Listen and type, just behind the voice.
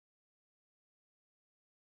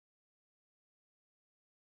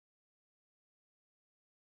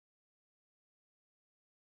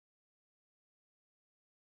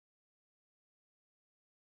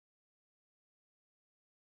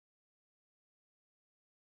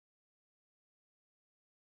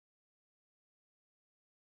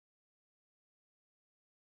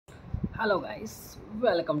Hello guys,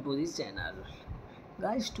 welcome to this channel.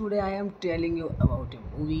 Guys, today I am telling you about a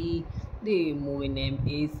movie. The movie name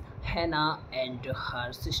is Hannah and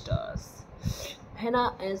Her Sisters.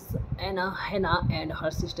 Hannah and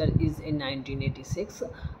Her Sister is a 1986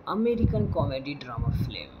 American comedy drama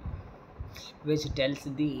film which tells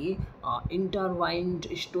the intertwined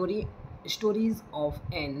stories of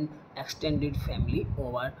an extended family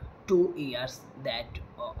over 2 years that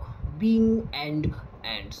being and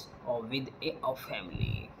ends with a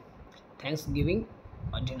family. Thanksgiving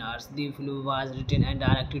dinners. The film was written and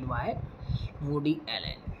directed by Woody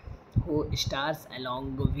Allen, who stars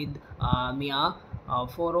along with Mia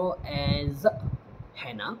Farrow as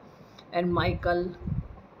Hannah and Michael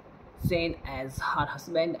Caine as her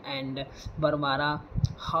husband and Barbara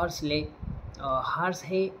Hershey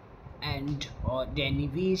and Danny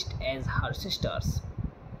West as her sisters.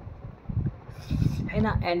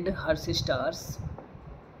 Hannah and Her Sisters,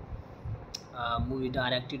 movie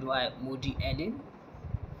directed by Woody Allen,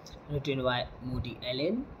 written by Woody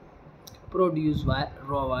Allen, produced by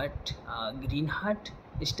Robert Greenhart,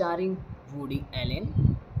 starring Woody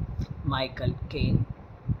Allen, Michael Caine,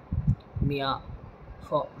 Mia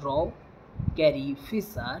Farrow, Carrie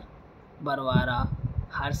Fisher, Barbara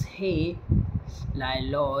Hershey,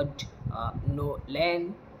 Lillard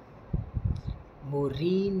Nolan,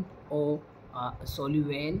 Maureen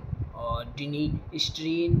O'Sullivan, Denny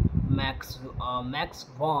Streen, Max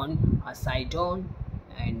von Sydow,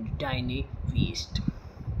 and Danny West.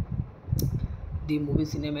 The movie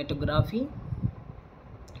cinematography,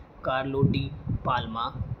 Carlo Di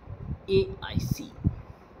Palma, AIC.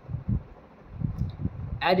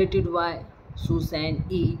 Edited by Susan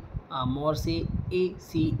E. Morse,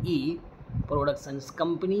 ACE. Productions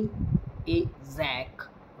Company, A. Zach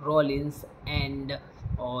Rollins and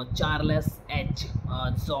Charles H.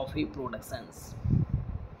 Zoffy Productions.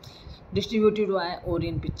 Distributed by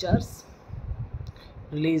Orient Pictures.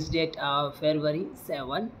 Release date February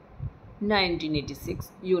 7,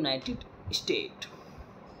 1986, United States.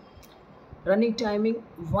 Running timing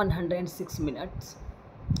 106 minutes.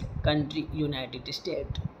 Country United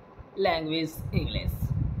States. Language English.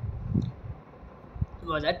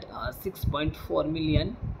 Budget 6.4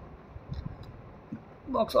 million.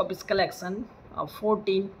 Box office collection of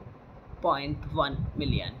 14.1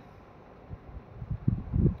 million.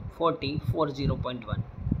 40.1.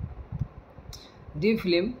 The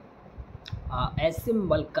film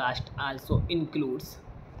ensemble cast also includes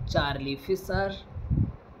Charlie Fisher,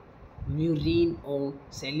 Maureen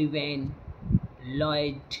O'Sullivan,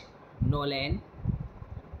 Lloyd Nolan,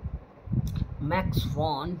 Max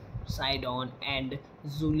von Sydow and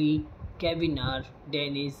Julie Kavanaugh,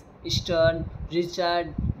 Dennis Stern,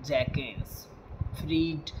 Richard Jenkins,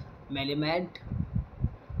 Fred Melamed,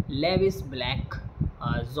 Lewis Black,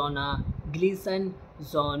 Zona Gleason,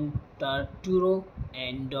 John Turturro,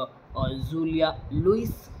 and Julia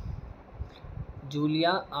Louis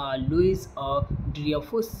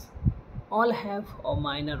Dreyfus all have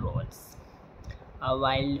minor roles,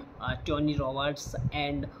 while Tony Roberts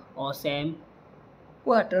and Sam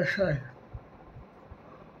Waterston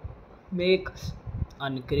make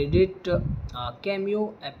uncredited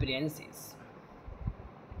cameo appearances.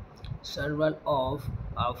 Several of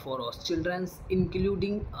Farrow's children,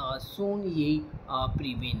 including Son Ye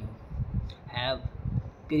Previn, have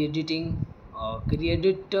credit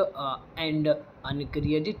and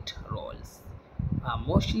uncredited roles,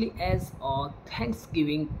 mostly as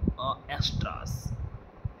Thanksgiving extras.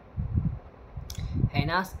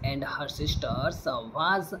 Hannah and Her Sisters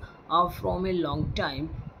was from a long time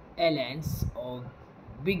Allen's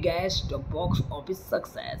biggest box office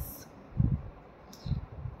success.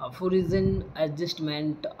 For reason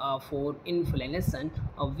adjustment for inflation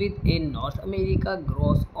with a North America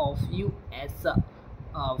gross of US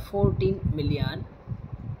 40 million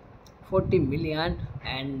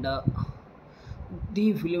and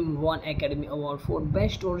the film won Academy Award for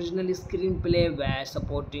Best Original Screenplay, Best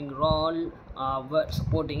Supporting Role,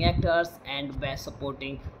 Supporting Actors, and Best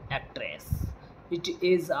Supporting Actress. It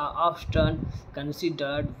is often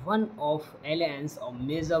considered one of Allen's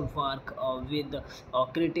major work, with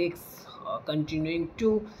critics continuing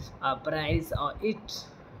to praise its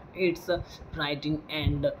writing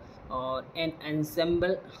and an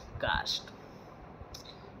ensemble cast.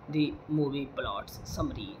 The movie plots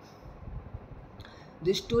summary.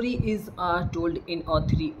 The story is told in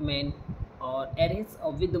three main eras,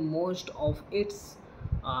 with most of its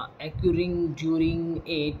occurring during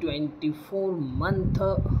a 24-month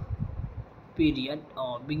period,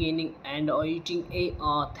 beginning and ending a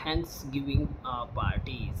Thanksgiving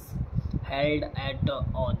parties held at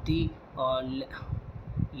the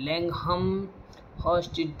Langham,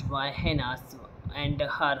 hosted by Hannah's and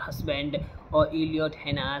her husband Elliot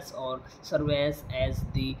Hannahs or serves as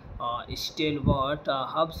the stalwart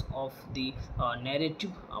hubs of the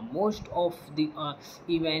narrative. Most of the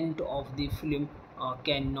event of the film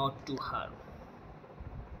cannot to her.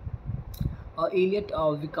 Elliot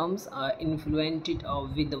becomes influenced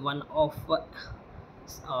with one of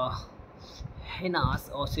uh, Hannah's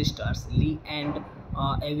sisters, Lee, and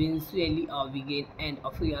eventually begin an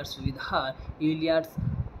affairs with her. Elliot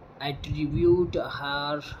attribute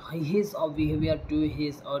her his behavior to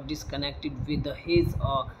his disconnected with his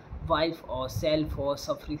wife or self or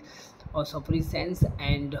sufficiency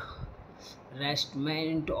and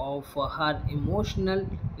restment of her emotional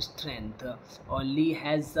strength. Lee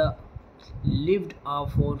has lived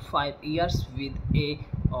for 5 years with a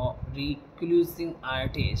reclusing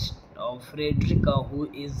artist Frederica, who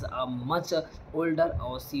is much older.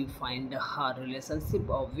 She find her relationship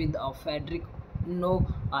with Frederick no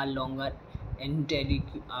longer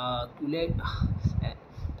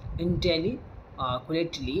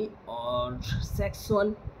intellectually or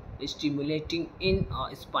sexual stimulating in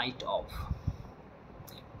spite of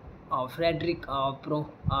Frederick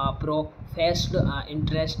professed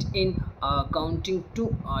interest in counting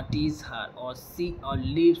to tease her, or she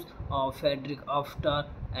leaves Frederick after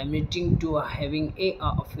admitting to having a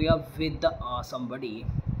affair with somebody.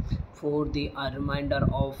 For the remainder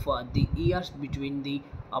of the years between the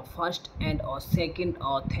first and second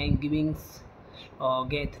Thanksgivings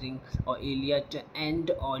gathering, Elliot and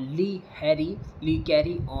Lee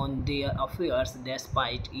carry on their affairs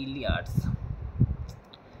despite Elliot's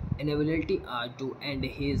inability to end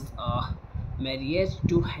his marriage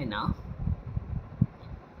to Hannah.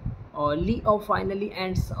 Lee finally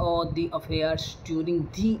ends the affairs during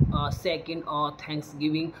the second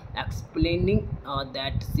Thanksgiving, explaining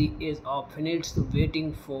that she is finished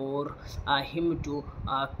waiting for him to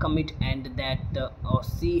commit and that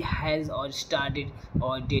she has started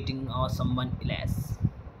dating someone else.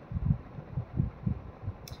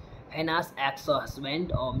 Hannah's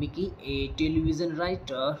ex-husband, Mickey, a television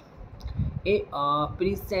writer, a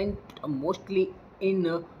present mostly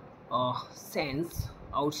in sense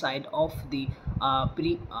outside of the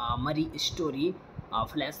pre-Murray story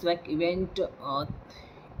flashback event.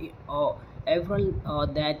 April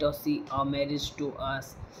that she marriage to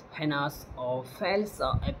Hannah's Fells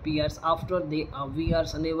appears after they were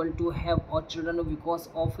unable to have children because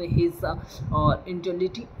of his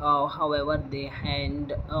infertility. However, they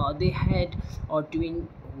had a twin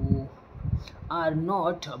who are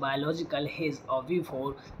not biological. His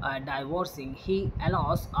before divorcing, he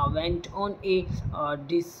allows went on a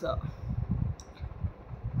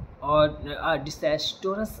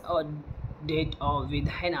disastrous date with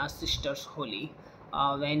Hannah's sisters Holly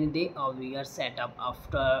when they were set up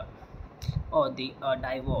after the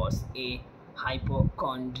divorce. A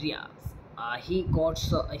hypochondriac. He goes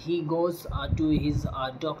to his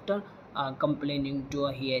doctor complaining to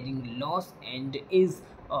a hearing loss and is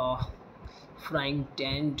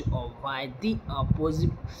frightened by the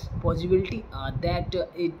possibility that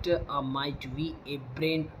it might be a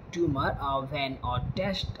brain tumor. When a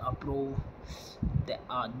test prove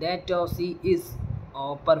that she is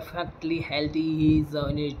perfectly healthy, he is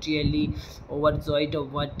initially overjoyed,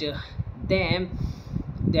 but then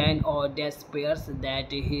despairs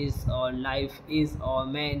that his life is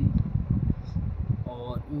meant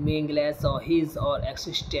or meaningless, or his or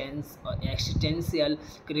existential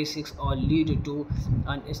crisis or lead to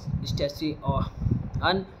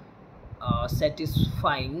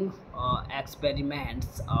unsatisfying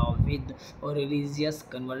experiments with religious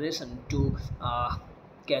conversion to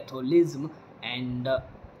Catholicism and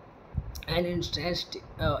an interest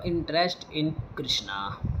in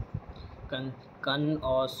Krishna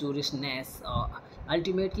or seriousness.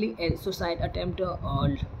 Ultimately, a suicide attempt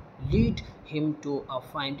lead him to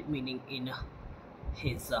find meaning in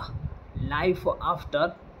his life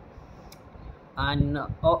after an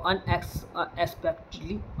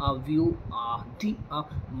unexpectedly view the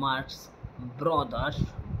Marx brother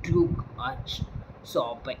Duke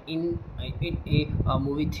shop in a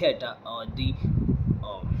movie theater.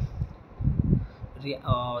 The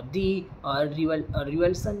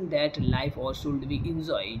revelation that life should be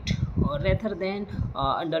enjoyed rather than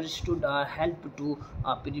understood help to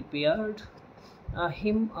prepare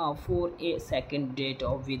him for a second date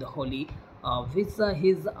with Holly, which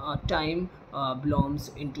his time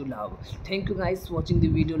blooms into love. Thank you guys for watching the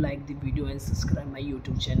video. Like the video and subscribe my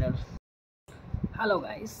YouTube channel. Hello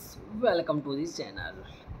guys, welcome to this channel.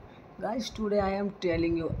 Guys, today I am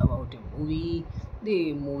telling you about a movie.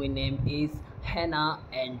 The movie name is Hannah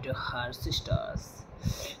and Her Sisters.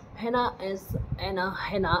 Hannah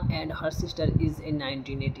and Her Sister is a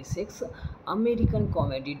 1986 American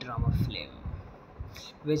comedy drama film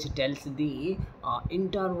which tells the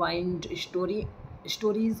intertwined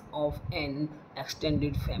stories of an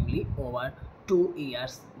extended family over 2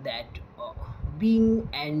 years that being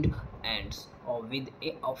and ends with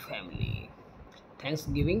a family.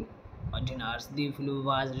 Thanksgiving dinners. The film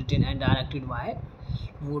was written and directed by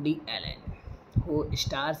Woody Allen, who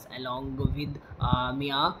stars along with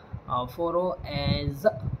Mia Farrow as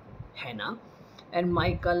Hannah and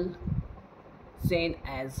Michael Caine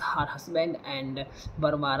as her husband and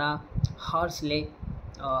Barbara Hershey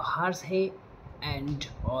and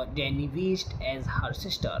Danny West as her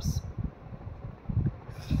sisters.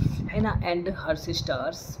 Hannah and Her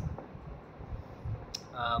Sisters,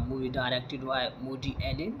 movie directed by Woody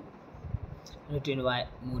Allen, written by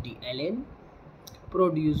Woody Allen,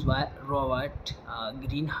 produced by Robert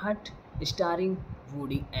Greenhart, starring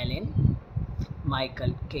Woody Allen,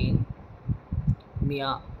 Michael Caine,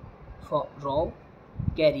 Mia Farrow,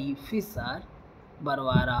 Carrie Fisher,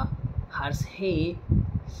 Barbara Hershey,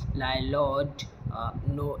 Lillard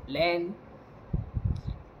Nolan,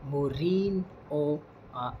 Maureen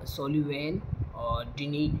O'Sullivan,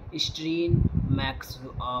 Denny Streen, Max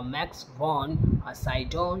von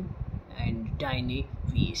Sydow, and Danny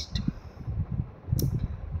West.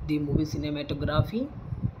 The movie cinematography,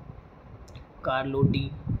 Carlo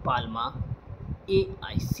Di Palma,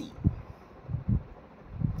 AIC.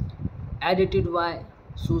 Edited by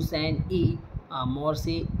Susan E.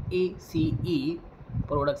 Morse, ACE.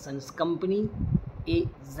 Productions Company, A.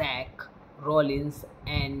 Zach Rollins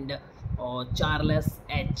and Charles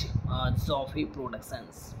H. Zoffy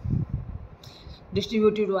Productions.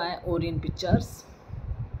 Distributed by Orient Pictures.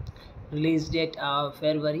 Release date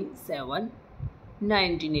February 7,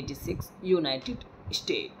 1986, United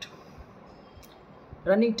States.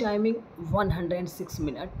 Running timing 106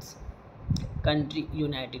 minutes. Country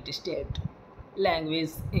United States.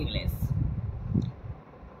 Language English.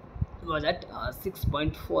 Budget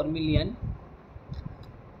 6.4 million.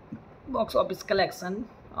 Box office collection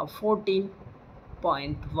of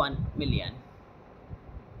 14.1 million.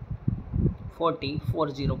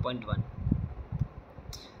 40.1.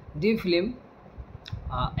 The film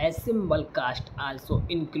ensemble cast also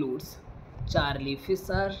includes Charlie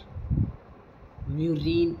Fisher,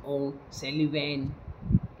 Maureen O'Sullivan,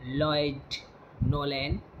 Lloyd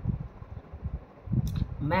Nolan,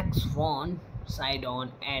 Max von Sydow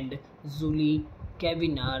and Julie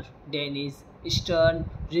Kavanaugh, Dennis Stern,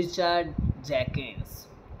 Richard Jenkins,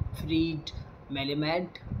 Fred Melamed,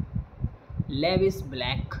 Lewis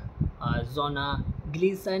Black, Zona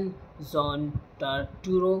Gleason, John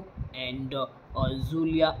Turturro, and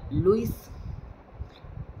Julia Louis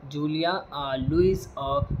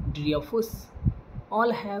Dreyfus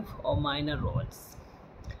all have minor roles,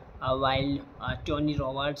 while Tony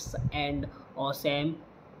Roberts and Sam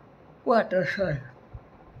Waterston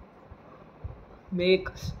make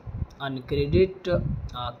uncredited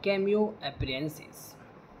cameo appearances.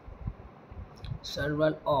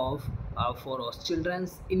 Several of Farrow's children,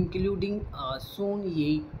 including Son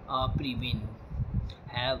Ye Previn,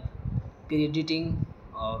 have credit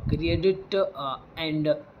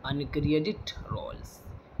and uncredited roles,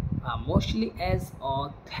 mostly as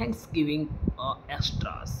Thanksgiving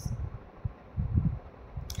extras.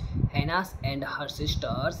 Hannah and Her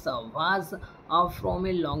Sisters was from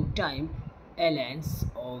a long time Allen's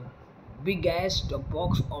biggest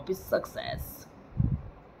box office success.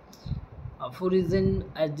 For reason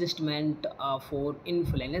adjustment for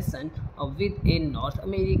inflation with a North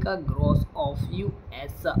America gross of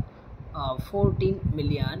US 40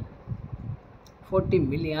 million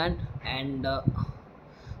and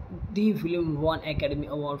the film won Academy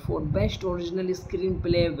Award for Best Original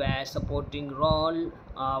Screenplay, Best Supporting Role,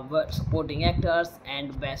 Supporting Actors,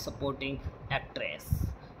 and Best Supporting Actress.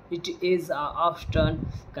 It is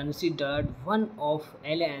often considered one of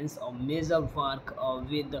Allen's major work,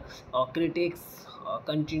 with critics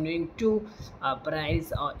continuing to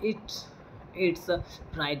praise its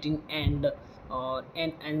writing and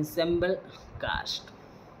an ensemble cast.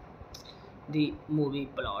 The movie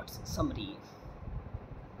plots summary.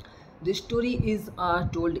 The story is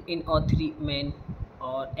told in three main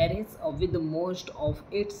eras, with most of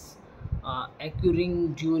its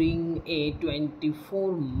occurring during a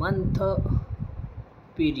 24-month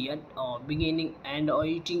period, beginning and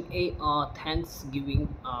ending a Thanksgiving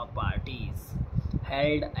parties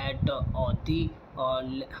held at the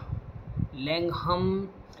Langham,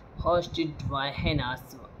 hosted by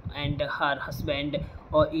Hannah's and her husband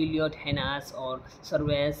Elliot Hennas or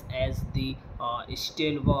serves as the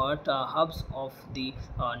stalwart hubs of the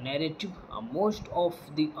narrative. Most of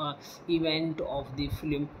the event of the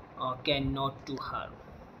film cannot to her.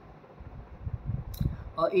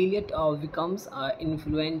 Elliot becomes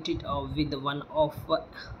influenced with one of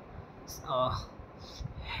uh,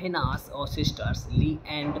 Hannah's sisters, Lee,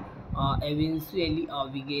 and eventually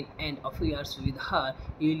begin an affairs with her.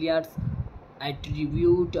 Elliot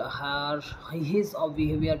attribute her his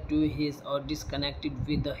behavior to his disconnected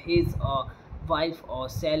with his wife or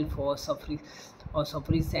self or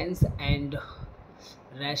sufficiency and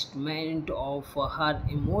restatement of her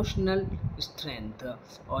emotional strength.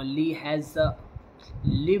 Lee has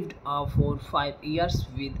lived for 5 years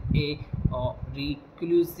with a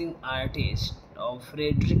reclusing artist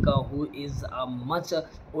Frederica, who is much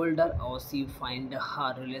older. She find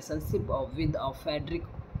her relationship with Frederick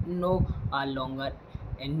no longer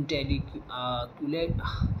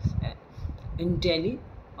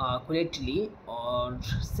intellectually or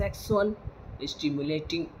sexual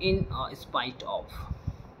stimulating in spite of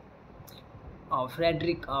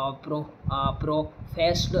Frederick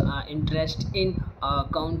professed interest in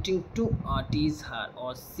counting to tease her,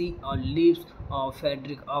 or she leaves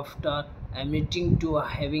Frederick after admitting to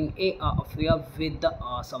having a affair with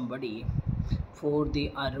somebody. For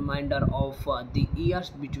the remainder of the years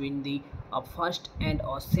between the first and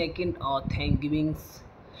second Thanksgivings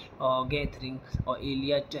gathering,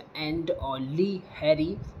 Elliot and Lee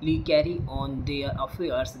carry on their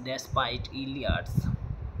affairs despite Elliot's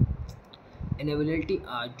inability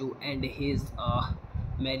to end his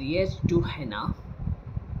marriage to Hannah.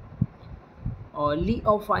 Lee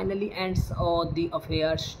finally ends the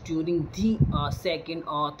affairs during the second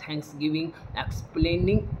Thanksgiving,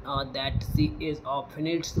 explaining that she is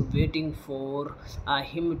finished waiting for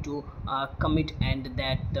him to commit and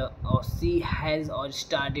that she has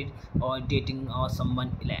started dating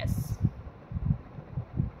someone else.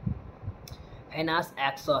 Hannah's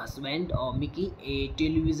ex-husband, Mickey, a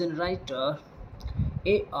television writer,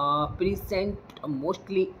 a present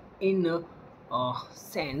mostly in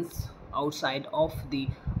sense outside of the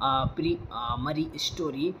pre-Murray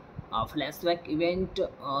story flashback event.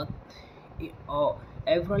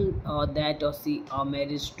 April that she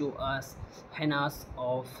marriage to Hannah's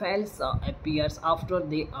fells appears after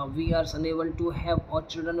they were unable to have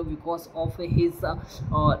children because of his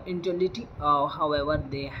infertility. However,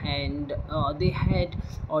 they had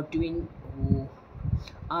a twin who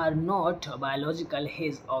are not biological.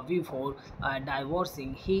 His before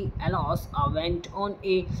divorcing, he allows went on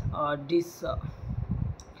a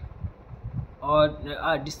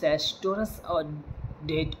disastrous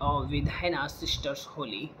date with Hannah's sisters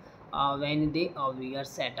Holly when they were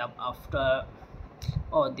set up after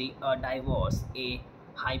the divorce. A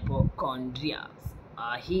hypochondriac.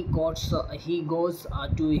 He goes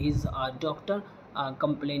to his doctor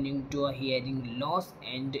complaining to a hearing loss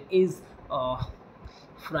and is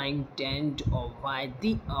frightened by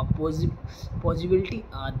the possibility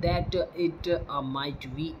that it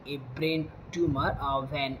might be a brain tumor.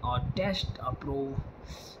 When a test prove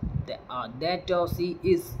that she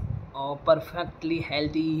is perfectly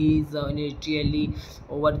healthy, he is initially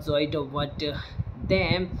overjoyed, but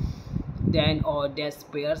then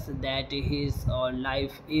despairs that his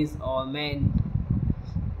life is meant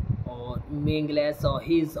or meaningless, or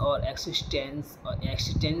his or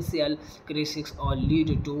existential crisis or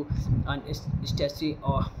lead to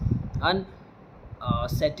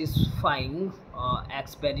unsatisfying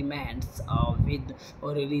experiments with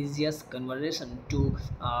religious conversion to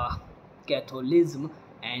Catholicism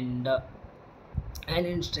and an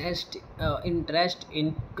interest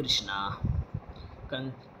in Krishna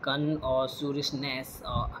consciousness.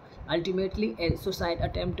 Ultimately, a suicide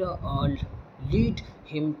attempt lead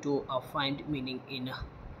him to find meaning in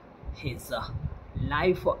his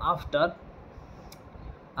life after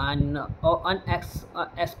an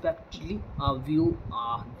unexpectedly view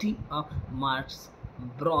the Marx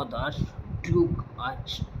brother Duke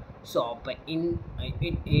shop in a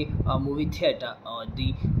movie theater. Uh,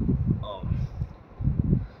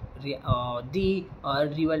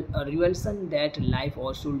 revelation that life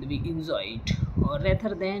should be enjoyed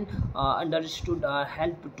rather than understood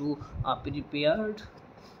help to prepare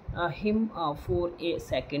him for a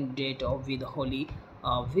second date with Holly,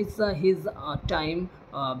 which his time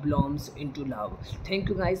blooms into love. Thank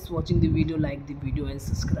you guys for watching the video. Like the video and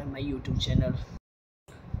subscribe my YouTube channel.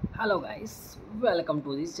 Hello guys, welcome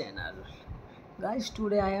to this channel. Guys,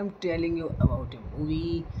 today I am telling you about a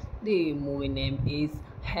movie. The movie name is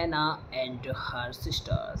Hannah and Her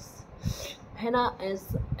Sisters. Hannah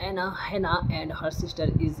and Her Sister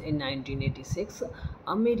is a 1986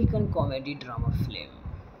 American comedy drama film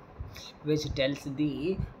which tells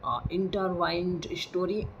the intertwined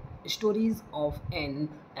stories of an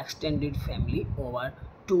extended family over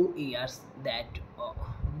 2 years that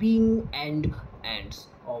being and ends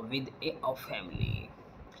with a family.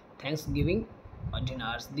 Thanksgiving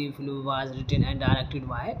dinners. The film was written and directed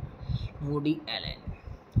by Woody Allen,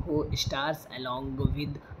 who stars along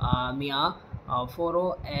with Mia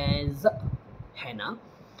Farrow as Hannah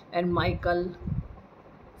and Michael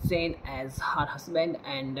Caine as her husband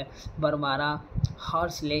and Barbara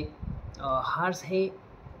Hershey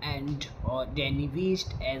and Danny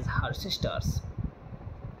West as her sisters.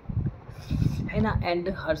 Hannah and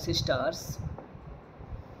Her Sisters,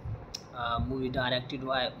 movie directed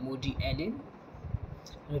by Woody Allen,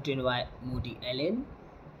 written by Woody Allen,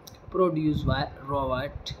 produced by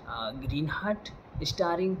Robert Greenhart,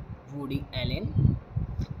 starring Woody Allen,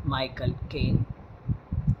 Michael Caine,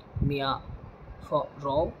 Mia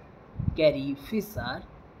Farrow, Carrie Fisher,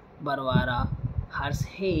 Barbara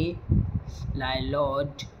Hershey,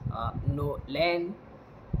 Lillard Nolan,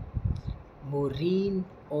 Maureen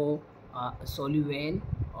O'Sullivan,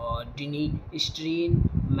 Denny Streen,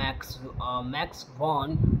 Max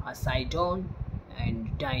von Sydow,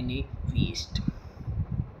 and Danny West.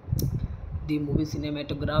 The movie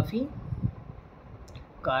cinematography,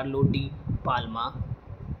 Carlo Di Palma,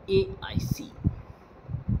 AIC.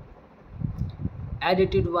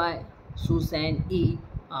 Edited by Susan E.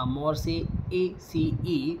 Morse,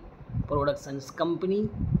 ACE. Productions Company,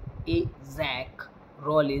 A. Zach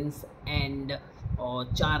Rollins and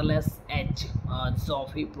Charles H.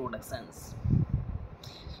 Zoffy Productions.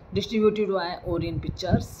 Distributed by Orient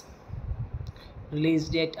Pictures. Release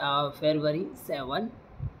date February 7,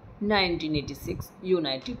 1986,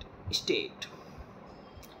 United States.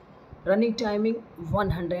 Running timing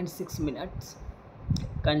 106 minutes.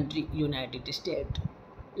 Country United States.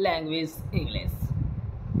 Language English.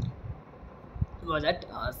 Budget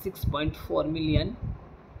 6.4 million.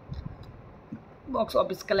 Box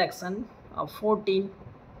office collection of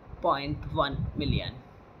 14.1 million.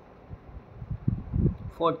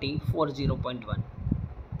 40.1.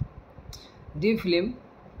 The film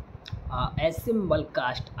ensemble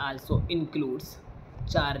cast also includes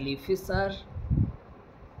Charlie Fisher,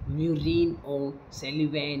 Maureen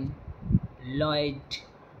O'Sullivan, Lloyd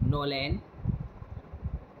Nolan,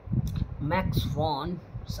 Max von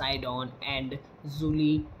Sydow and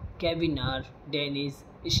Julie Kavanaugh, Dennis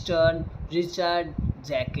Stern, Richard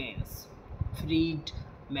Jenkins, Fred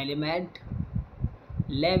Melamed,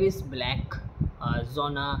 Lewis Black,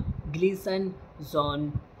 Zona Gleason,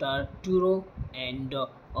 John Turturro, and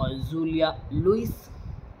Julia Louis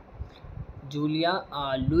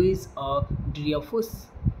Dreyfus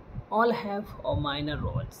all have minor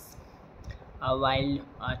roles, while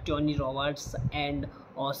Tony Roberts and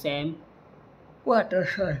Sam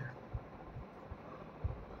Waterston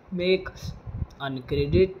make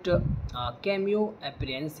uncredited cameo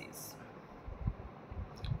appearances.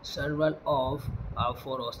 Several of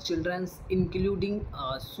Farrow's children, including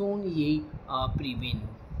Son Ye Previn,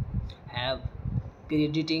 have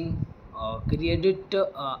credit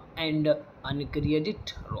and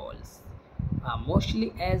uncredited roles,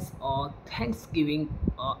 mostly as Thanksgiving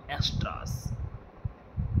extras.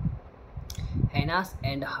 Hannah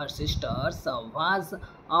and Her Sisters was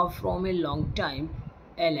from a long time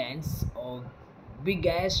Allen's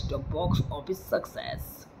biggest box office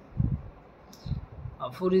success.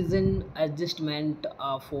 For reason adjustment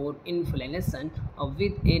for inflation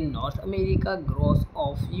with a North America gross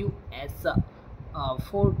of US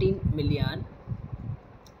 40 million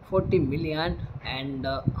and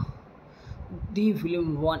the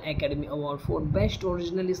film won Academy Award for Best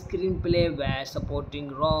Original Screenplay, Best Supporting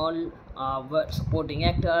Role, Supporting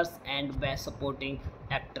Actors, and Best Supporting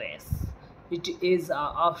Actress. It is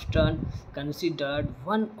often considered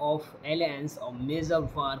one of Allen's major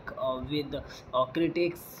work, with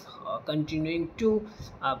critics continuing to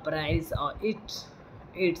praise its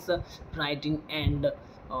writing and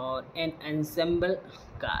an ensemble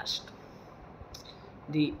cast.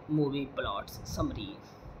 The movie plots summary.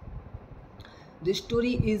 The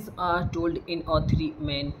story is told in three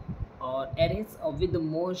main eras, with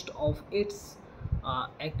most of its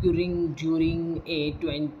occurring during a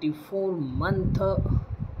 24-month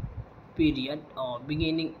period,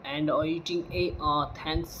 beginning and ending a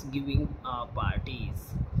Thanksgiving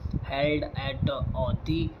parties held at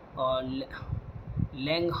the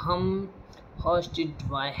Langham, hosted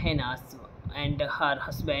by Hannah and her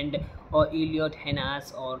husband or Elliot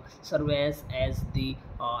Hennas or serves as the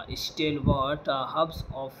stalwart hubs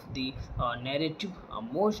of the narrative.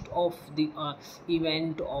 Most of the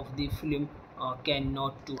event of the film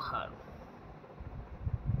cannot to her.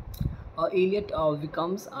 Elliot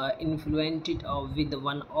becomes influenced with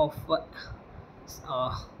one of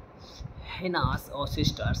uh, Hannah's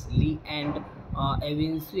sisters, Lee, and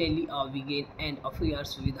eventually begin an affair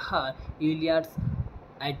with her. Elliot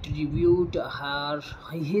attribute her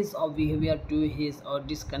his behavior to his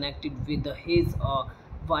disconnected with his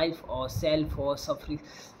wife or self or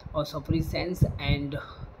sufficiency and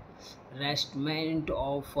restatement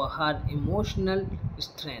of her emotional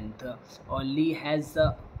strength. Lee has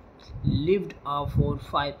lived for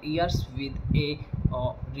 5 years with a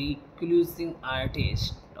reclusing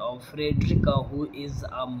artist Frederica, who is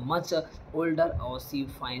much older. She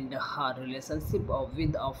find her relationship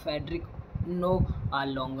with Frederick no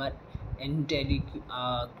longer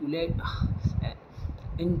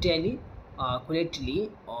intellectually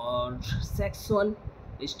or sexual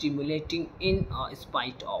stimulating in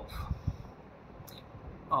spite of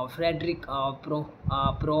Frederick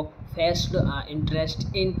professed interest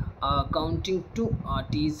in counting to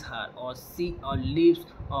tease her, or she leaves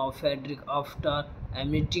Frederick after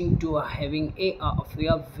admitting to having a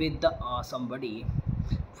affair with somebody.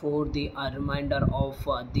 For the remainder of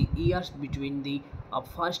the years between the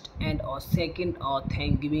first and second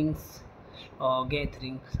Thanksgiving's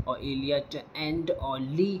gathering, Elliot and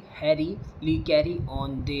Lee carry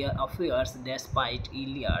on their affairs despite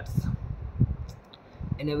Elliot's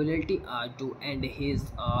inability to end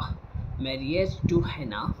his marriage to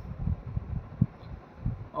Hannah.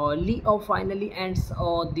 Lee finally ends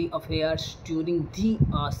the affairs during the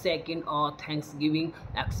second Thanksgiving,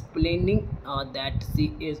 explaining that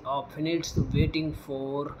she is finished waiting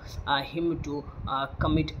for him to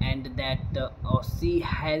commit and that she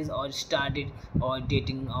has started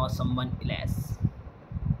dating someone else.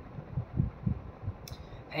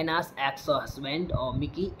 Hannah's ex-husband,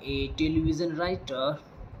 Mickey, a television writer,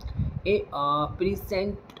 a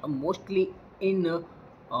present mostly in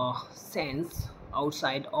sense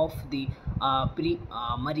outside of the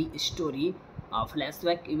pre-Murray story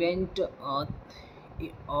flashback event.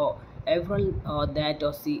 April that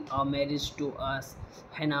she marriage to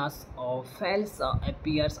Hannah's Fells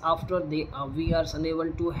appears after they were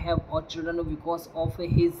unable to have children because of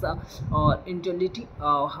his infertility.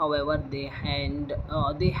 However, they had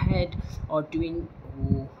a twin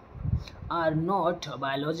who are not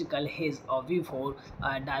biological his before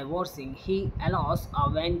divorcing. He allows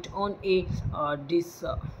went on a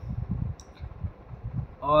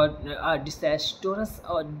disastrous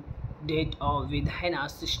date with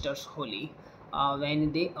Hannah's sisters Holly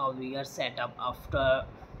when they were set up after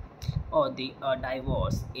the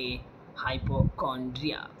divorce. A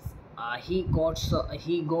hypochondriac. He goes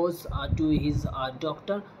to his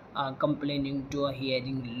doctor complaining to a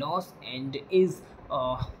hearing loss and is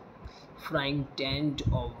frightened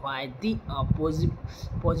by the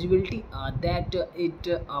possibility that it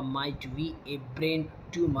might be a brain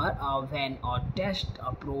tumor. When a test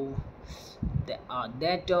prove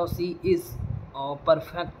that she is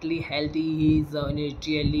perfectly healthy, he is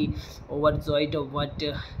initially overjoyed, but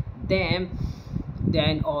then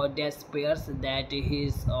despairs that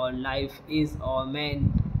his life is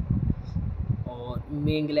meant or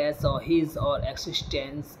meaningless, or his or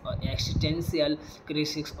existential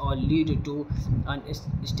crisis or lead to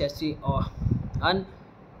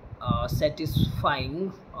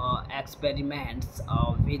unsatisfying experiments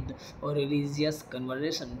with religious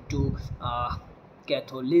conversion to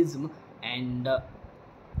Catholicism and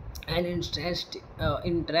an interest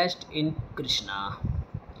in Krishna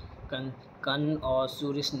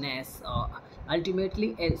consciousness.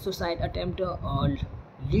 Ultimately, a suicide attempt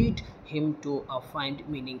lead him to find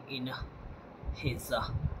meaning in his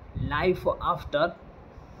life after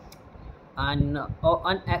an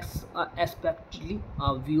unexpectedly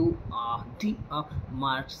view the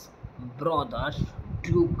Marx brother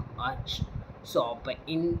Duke shop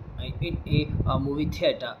in a movie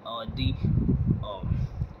theater. Uh,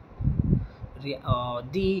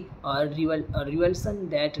 revelation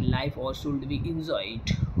that life should be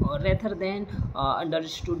enjoyed rather than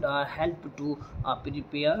understood help to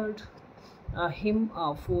prepare him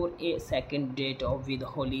for a second date with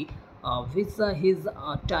Holly, which his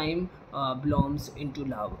time blooms into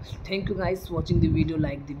love. Thank you guys for watching the video.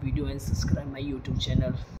 Like the video and subscribe my YouTube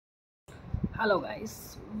channel. Hello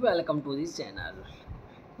guys, welcome to this channel.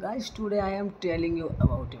 Guys, today I am telling you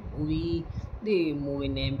about a movie. The movie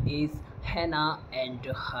name is Hannah and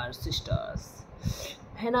Her Sisters.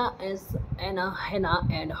 Hannah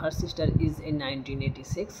and Her Sister is in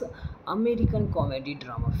 1986 American comedy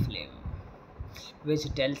drama film which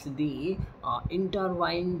tells the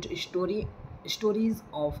intertwined stories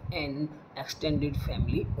of an extended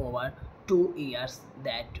family over 2 years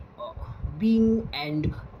that being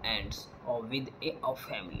and ends with a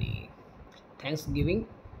family. Thanksgiving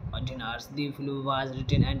dinners. The film was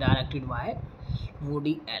written and directed by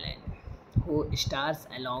Woody Allen, who stars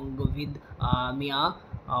along with Mia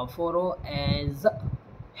Farrow as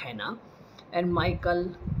Hannah and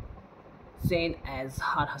Michael Caine as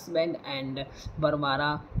her husband and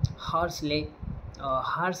Barbara Hershey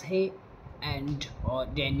and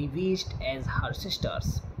Danny West as her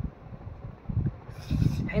sisters.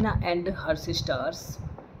 Hannah and her sisters.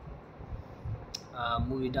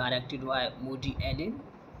 Movie directed by Woody Allen,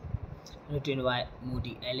 written by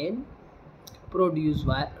Woody Allen, produced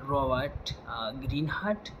by Robert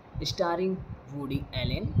Greenhart, starring Woody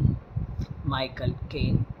Allen, Michael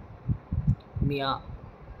Caine, Mia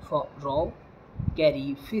Farrow,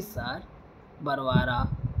 Carrie Fisher, Barbara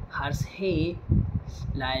Hershey,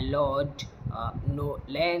 Lillard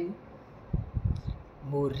Nolan,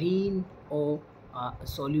 Maureen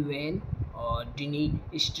O'Sullivan, Denny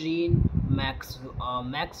Streen, Max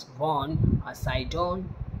von Sydow,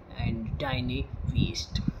 and Danny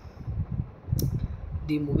West.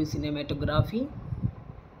 The movie cinematography,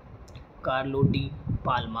 Carlo Di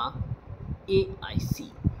Palma,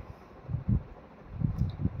 AIC.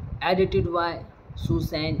 Edited by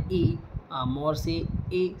Susan E. Morse,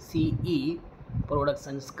 ACE.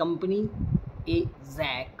 Productions Company, A.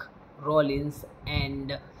 Zach Rollins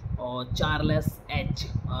and Charles H.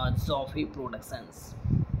 Zoffy Productions.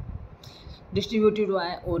 Distributed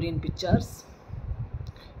by Orient Pictures.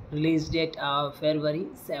 Release date February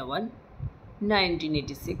 7,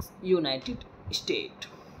 1986, United States.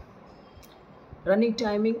 Running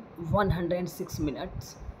timing 106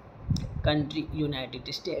 minutes. Country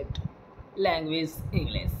United States. Language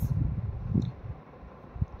English.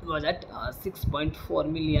 Budget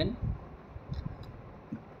 6.4 million.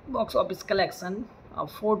 Box office collection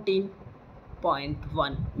of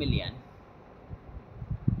 14.1 million.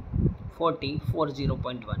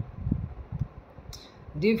 40.1.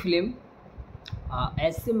 The film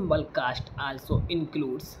ensemble cast also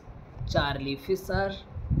includes Charlie Fisher,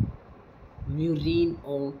 Maureen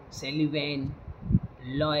O'Sullivan,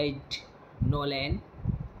 Lloyd Nolan,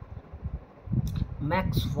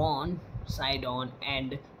 Max von Sydow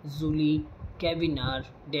and Julie Kavanaugh,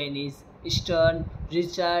 Dennis Stern,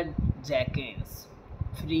 Richard Jenkins,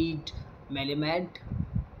 Fred Melamed,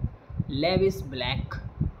 Lewis Black,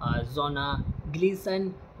 Zona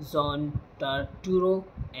Gleason, John Turturro,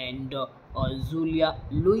 and Julia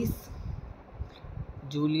Louis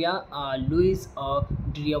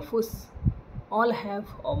Dreyfus all have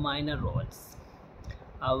minor roles,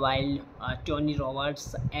 while Tony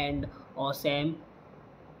Roberts and Sam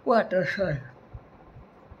Waterston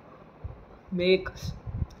make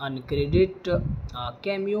uncredited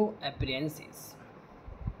cameo appearances.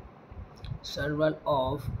 Several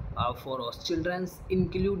of Farrow's children,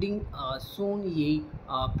 including Son Ye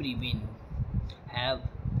Previn, have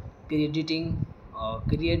credit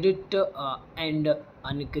and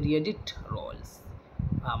uncredited roles,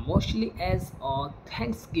 mostly as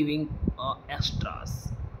Thanksgiving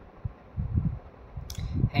extras.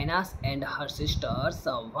 Hannah and her sisters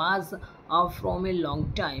was from a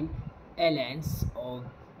long time Allen's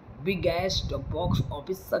biggest box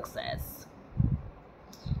office success.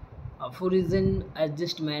 For reason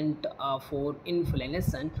adjustment for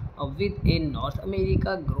inflation with a North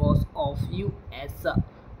America gross of US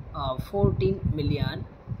 40 million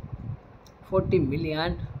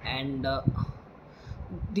and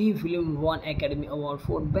the film won Academy Award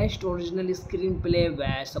for Best Original Screenplay,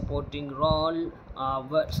 Best Supporting Role,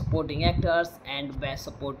 Supporting Actors, and Best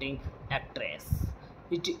Supporting Actress.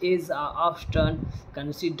 It is often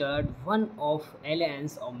considered one of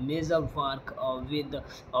Allen's major work, with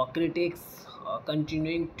critics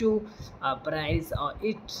continuing to praise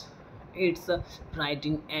its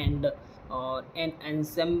writing and an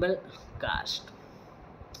ensemble cast.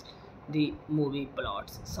 The movie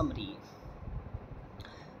plots summary.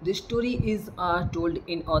 The story is told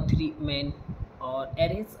in three main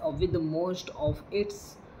eras, with most of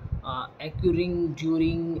its occurring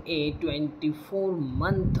during a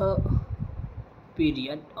 24-month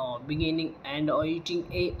period, beginning and ending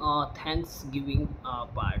a Thanksgiving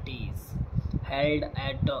parties held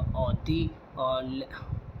at the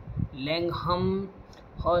Langham,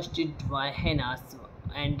 hosted by Hannah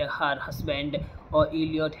and her husband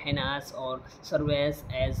Elliot. Hannah serves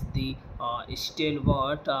as the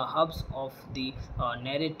stalwart hubs of the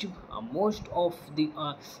narrative. Most of the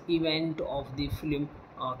event of the film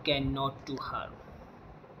cannot to her.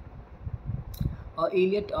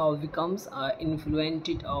 Elliot becomes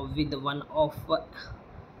influenced with one of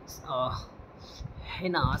uh,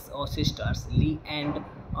 Hannah's sisters, Lee, and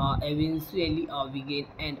eventually begin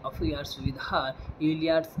an affairs with her.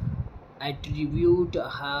 Elliot attribute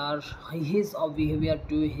her his behavior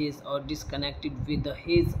to his disconnected with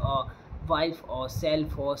his wife or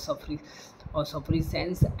self or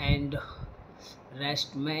sufficiency and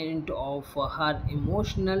restatement of her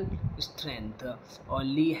emotional strength.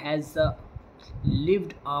 Lee has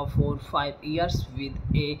lived for 5 years with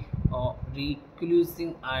a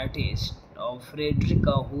reclusing artist.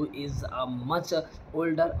 Frederica, who is much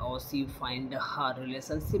older, she find her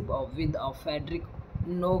relationship with Frederick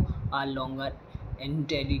no longer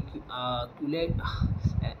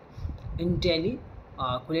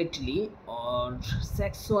intellectually or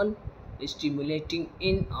sexual stimulating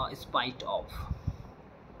in spite of.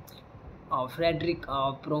 Frederick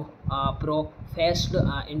professed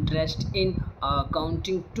interest in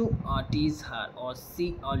counting to tease her, or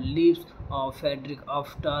she leaves Frederick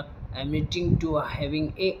after admitting to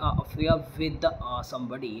having a affair with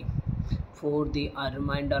somebody. For the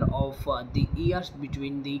remainder of the years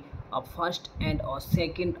between the first and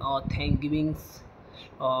second Thanksgiving's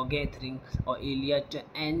gathering, Elliot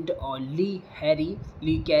and Lee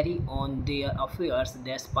carry on their affairs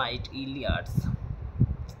despite Elliot's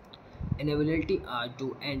inability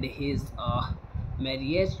to end his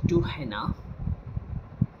marriage to Hannah.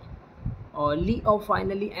 Lee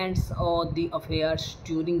finally ends the affairs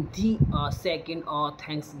during the second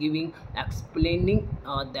Thanksgiving, explaining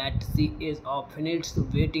that she is finished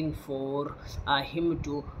waiting for him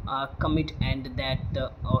to commit and that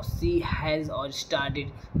she has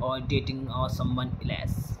started dating someone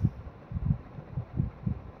else.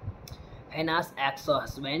 Hannah's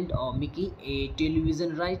ex-husband, Mickey, a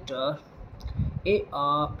television writer,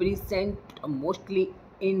 a present mostly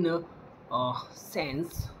in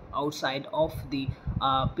sense outside of the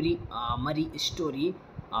pre-Murray story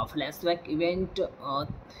flashback event.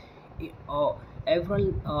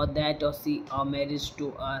 April that she marriage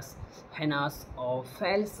to Hannah's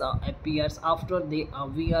fells appears after they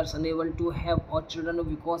were unable to have children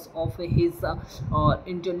because of his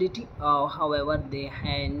infertility. However, they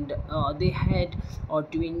had a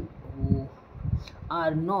twin who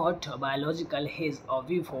are not biological his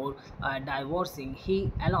before divorcing.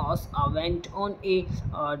 He allows went on a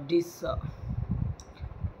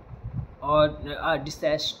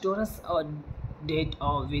disastrous date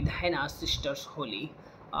with Hannah's sisters Holly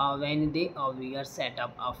when they were set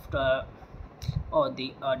up after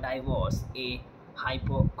the divorce. A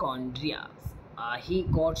hypochondriac. He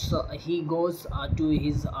goes to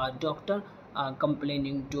his doctor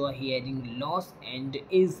complaining to a hearing loss and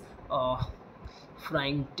is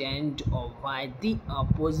frightened by the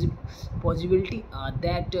possibility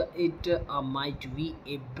that it might be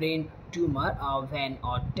a brain tumor. When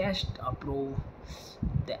a test prove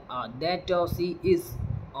that she is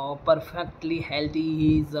perfectly healthy,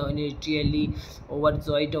 he is initially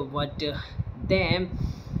overjoyed, but then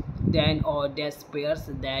despairs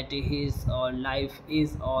that his life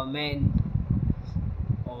is meant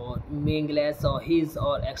or meaningless, or his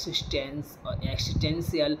or existential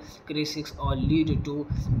crisis or lead to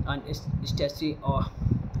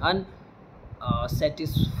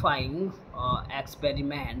unsatisfying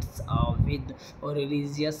experiments with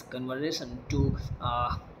religious conversion to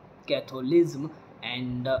Catholicism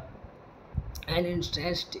and an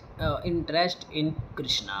interest in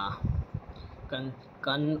Krishna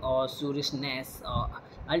or seriousness.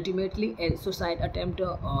 Ultimately, a suicide attempt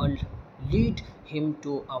lead him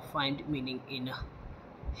to find meaning in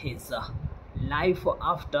his life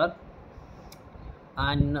after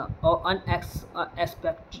an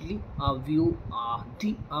unexpectedly view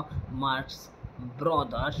the Marx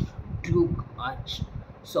brother Duke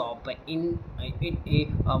shop in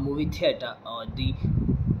a movie theater. Uh,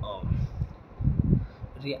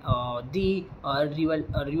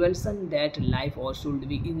 revelation that life or should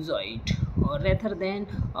be enjoyed rather than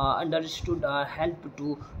understood help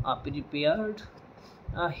to prepare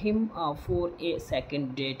him for a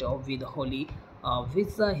second date with Holly,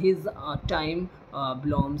 which his time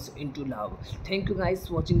blooms into love. Thank you guys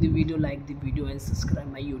for watching the video. Like the video and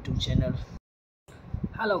subscribe my YouTube channel.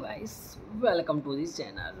 Hello guys, welcome to this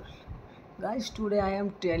channel. Guys, today I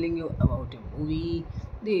am telling you about a movie.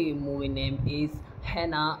 The movie name is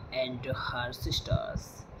Hannah and Her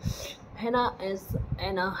Sisters. Hannah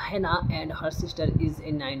and Her Sister is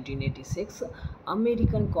a 1986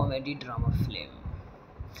 American comedy drama film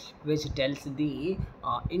which tells the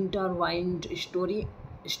intertwined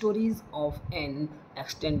stories of an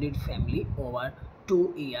extended family over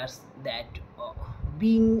 2 years that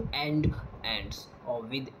being and ends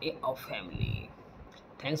with a family.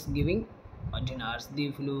 Thanksgiving dinners.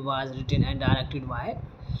 The film was written and directed by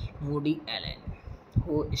Woody Allen,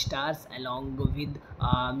 who stars along with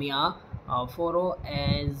Mia Farrow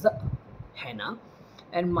as Hannah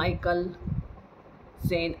and Michael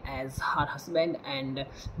Caine as her husband and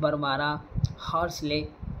Barbara Hershey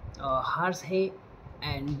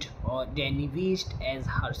and Danny West as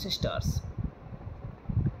her sisters.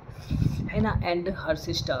 Hannah and her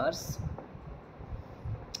sisters.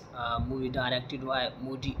 Movie directed by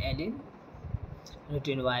Woody Allen,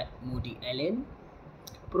 written by Woody Allen,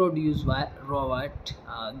 produced by Robert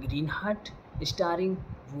Greenhart, starring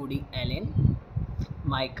Woody Allen,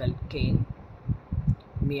 Michael Caine,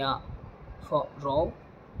 Mia Farrow,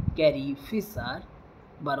 Carrie Fisher,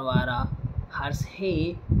 Barbara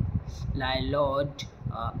Hershey, Lillard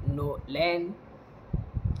Nolan,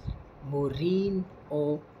 Maureen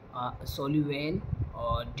O'Sullivan,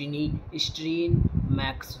 Denny Streen,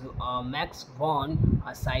 Max von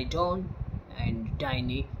Sydow, and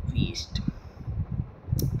Danny West.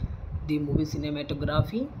 The movie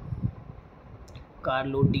cinematography,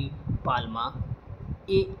 Carlo Di Palma,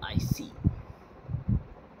 AIC.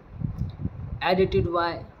 Edited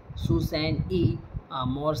by Susan E.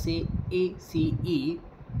 Morse, ACE.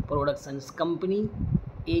 Productions Company,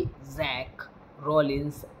 A. Zach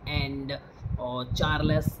Rollins and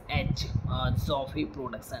Charles H. Zoffy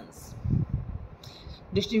Productions.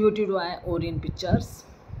 Distributed by Orient Pictures.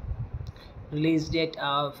 Release date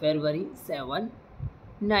February 7,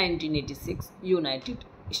 1986, United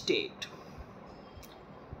States.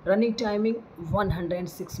 Running timing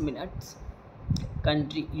 106 minutes.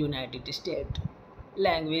 Country United States.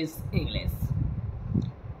 Language English.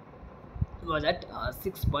 Budget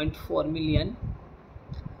 6.4 million.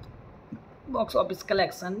 Box office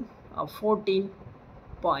collection of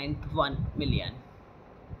 14.1 million.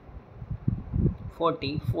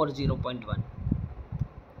 40.1.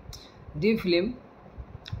 The film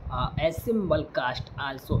ensemble cast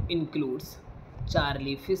also includes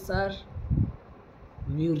Charlie Fisher,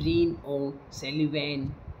 Maureen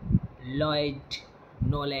O'Sullivan, Lloyd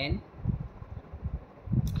Nolan,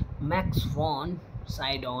 Max von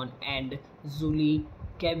Sydow and Julie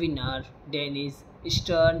Kavanaugh, Dennis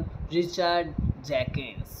Stern, Richard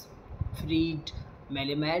Jenkins, Fred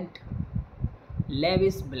Melamed,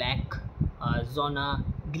 Lewis Black, Zona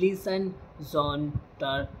Gleason, John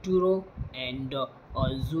Turturro, and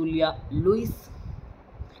Julia Louis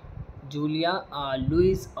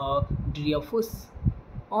Dreyfus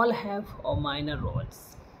all have minor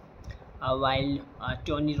roles, while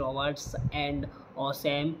Tony Roberts and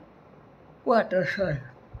Sam Waterston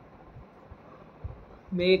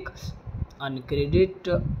make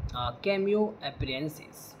uncredited cameo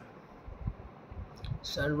appearances.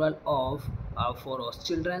 Several of Farrow's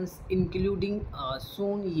children, including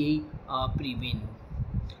Son Ye Previn,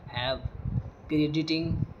 have credit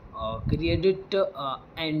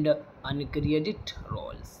and uncredited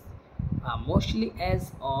roles, mostly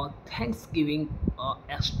as Thanksgiving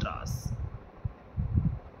extras.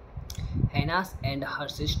 Hannah and her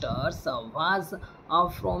sisters was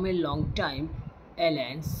from a long time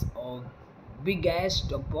Allen's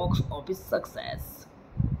biggest box office success.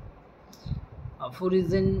 For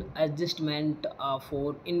reason adjustment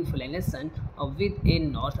for inflation with a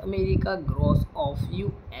North America gross of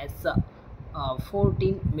US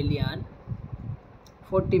 40 million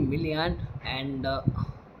and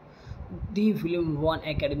the film won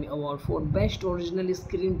Academy Award for Best Original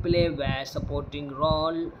Screenplay, Best Supporting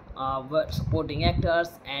Role, Supporting Actors,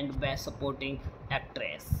 and Best Supporting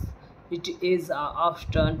Actress. It is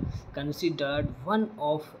often considered one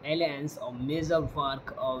of Allen's major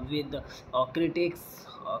work, with critics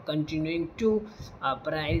continuing to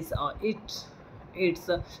praise its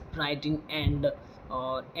writing and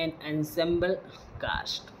an ensemble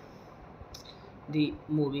cast. The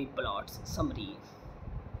movie plots summary.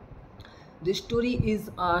 The story is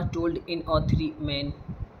told in three main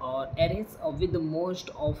eras, with most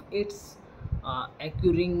of its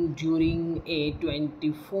occurring during a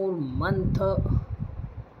 24-month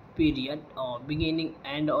period, beginning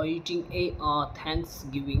and ending a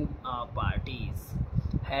Thanksgiving parties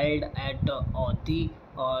held at the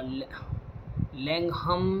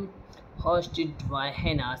Langham, hosted by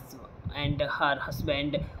Hannah and her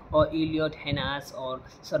husband Elliot. Hannah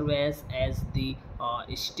serves as the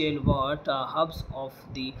stalwart hubs of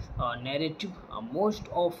the narrative. Most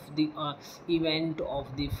of the event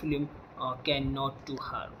of the film cannot to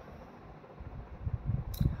her.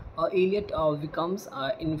 Elliot becomes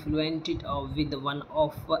influenced with one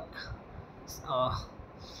of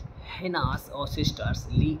Hannah's sisters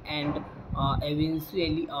Lee and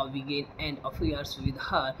eventually began an affair with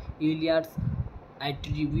her. Elias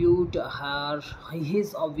attribute her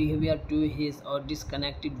his behavior to his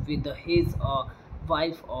disconnected with his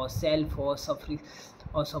wife or self or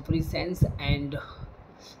sufficiency and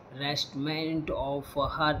restatement of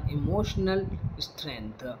her emotional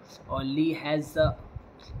strength. Lee has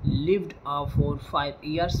lived for 5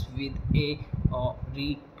 years with a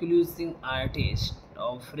reclusing artist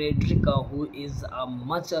Frederica, who is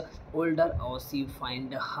much older. She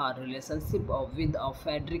find her relationship with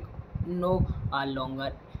Frederick no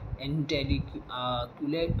longer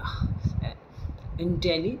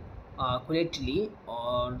intellectually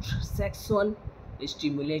or sexual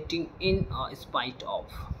stimulating in spite of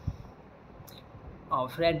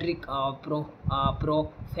Frederick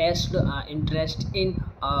professed interest in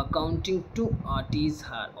counting to tease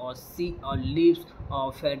her, or she leaves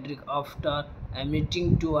Frederick after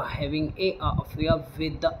admitting to having a affair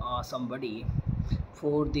with somebody.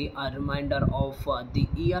 For the remainder of the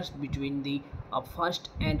years between the first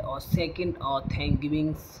and second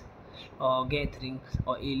Thanksgivings gathering,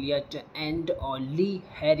 Elliot and Lee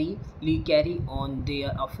carry on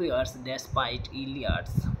their affairs despite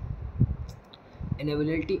Elliot's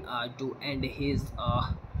inability to end his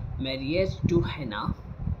marriage to Hannah.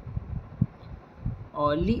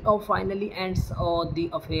 Lee finally ends the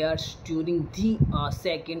affairs during the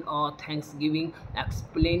second Thanksgiving,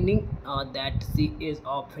 explaining that she is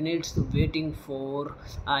finished waiting for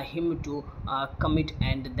him to commit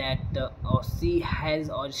and that she has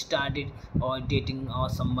started dating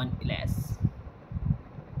someone else.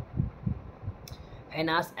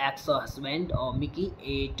 Hannah's ex-husband, Mickey,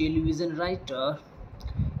 a television writer,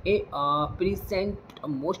 a present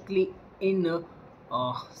mostly in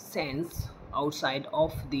sense outside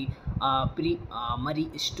of the pre-Murray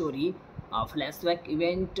story flashback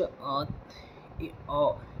event.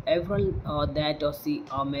 April that she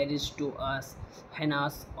marriage to us.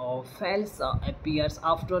 Hannah's Fells appears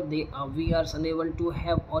after they were unable to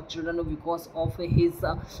have children because of his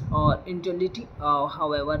infertility.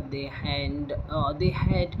 However, they had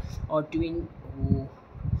a twin who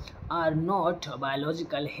are not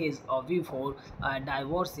biological his before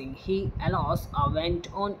divorcing. He allows went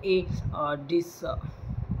on a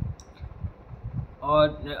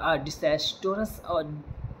disastrous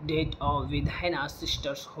date with Hannah's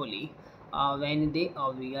sisters Holly when they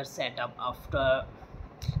were set up after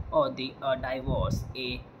the divorce.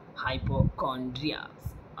 A hypochondriac.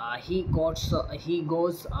 He goes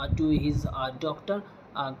to his doctor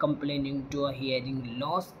complaining to a hearing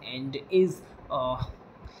loss and is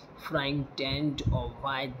frightened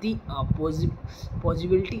by the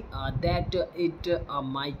possibility that it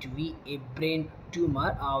might be a brain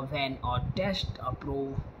tumor. When a test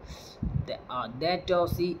prove that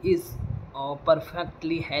she is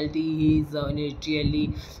perfectly healthy, he is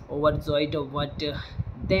initially overjoyed, but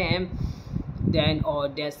then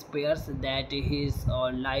despairs that his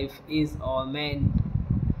life is meant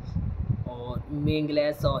or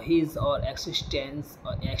meaningless, or his or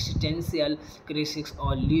existential crisis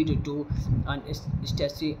or lead to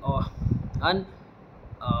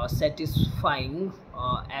unsatisfying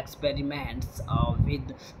experiments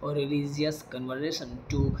with religious conversion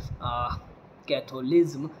to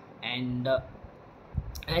Catholicism and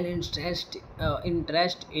an interest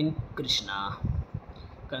in Krishna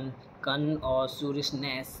or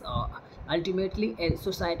seriousness. Ultimately, a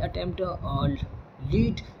suicide attempt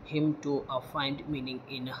lead him to find meaning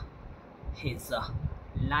in his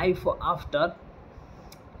life after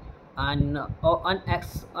an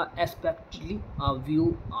unexpectedly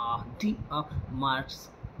view the Marx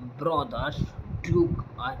brother Duke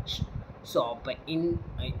shop in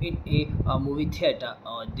a movie theater.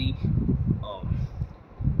 Uh,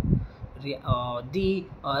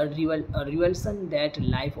 revelation that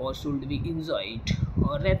life should be enjoyed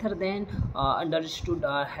rather than understood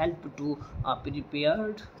help to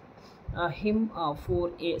prepare him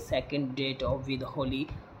for a second date with Holly,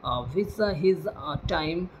 which his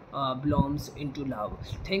time blooms into love.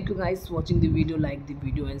 Thank you guys for watching the video. Like the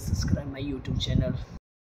video and subscribe my YouTube channel.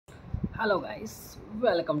 Hello guys,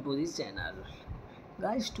 welcome to this channel.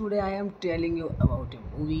 Guys, today I am telling you about a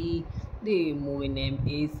movie. The movie name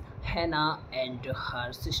is Hannah and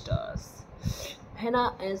Her Sisters.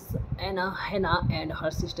 Hannah and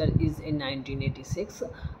Her Sister is a 1986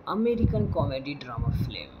 American comedy drama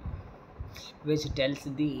film which tells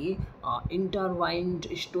the intertwined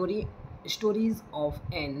stories of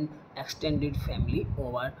an extended family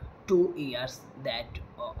over 2 years that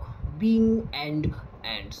being and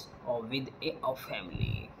ends with a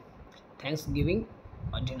family Thanksgiving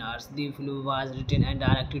dinners. The film was written and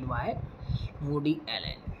directed by Woody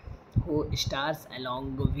Allen, who stars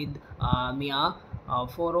along with Mia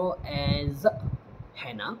Farrow as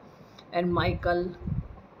Hannah and Michael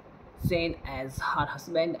Caine as her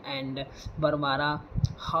husband and Barbara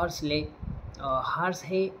Hershey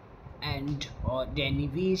and Danny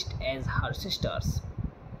West as her sisters.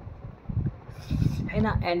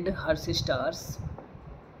 Hannah and her sisters,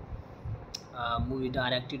 movie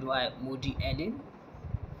directed by Woody Allen,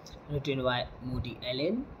 written by Woody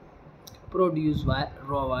Allen, produced by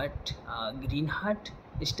Robert Greenhart,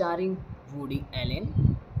 starring Woody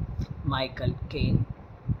Allen, Michael Caine,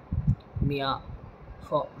 Mia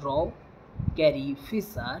Farrow, Carrie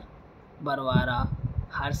Fisher, Barbara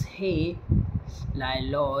Hershey,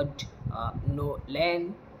 Lillard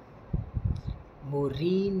Nolan,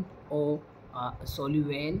 Maureen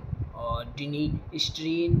O'Sullivan, Denny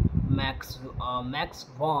Streen, Max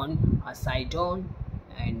von Sydow,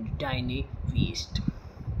 and Danny West.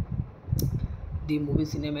 The movie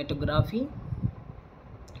cinematography,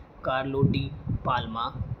 Carlo Di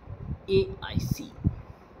Palma, AIC.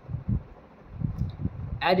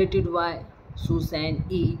 Edited by Susan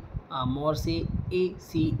E. Morse,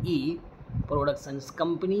 ACE. Productions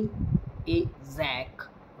Company, A. Zach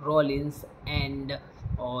Rollins and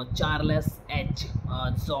Charles H.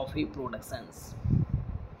 Zoffy Productions.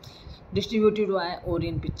 Distributed by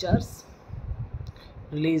Orient Pictures.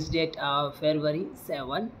 Release date February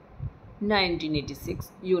 7,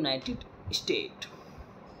 1986, United States.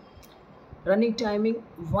 Running timing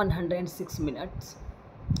 106 minutes.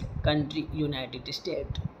 Country United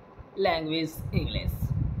States. Language English.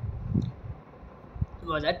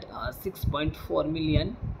 Budget 6.4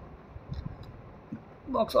 million.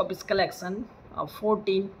 Box office collection of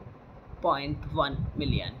 14.1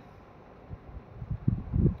 million.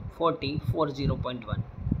 40.1.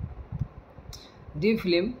 The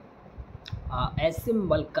film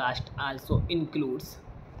ensemble cast also includes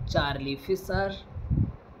Charlie Fisher,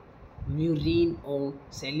 Maureen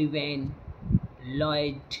O'Sullivan,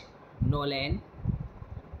 Lloyd Nolan,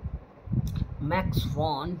 Max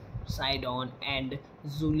von Sydow and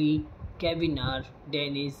Julie Kavanaugh,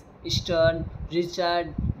 Dennis Stern,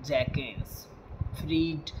 Richard Jenkins,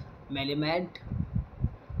 Fred Melamed,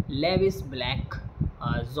 Lewis Black,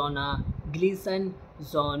 Zona Gleason,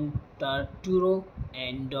 John Turturro,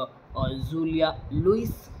 and Julia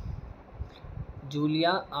Louis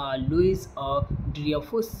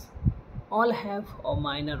Dreyfus all have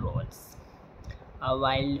minor roles,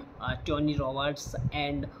 while Tony Roberts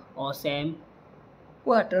and Sam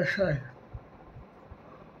Waterston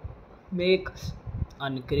make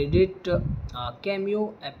uncredited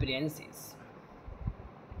cameo appearances.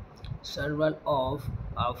 Several of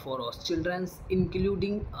Farrow's children,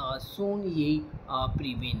 including Son Ye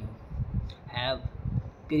Previn, have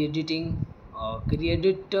credit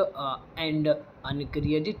and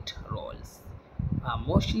uncredited roles,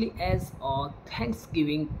 mostly as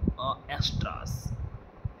Thanksgiving extras.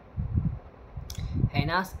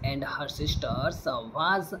 Hannah and her sisters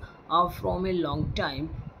was from a long time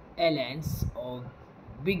Allen's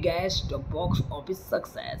biggest box office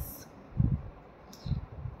success.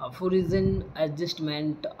 For reason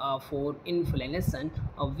adjustment for inflation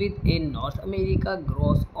with a North America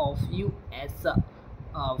gross of US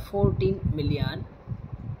 40 million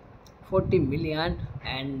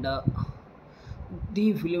and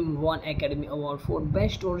the film won Academy Award for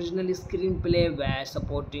Best Original Screenplay, Best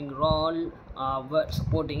Supporting Role,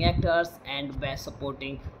 Supporting Actors, and Best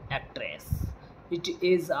Supporting Actress. It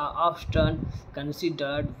is often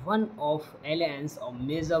considered one of Allen's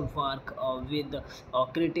major work, with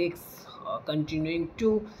critics continuing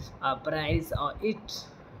to praise its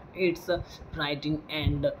writing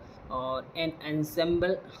and an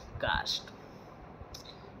ensemble cast.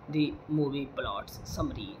 The movie plots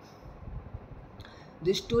summary.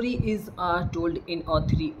 The story is told in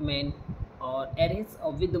three main eras,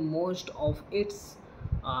 with most of its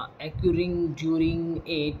occurring during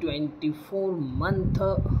a 24-month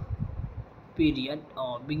period,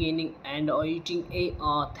 beginning and ending a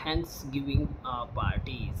Thanksgiving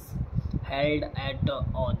parties held at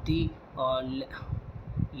the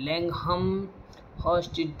Langham,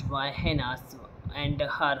 hosted by Hannah and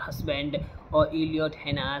her husband Elliot.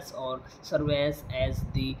 Hannah serves as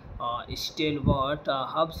the stalwart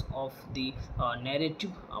hubs of the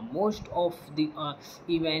narrative. Most of the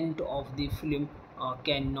event of the film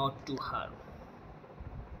cannot to her.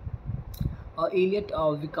 Elliot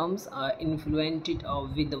becomes influenced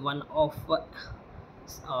with one of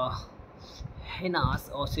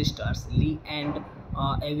Hannah's sisters, Lee, and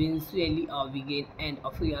eventually begin an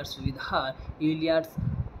affairs with her. Elliot's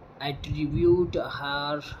attribute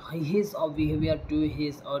her his or behavior to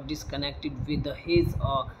his or disconnected with his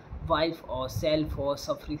wife or self or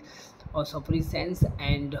sufficiency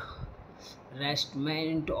and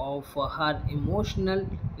restatement of her emotional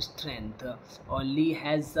strength. Lee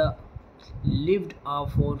has lived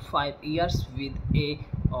for 5 years with a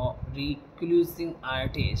reclusing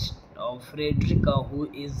artist Frederica, who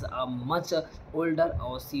is much older.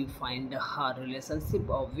 She find her relationship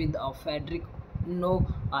with Frederick no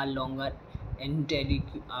longer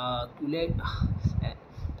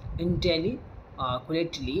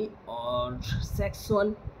intellectually or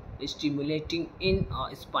sexual stimulating in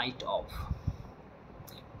spite of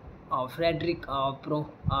Frederick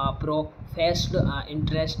professed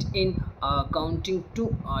interest in counting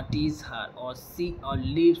to tease her. She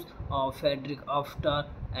leaves Frederick after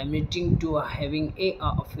admitting to having a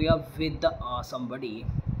affair with somebody.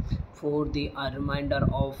 For the remainder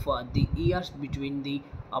of the years between the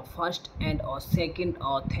first and second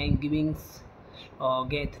Thanksgivings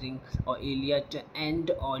gathering, Elliot and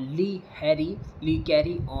Lee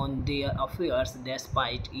carry on their affairs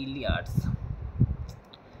despite Elliot's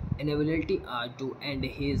inability to end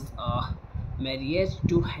his marriage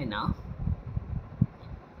to Hannah.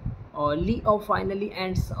 Lee finally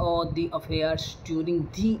ends the affairs during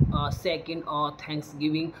the second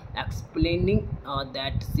Thanksgiving, explaining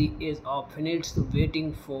that she is finished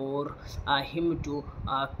waiting for him to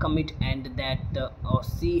commit and that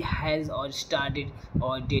she has started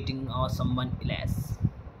dating someone else.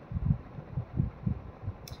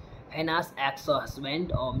 Hannah's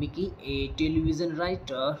ex-husband, Mickey, a television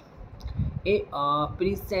writer, a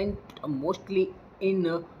present mostly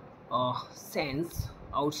in sense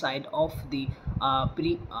outside of the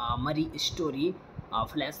pre-Murray story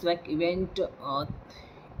flashback event.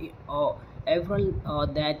 April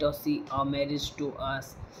that she marriage to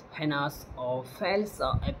Hannah's Fells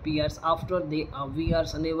appears after they were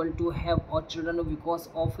unable to have children because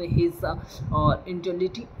of his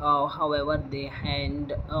infertility. However, they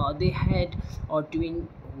had a twin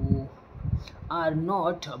who are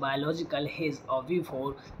not biological. His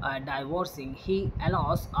before divorcing, he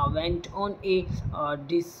allows went on a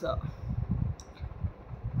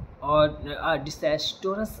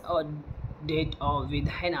disastrous date with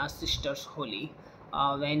Hannah's sisters Holly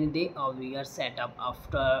when they were set up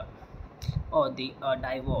after the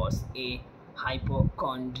divorce. A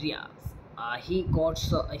hypochondriac. He goes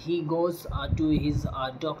to his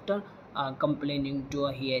doctor complaining to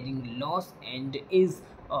a hearing loss and is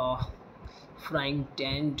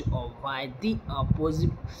frightened by the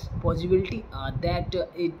possibility that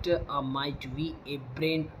it might be a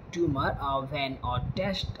brain tumor. When a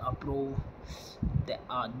test prove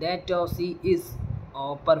that she is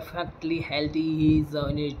perfectly healthy, he is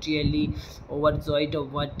initially overjoyed,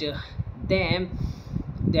 but then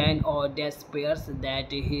despairs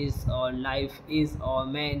that his life is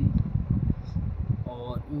meant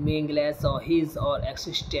or meaningless, or his or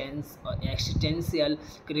existential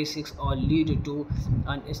crisis or lead to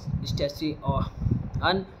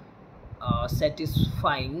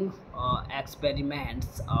unsatisfying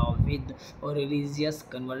experiments with religious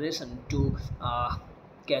conversion to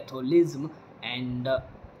Catholicism and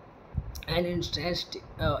an interest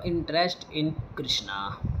in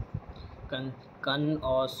Krishna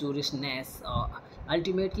consciousness.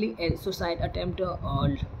 Ultimately, a suicide attempt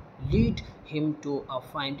lead him to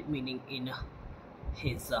find meaning in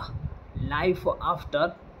his life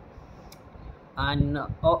after an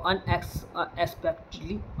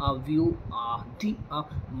unexpectedly view the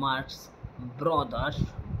Marx brother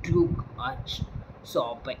Duke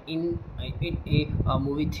shop in a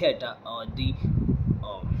movie theater. Uh,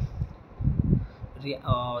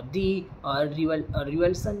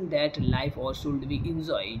 revelation that life should be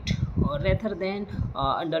enjoyed rather than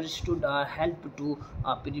understood help to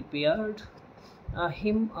prepare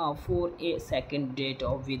him for a second date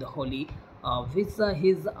with Holly, which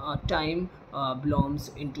his time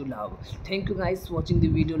blooms into love. Thank you guys for watching the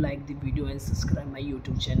video. Like the video and subscribe my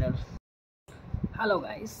YouTube channel. Hello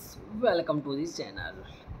guys, welcome to this channel.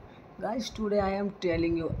 Guys, today I am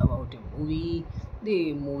telling you about a movie.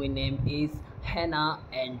 The movie name is Hannah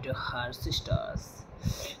and Her Sisters.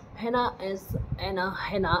 Hannah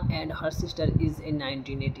and Her Sister is a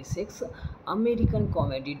 1986 American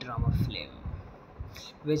comedy drama film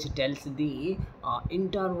which tells the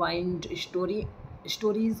intertwined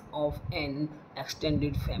stories of an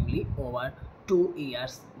extended family over 2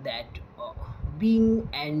 years that being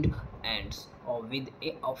and ends with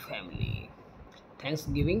a family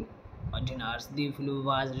Thanksgiving dinners. The film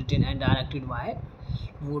was written and directed by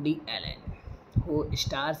Woody Allen, who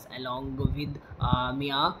stars along with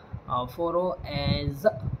Mia Farrow as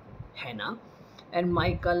Hannah, and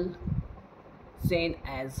Michael Caine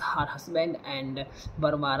as her husband, and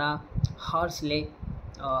Barbara Hershey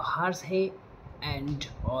and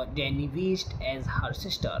Danny West as her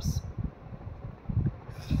sisters.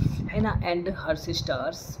 Hannah and her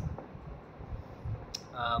sisters,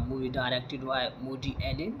 movie directed by Moody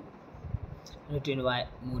Allen, written by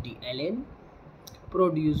Moody Allen,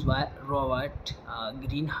 produced by Robert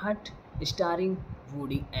Greenhart, starring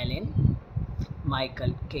Woody Allen,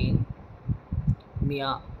 Michael Caine,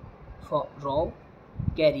 Mia Farrow,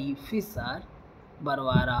 Carrie Fisher,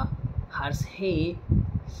 Barbara Hershey,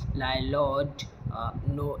 Lillard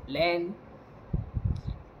Nolan,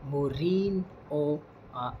 Maureen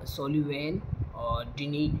O'Sullivan,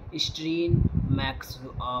 Denny Streen, Max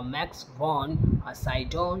von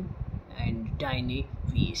Sydow, and Danny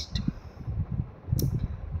West.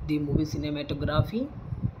 The movie cinematography,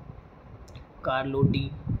 Carlo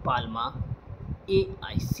Di Palma,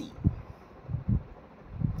 AIC.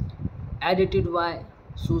 Edited by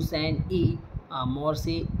Susan E.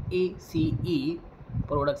 Morse, ACE.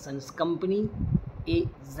 Productions Company, A.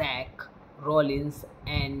 Zach Rollins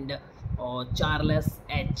and Charles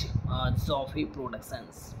H. Zoffy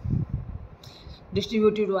Productions.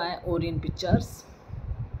 Distributed by Orient Pictures.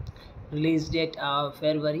 Release date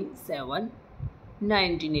February 7,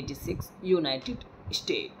 1986, United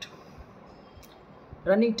States.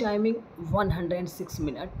 Running timing 106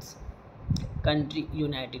 minutes. Country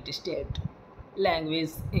United States. Language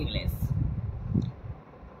English.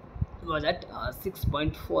 Budget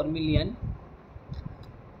 6.4 million.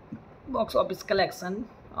 Box office collection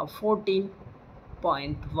of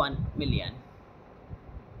 14.1 million.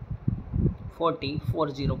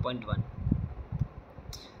 40.1.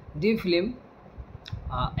 The film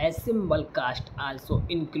ensemble cast also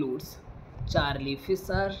includes Charlie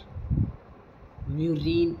Fisher,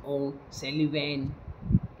 Maureen O'Sullivan,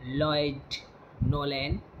 Lloyd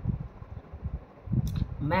Nolan,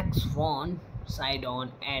 Max von Sydow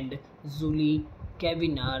and Julie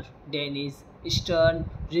Kavanaugh, Dennis Stern,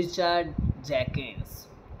 Richard Jenkins,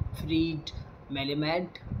 Fred Melamed,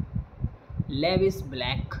 Lewis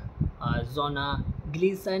Black, Zona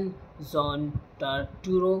Gleason, John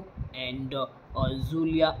Turturro, and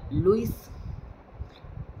Julia Louis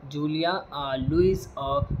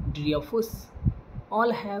Dreyfus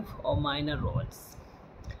all have minor roles,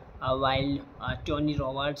 while Tony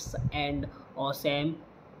Roberts and Sam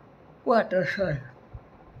Waterston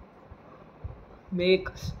make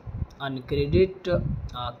uncredited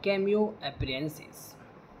cameo appearances.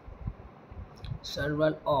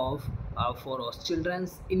 Several of Foro's children,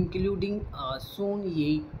 including Son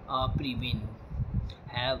Ye Previn,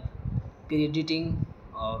 have credit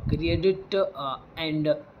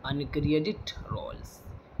and uncredited roles,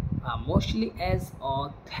 mostly as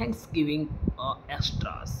Thanksgiving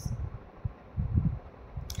extras.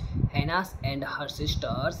 Hannah and her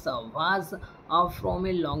sisters was from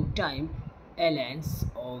a long time Ellen's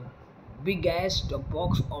biggest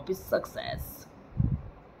box office success.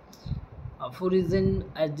 For reason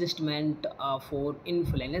adjustment for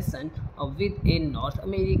inflation with a North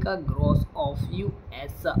America gross of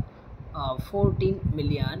US 40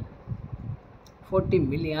 million,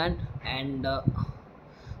 and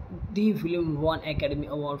the film won Academy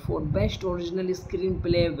Award for Best Original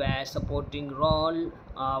Screenplay, Best Supporting Role,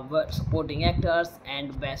 Supporting Actors,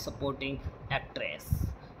 and Best Supporting Actress.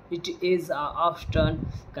 It is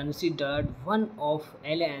often considered one of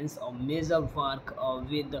Allen's major work,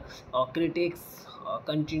 with critics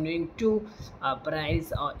continuing to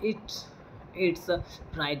praise its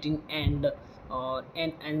writing and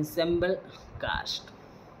an ensemble cast.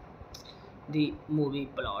 The movie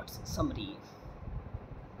plots summary.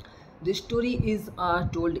 The story is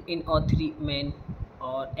told in three main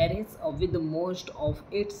eras, with most of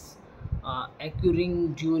its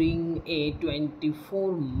occurring during a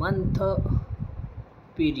 24-month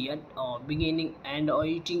period, beginning and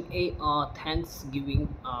ending a Thanksgiving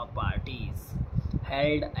parties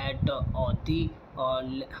held at the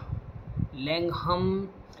Langham,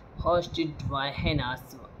 hosted by Hannah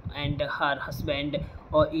and her husband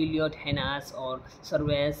Elliot. Hannah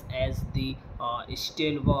serves as the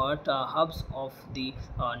stalwart hubs of the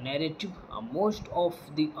narrative. Most of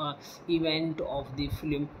the event of the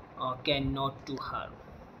film cannot to her.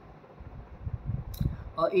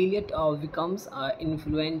 Elliot becomes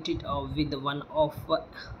influenced with one of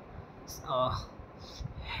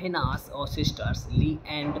Hannah's sisters, Lee,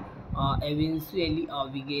 and eventually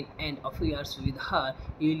begin an affair with her.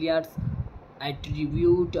 Elliot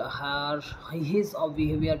attribute his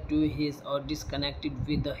behavior to his disconnected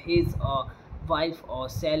with his wife or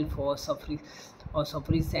self or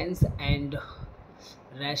sufficiency, and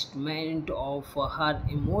restatement of her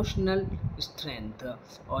emotional strength.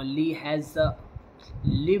 Lee has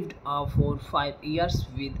lived for 5 years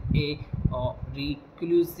with a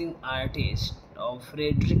reclusing artist.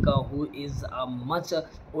 Frederica, who is much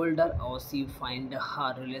older, she find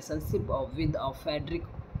her relationship with Frederick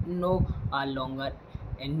no longer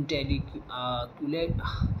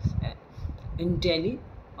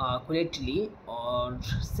intellectually or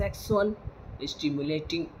sexual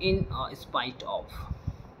stimulating in spite of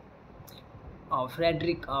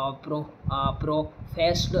Frederick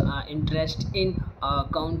professed interest in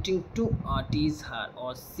counting to tease her,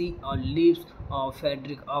 or she leaves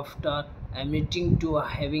Frederick after admitting to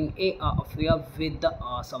having a affair with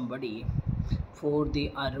somebody. For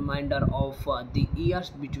the remainder of the years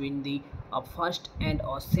between the first and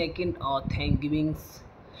second Thanksgivings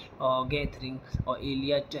gathering,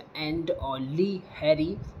 Elliot and Lee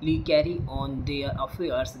carry on their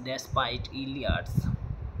affairs despite Elliot's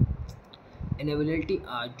inability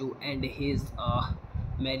to end his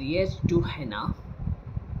marriage to Hannah.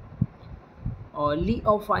 Lee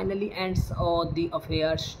finally ends the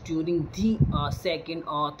affairs during the second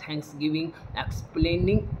Thanksgiving,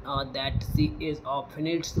 explaining that she is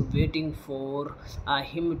finished waiting for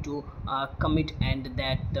him to commit and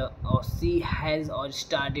that she has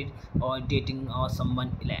started dating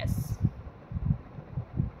someone else.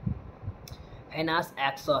 Hannah's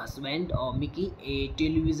ex-husband, Mickey, a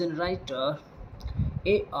television writer,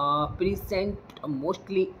 a present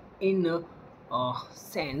mostly in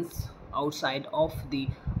sense outside of the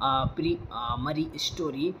pre-Murray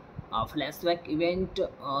story flashback event.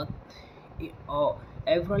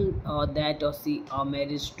 April that she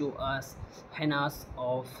marriage to us. Hannah's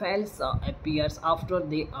Fells appears after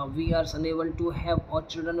they were unable to have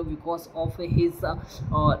children because of his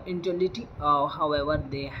infertility. However,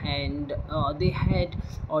 they had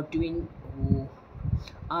a twin who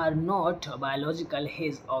are not biological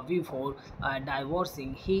his before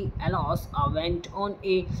divorcing. He allows went on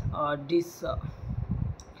a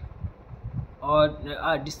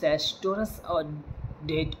disastrous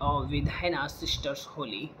date with Hannah's sisters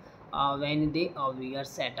Holly when they were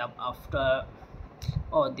set up after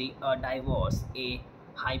the divorce. A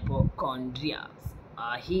hypochondriac.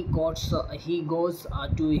 He goes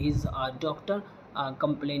to his doctor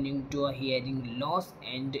complaining to a hearing loss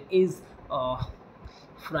and is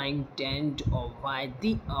frightened by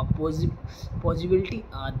the possibility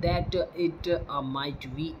that it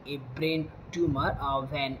might be a brain tumor.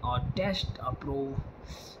 When a test prove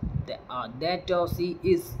that she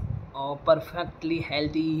is perfectly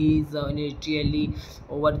healthy, he is initially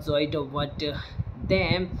overjoyed, but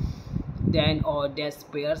then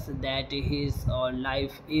despairs that his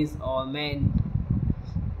life is meant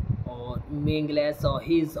or meaningless, or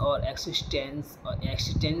his or existential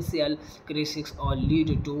crisis or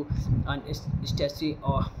lead to unsatisfying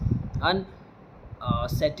or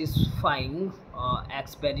unsatisfying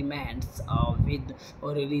experiments with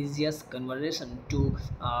religious conversion to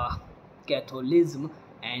Catholicism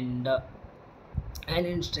and an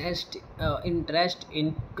interest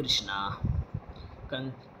in Krishna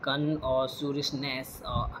or seriousness.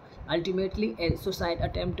 Ultimately, a suicide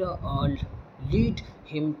attempt lead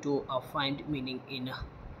him to find meaning in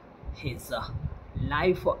his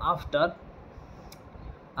life after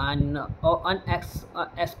an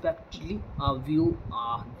unexpectedly view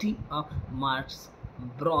the Marx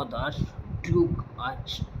brother Duke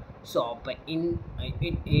shop in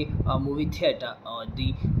a movie theater. Uh,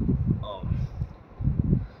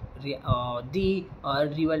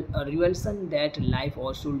 revelation that life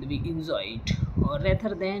should be enjoyed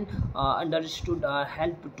rather than understood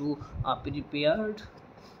help to prepare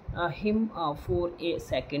him for a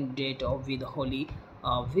second date with Holly,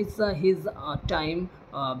 which his time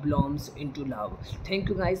blooms into love. Thank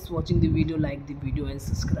you guys for watching the video. Like the video and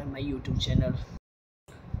subscribe my YouTube channel.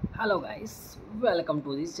 Hello guys, welcome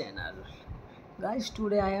to this channel. Guys,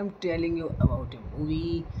 today I am telling you about a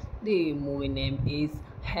movie. The movie name is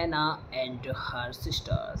Hannah and Her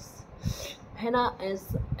Sisters. Hannah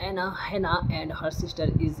and Her Sister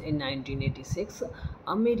is a 1986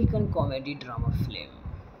 American comedy drama film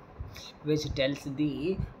which tells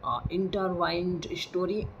the intertwined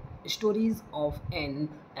stories of an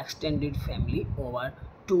extended family over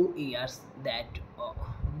 2 years that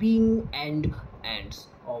being and ends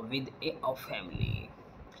with a family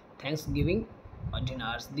Thanksgiving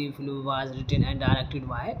dinners. The film was written and directed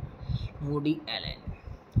by Woody Allen,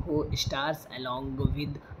 who stars along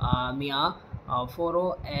with Mia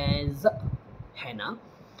Farrow as Hannah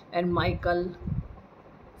and Michael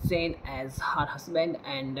Caine as her husband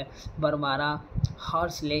and Barbara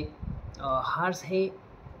Hershey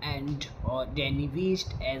and Danny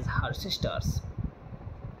West as her sisters.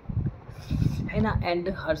 Hannah and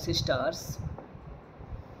her sisters,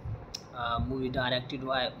 movie directed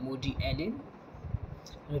by Moody Allen,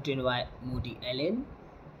 written by Moody Allen,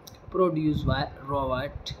 produced by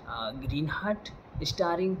Robert Greenhart,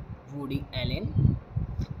 starring Woody Allen,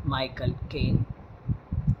 Michael Caine,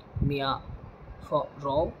 Mia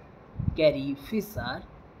Farrow, Carrie Fisher,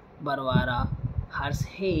 Barbara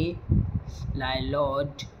Hershey,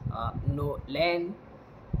 Lillard Nolan,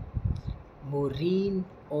 Maureen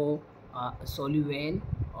O'Sullivan,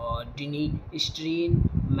 Denny Streen,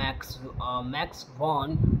 Max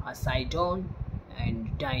von Sydow,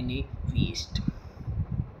 and Danny West.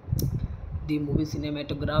 The movie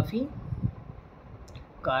cinematography,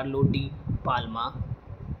 Carlo Di Palma,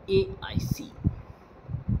 AIC.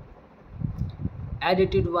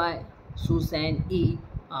 Edited by Susan E.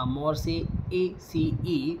 Morse,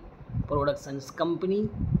 ACE. Productions Company,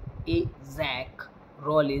 A. Zach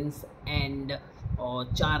Rollins and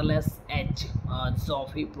Charles H.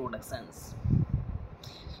 Zoffy Productions.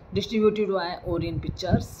 Distributed by Orient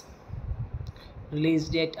Pictures. Release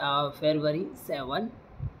date February 7,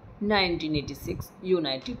 1986,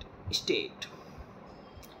 United States.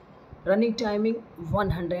 Running timing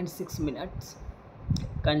 106 minutes.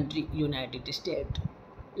 Country United States.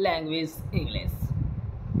 Language English.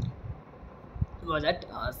 Budget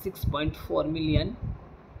 6.4 million.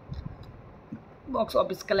 Box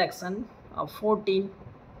office collection of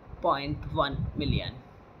 14.1 million.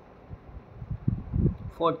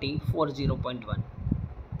 40.1.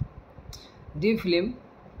 The film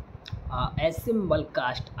ensemble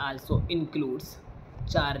cast also includes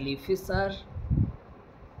Charlie Fisher,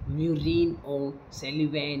 Maureen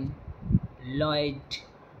O'Sullivan, Lloyd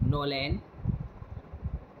Nolan,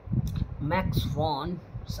 Max von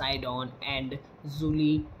Sydow and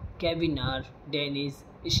Julie Kavanaugh, Dennis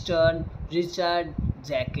Stern, Richard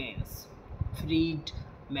Jenkins, Fred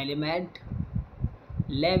Melamed,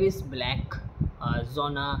 Lewis Black,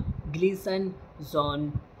 Zona Gleason,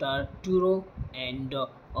 John Turturro, and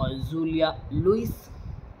Julia Louis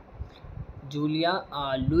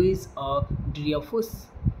Dreyfus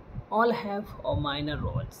all have minor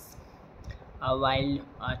roles, while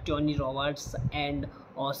Tony Roberts and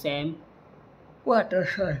Sam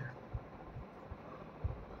Waterston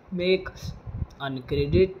make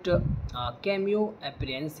uncredited cameo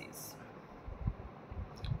appearances.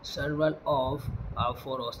 Several of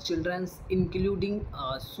Farrow's children, including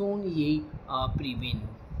Son Ye Previn,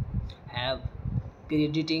 have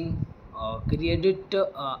credit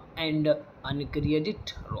and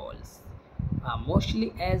uncredited roles,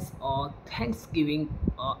 mostly as Thanksgiving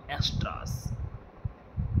extras.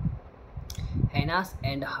 Hannah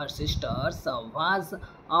and her sisters was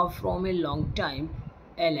from a long time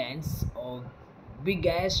Ellen's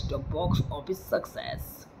biggest box office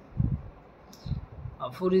success.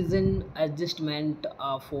 For reason adjustment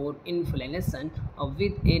for inflation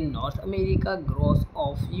with a North America gross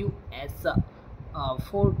of US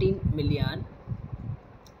 40 million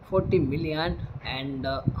and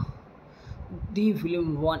the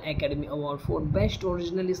film won Academy Award for Best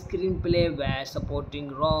Original Screenplay, Best Supporting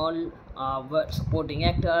Role, Supporting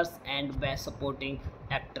Actors, and Best Supporting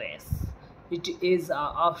Actress. It is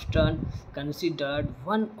often considered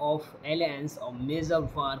one of Allen's major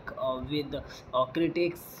work, with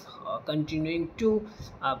critics continuing to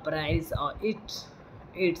praise its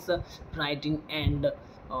writing and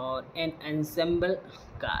an ensemble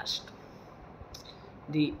cast.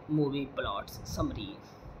 The movie plots summary.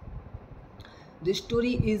 The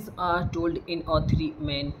story is told in three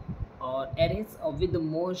main eras, with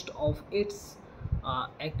most of its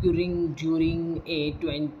occurring during a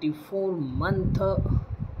 24-month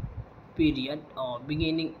period,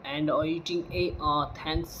 beginning and ending a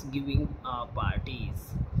Thanksgiving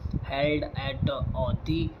parties held at the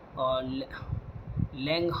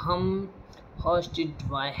Langham, hosted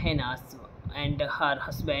by Hannah and her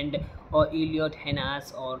husband Elliot. Hannah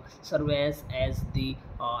serves as the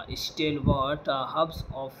stalwart hubs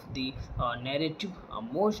of the narrative.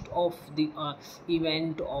 Most of the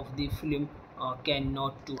event of the film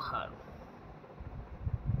cannot to her.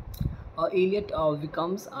 Elliot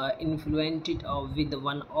becomes influenced with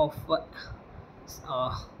one of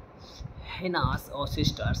Hannah's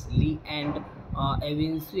sisters, Lee, and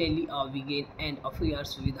eventually begin an affair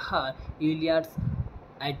with her. Elliot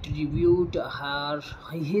attribute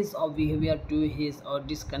his behavior to his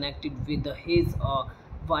disconnected with his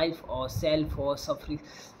wife or self or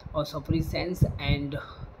sufficiency and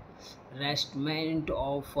restatement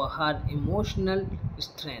of her emotional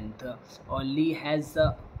strength. Lee has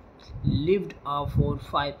lived for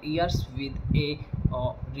 5 years with a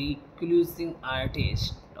reclusing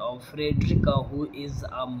artist Frederica, who is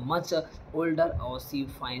much older. She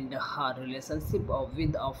find her relationship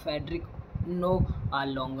with Frederick no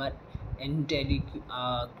longer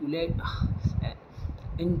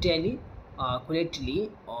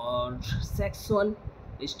intellectually or sexual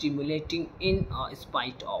stimulating in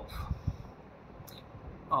spite of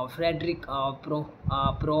Frederick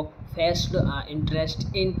professed interest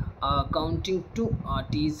in counting to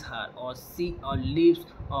tease her, or she leaves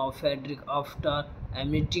Frederick after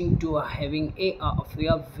admitting to having a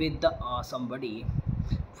affair with somebody.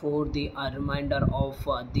 For the remainder of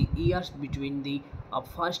the years between the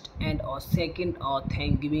first and second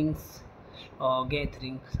Thanksgivings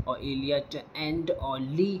gathering, Elliot and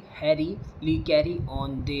Lee carry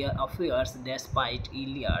on their affairs despite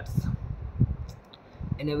Elliot's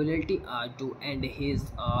inability to end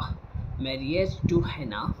his marriage to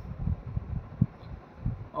Hannah.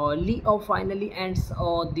 Lee finally ends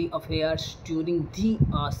the affairs during the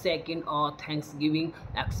second Thanksgiving,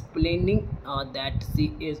 explaining that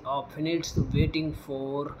she is finished waiting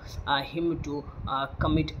for him to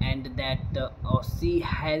commit, and that she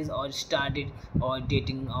has started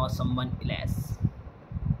dating someone else.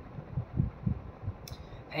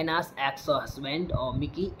 Hannah's ex-husband,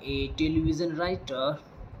 Mickey, a television writer,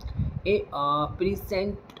 a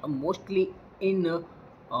present mostly in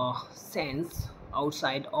sense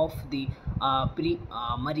outside of the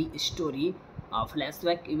pre-Murray story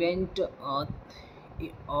flashback event.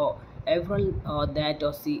 April that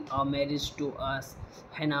she marriage to us.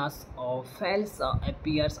 Hannah's Fells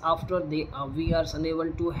appears after they were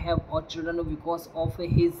unable to have children because of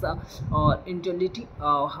his infertility.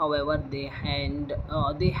 However, they had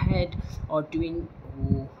a twin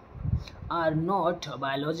who are not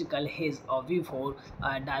biological his before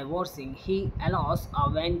divorcing. He allows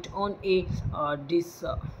went on a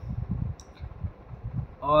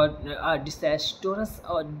disastrous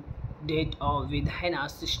date with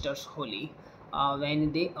Hannah's sisters Holly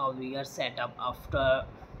when they were set up after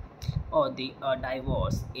the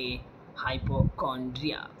divorce. A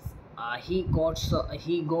hypochondriac. He goes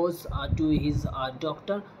to his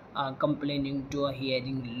doctor complaining to a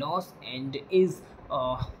hearing loss and is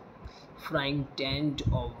frightened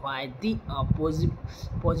by the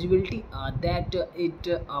possibility that it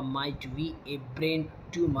might be a brain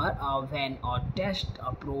tumor. When a test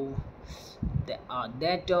prove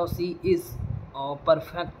that she is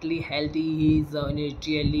perfectly healthy, he is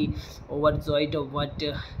initially overjoyed, but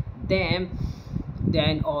then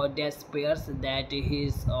despairs that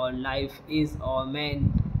his life is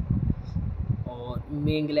meant or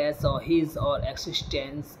meaningless, or his or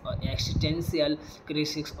existential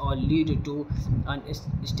crisis or lead to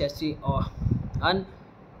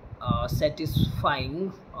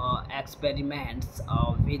unsatisfying experiments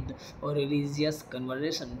with religious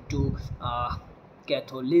conversion to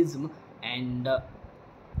Catholicism and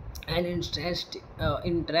an interest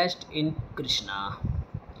in Krishna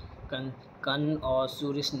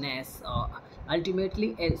consciousness.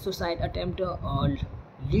 Ultimately, a suicide attempt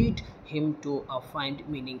lead him to find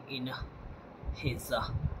meaning in his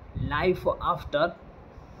life after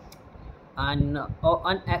an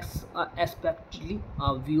unexpectedly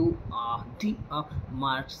view the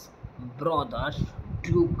Marx brother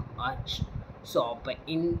Duke shop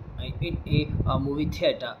in a movie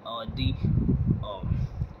theater. Uh,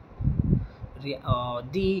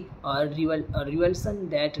 revelation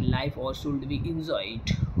that life should be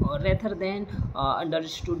enjoyed rather than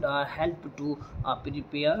understood help to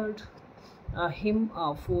prepare him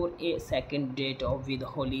for a second date with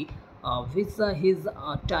Holly, which his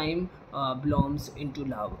time blooms into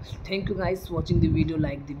love. Thank you guys for watching the video.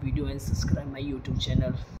 Like the video and subscribe my YouTube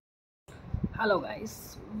channel. Hello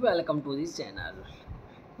guys, welcome to this channel.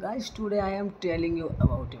 Guys, today I am telling you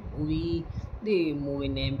about a movie. The movie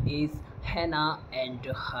name is Hannah and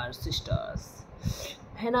Her Sisters.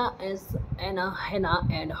 Hannah and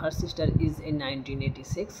Her Sister is a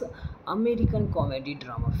 1986 American comedy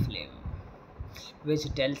drama film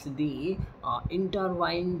which tells the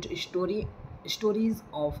intertwined stories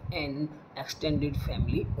of an extended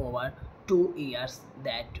family over 2 years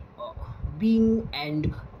that being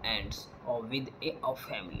and ends with a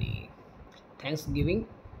family Thanksgiving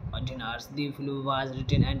dinners. The film was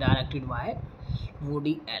written and directed by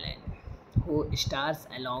Woody Allen, who stars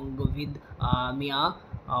along with Mia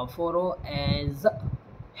Farrow as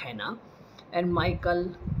Hannah and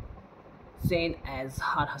Michael Caine as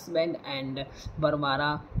her husband, and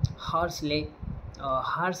Barbara Hershey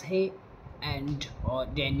and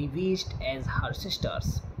Danny West as her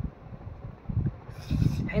sisters.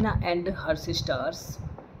 Hannah and Her Sisters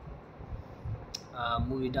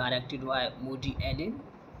movie directed by Moody Allen,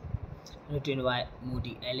 written by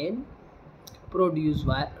Moody Allen, produced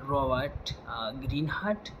by Robert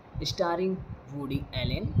Greenhart, starring Woody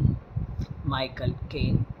Allen, Michael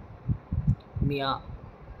Caine, Mia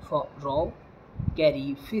Farrow,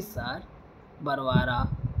 Carrie Fisher, Barbara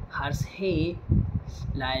Hershey,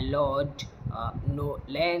 Lylord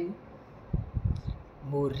Nolan,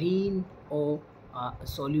 Maureen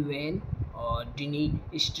O'Sullivan, Denny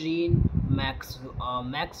Streen, Max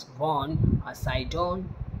von Sydow,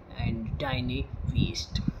 and Diane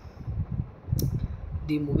West.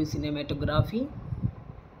 The movie cinematography,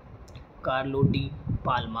 Carlo Di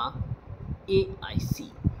Palma,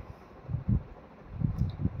 AIC.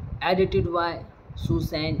 Edited by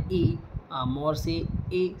Susan E. Morse,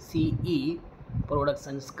 ACE.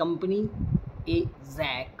 Productions Company, A.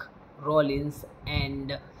 Zach Rollins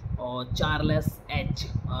and Charles H.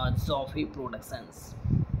 Zoffy Productions.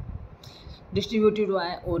 Distributed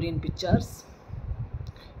by Orient Pictures.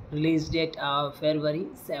 Release date February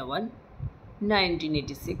 7,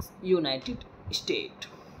 1986, United States.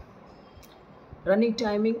 Running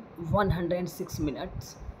timing 106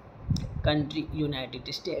 minutes. Country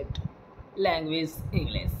United States. Language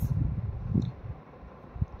English.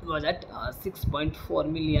 Budget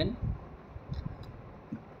 6.4 million.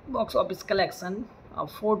 Box office collection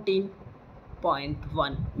of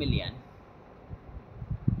 14.1 million.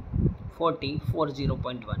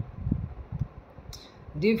 40.1.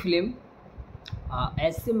 The film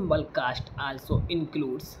ensemble cast also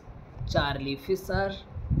includes Charlie Fisher,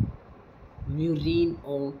 Maureen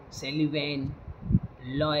O'Sullivan,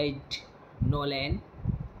 Lloyd Nolan,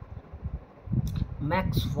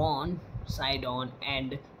 Max von Sydow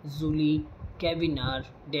and Julie Kavanaugh,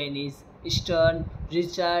 Dennis Stern,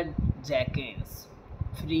 Richard Jenkins,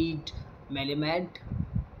 Fred Melamed,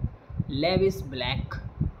 Lewis Black,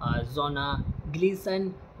 Zona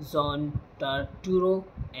Gleason, John Turturro,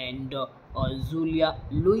 and Julia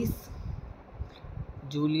Louis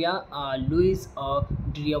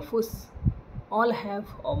Dreyfus all have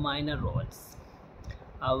minor roles,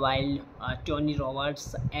 while Tony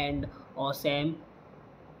Roberts and Sam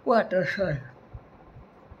Waterston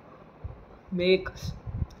make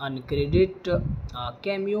uncredited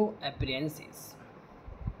cameo appearances.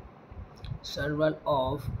 Several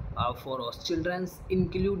of Farrow's children,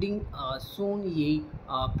 including Son Ye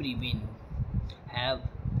Previn, have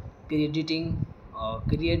credit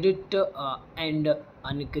and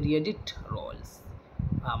uncredited roles,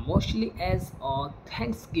 mostly as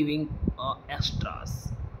Thanksgiving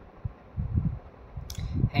extras.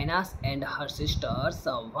 Hannah and her sisters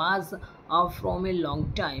was from a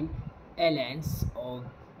long time Ellen's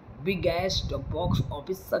biggest box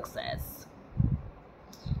office success.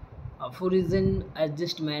 For reason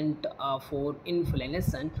adjustment for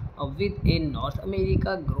inflation with a North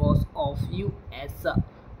America gross of US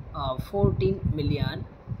 40 million,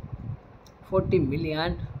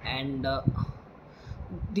 and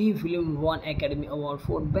the film won Academy Award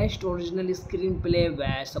for Best Original Screenplay,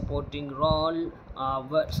 Best Supporting Role,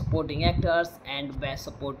 Supporting Actors, and Best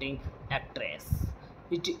Supporting Actress.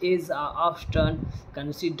 It is often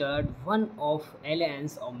considered one of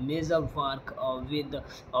Allen's major work, with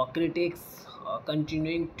critics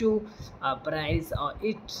continuing to praise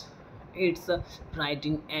its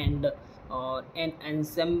writing and an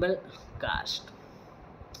ensemble cast.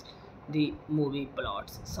 The movie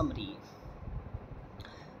plots summary.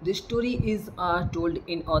 The story is told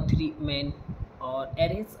in three main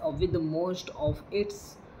eras, with most of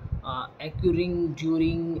its occurring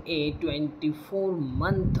during a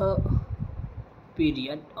 24-month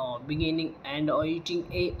period, beginning and ending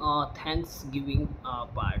a Thanksgiving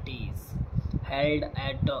parties held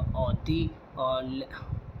at the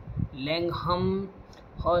Langham,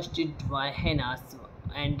 hosted by Hannah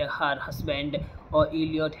and her husband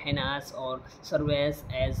Elliot. Hannah serves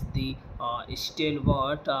as the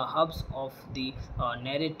stalwart hubs of the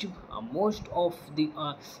narrative. Most of the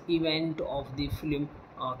event of the film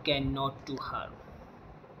cannot to her.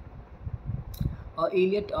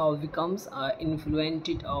 Elliot becomes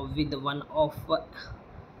influenced with one of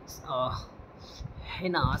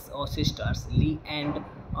Hannah's sisters, Lee, and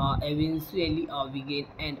eventually begin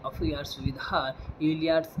an affair with her.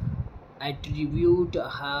 Elliot attribute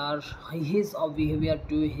his behavior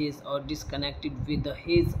to his disconnected with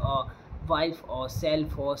his wife or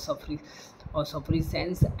self or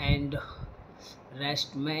sufficiency and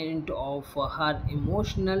restatement of her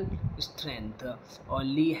emotional strength.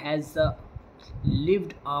 Lee has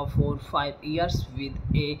lived for 5 years with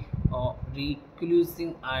a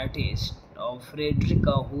reclusing artist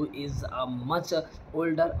Frederica, who is much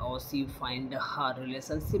older, she find her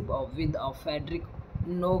relationship with Frederick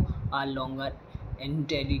no longer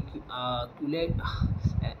intellectually,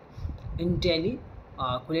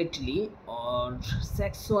 intellectually or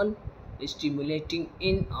sexual stimulating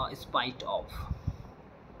in spite of.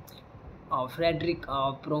 Frederick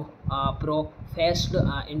professed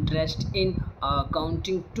interest in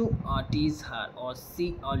counting to tease her, or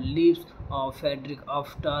she leaves Frederick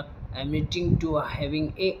after admitting to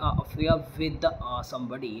having a affair with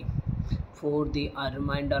somebody. For the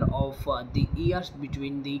remainder of the years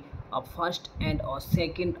between the first and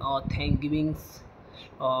second Thanksgivings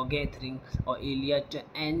gathering, Elliot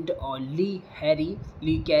and Lee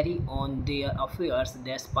carry on their affairs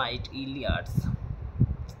despite Elliot's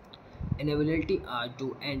inability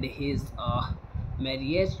to end his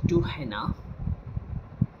marriage to Hannah.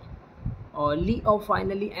 Lee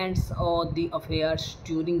finally ends the affairs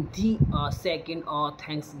during the second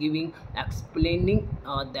Thanksgiving, explaining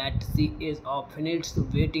that she is finished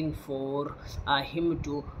waiting for him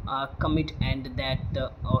to commit, and that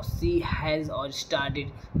she has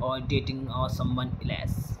started dating someone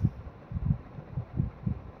else.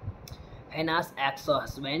 Hannah's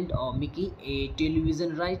ex-husband, Mickey, a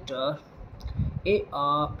television writer, a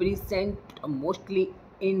present mostly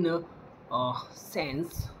in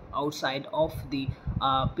sense outside of the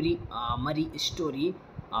pre-Murray story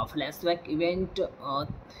flashback event.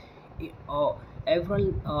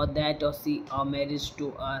 April that she marriage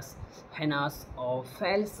to us. Hannah's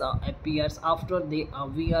Fells appears after they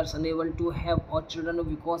were unable to have children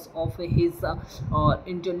because of his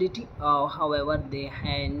infertility. However, they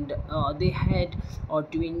had a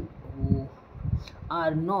twin who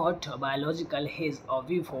are not biological his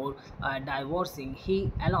before divorcing.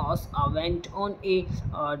 He allows went on a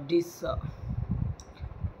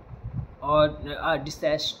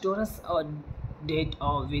disastrous date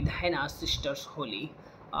with Hannah's sisters Holly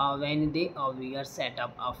when they were set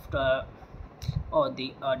up after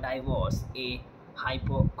the divorce. A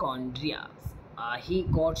hypochondriac. He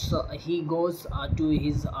goes to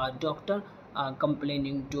his doctor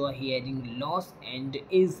complaining to a hearing loss and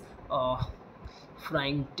is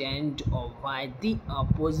frightened by the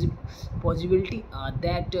possibility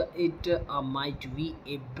that it might be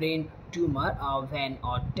a brain tumor. When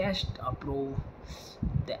a test prove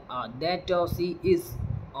that she is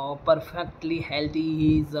perfectly healthy,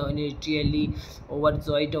 he is initially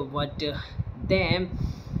overjoyed, but then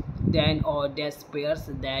despairs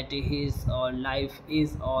that his life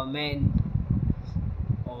is meant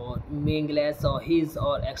or meaningless, or his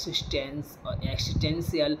or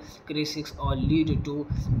existential crisis or lead to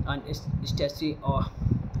unsatisfying or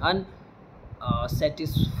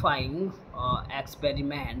unsatisfying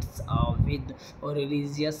experiments with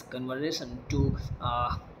religious conversion to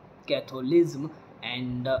Catholicism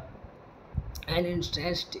and an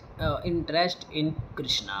interest in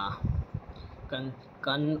Krishna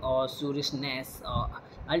consciousness.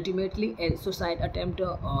 Ultimately, a suicide attempt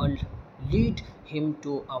lead him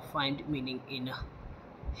to find meaning in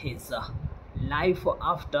his life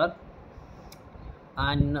after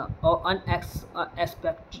an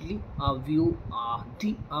unexpectedly view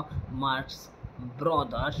the Marx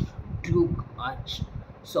brother Duke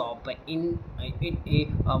shop in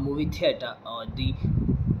a movie theater. Uh,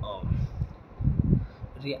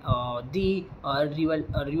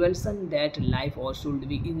 revelation that life should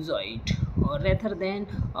be enjoyed rather than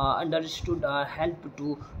understood help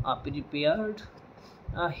to prepare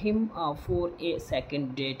him for a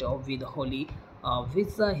second date with Holly,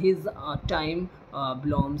 which his time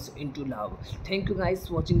blooms into love. Thank you guys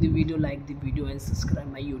for watching the video. Like the video and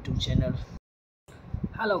subscribe my YouTube channel.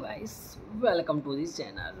 Hello guys, welcome to this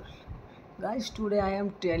channel. Guys, today I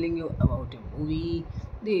am telling you about a movie.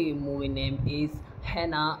 The movie name is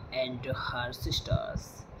Hannah and Her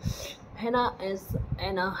Sisters. Hannah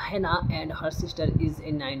and Her Sister is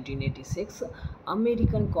a 1986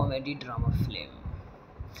 American comedy drama film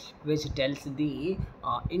which tells the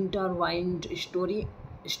intertwined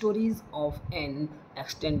stories of an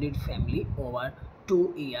extended family over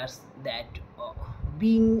 2 years that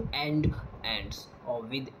being and ends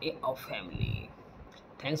with a family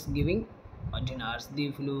Thanksgiving dinners.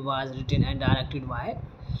 The film was written and directed by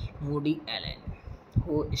Woody Allen,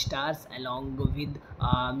 who stars along with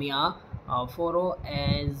Mia Farrow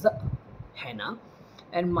as Hannah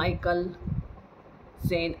and Michael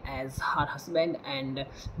Caine as her husband, and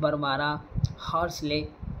Barbara Hershey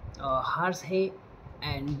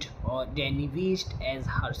and Danny West as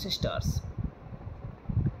her sisters.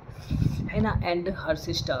 Hannah and Her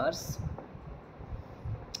Sisters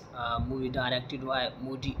movie directed by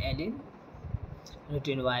Woody Allen,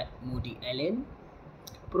 written by Moody Allen,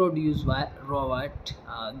 produced by Robert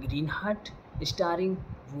Greenhart, starring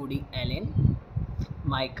Woody Allen,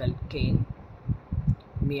 Michael Caine,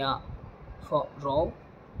 Mia Farrow,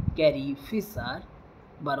 Carrie Fisher,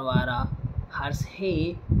 Barbara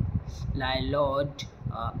Hershey, Lylord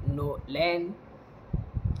Nolan,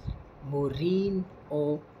 Maureen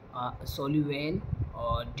O'Sullivan,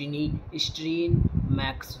 Denny Streen,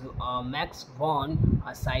 Max von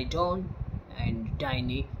Sydow, and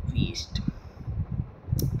Diane West.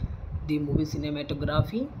 The movie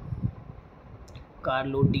cinematography,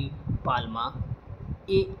 Carlo Di Palma,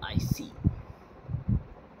 AIC.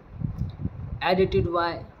 Edited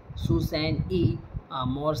by Susan E.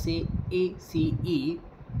 Morse, ACE.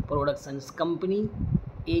 Productions Company,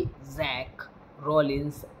 A. Zach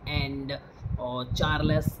Rollins and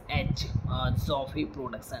Charles H. Zoffy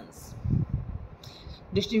Productions.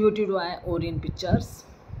 Distributed by Orient Pictures.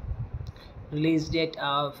 Release date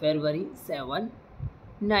February 7,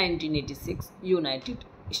 1986, United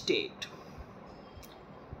States.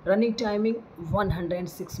 Running timing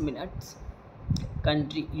 106 minutes.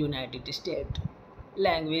 Country United States.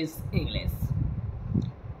 Language English.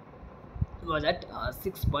 Budget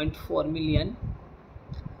 6.4 million.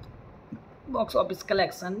 Box office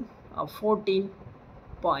collection of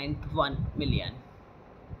 14.1 million.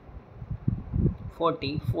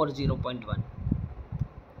 40.1.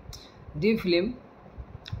 The film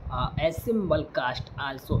ensemble cast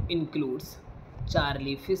also includes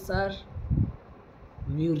Charlie Fisher,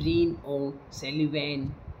 Maureen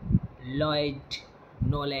O'Sullivan, Lloyd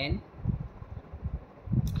Nolan,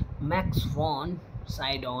 Max von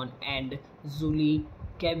Sydow and Julie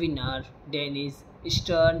Kavanaugh, Dennis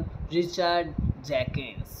Stern, Richard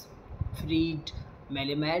Jenkins, Fred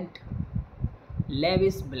Melamed,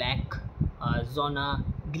 Lewis Black, Zona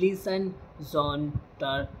Gleason, John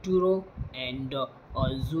Turturro, and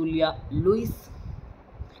Julia Louis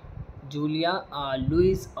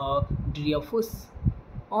Dreyfus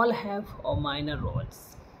all have minor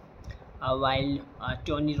roles, while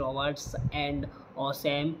Tony Roberts and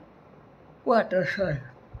Sam Waterston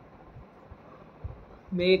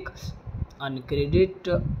make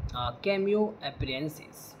uncredited cameo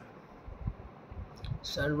appearances.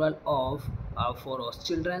 Several of Foro's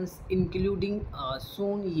children, including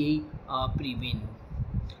Son Ye Previn,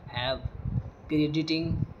 have credit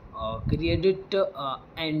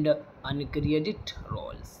and uncredited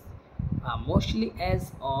roles, mostly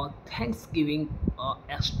as Thanksgiving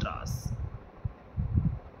extras.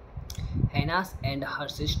 Hannah and her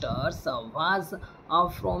sisters was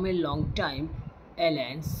from a long time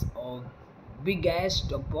Ellen's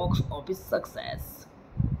biggest box office success.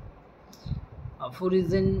 For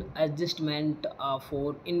reason adjustment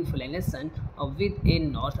for inflation with a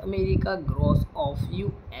North America gross of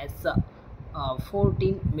US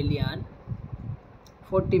 40 million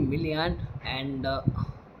and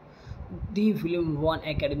the film won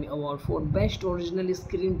Academy Award for Best Original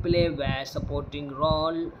Screenplay, Best Supporting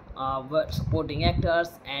Role, Supporting Actors,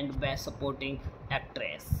 and Best Supporting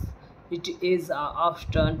Actress. It is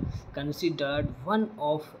often considered one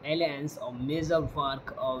of Allen's major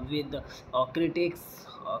work, with critics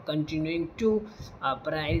continuing to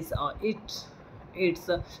praise its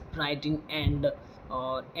writing and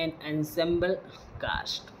an ensemble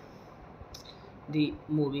cast. The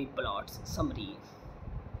movie plots summary.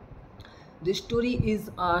 The story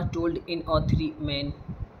is told in three main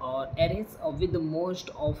eras, with most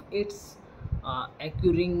of its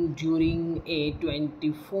occurring during a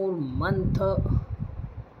 24-month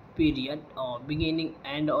period, beginning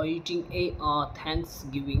and ending a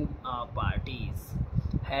Thanksgiving parties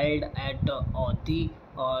held at the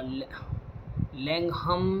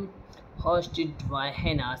Langham, hosted by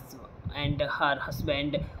Hannah and her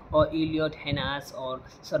husband Elliot. Hannah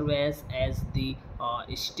serves as the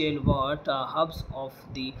stalwart hubs of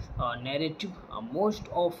the narrative. Most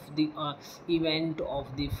of the event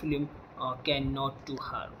of the film cannot to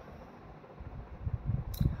her.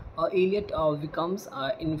 Elliot becomes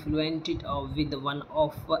influenced with one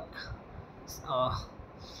of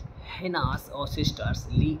Hannah's sisters,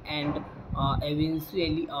 Lee, and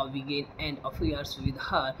eventually begin an affair with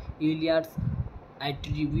her. Elliot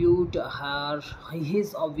attribute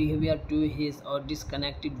his behavior to his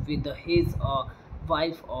disconnected with his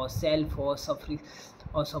wife or self or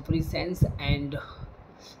sufficiency and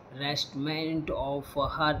restment of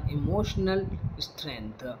her emotional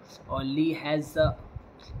strength. Lee has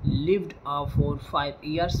lived for 5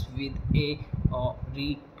 years with a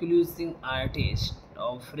reclusing artist,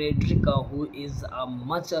 Frederica, who is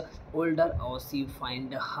much older. She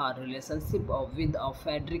finds her relationship with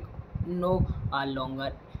Frederick no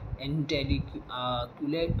longer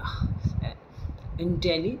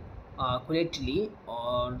intellectually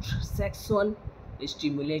or sexual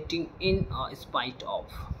stimulating in spite of.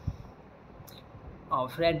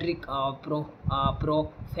 Frederick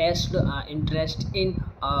professed interest in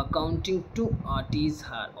counting to tease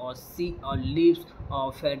her, or she leaves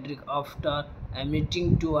Frederick after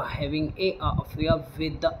admitting to having a affair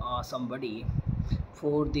with somebody.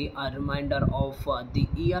 For the remainder of the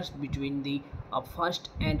years between the first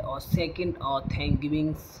and second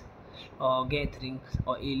Thanksgivings gathering,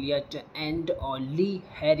 Elliot and Lee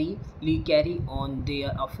carry on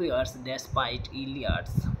their affairs despite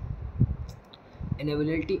Elliot's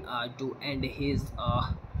inability to end his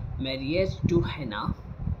marriage to Hannah.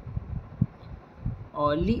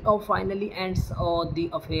 Lee finally ends the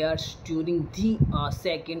affairs during the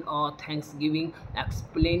second Thanksgiving,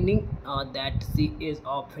 explaining that she is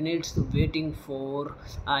finished waiting for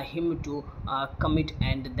him to commit,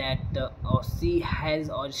 and that she has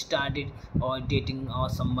started dating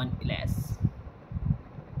someone else.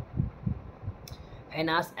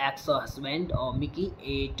 Hannah's ex-husband, Mickey,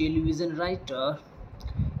 a television writer,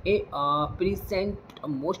 a present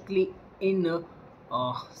mostly in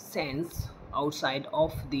sense outside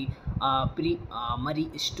of the pre-Murray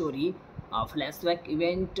story flashback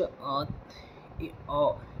event.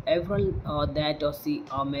 April that she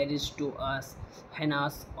marriage to us.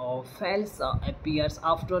 Hannah's Fells appears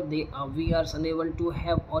after they were unable to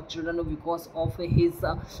have children because of his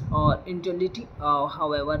infertility.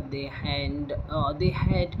 However, they had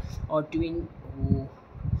twin who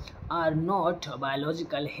are not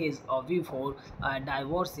biological his. Before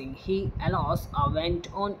divorcing, he allows went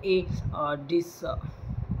on a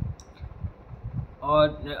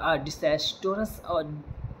disastrous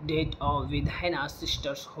date with Hannah's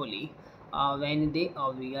sisters Holly when they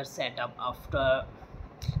were set up after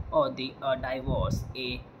the divorce.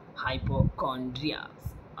 A hypochondriac.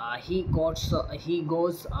 He goes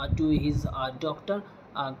to his doctor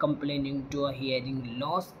complaining to a hearing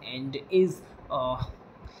loss and is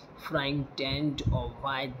frightened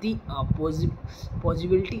by the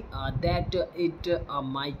possibility that it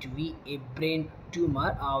might be a brain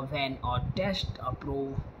tumor. When a test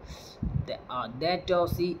prove that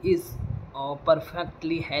she is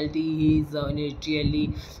perfectly healthy, he is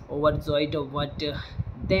initially overjoyed, but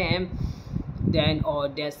then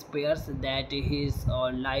despairs that his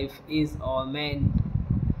life is meant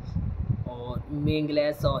or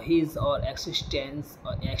meaningless, or his or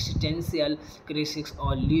existential crisis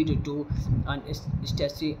or lead to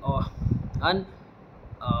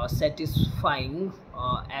unsatisfying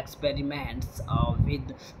experiments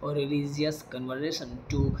with religious conversion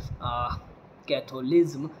to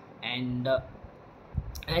Catholicism and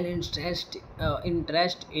an interest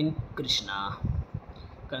in Krishna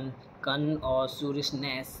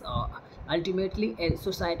consciousness. Ultimately, a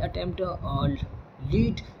suicide attempt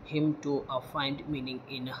lead him to find meaning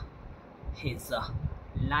in his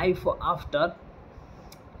life after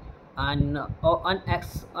an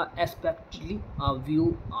unexpectedly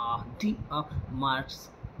view the Marx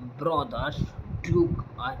brother Duke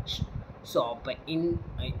shop in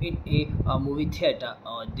a movie theater.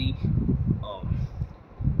 Uh,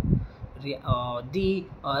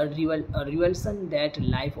 revelation that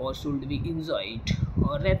life should be enjoyed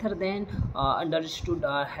rather than understood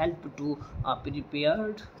help to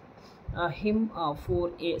prepare him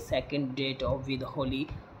for a second date with Holly,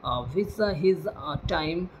 which his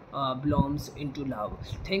time blooms into love.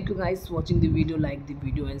 Thank you guys for watching the video. Like the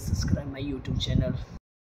video and subscribe my YouTube channel.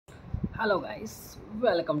 Hello guys,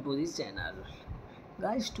 welcome to this channel.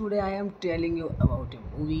 Guys, today I am telling you about a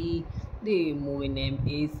movie. The movie name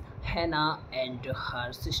is Hannah and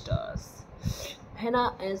Her Sisters.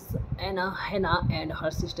 Hannah and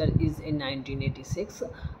Her Sister is a 1986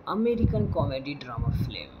 American comedy drama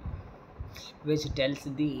film which tells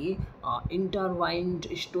the intertwined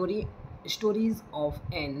stories of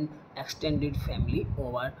an extended family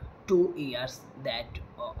over 2 years that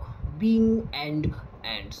being and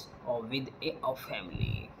ends with a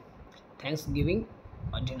family Thanksgiving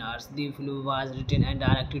dinners. The film was written and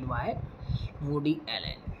directed by Woody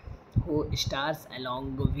Allen, who stars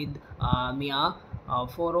along with Mia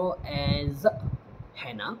Farrow as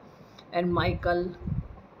Hannah and Michael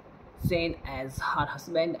Caine as her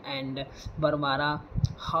husband, and Barbara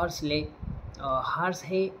Hershey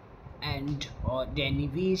and Danny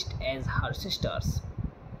West as her sisters.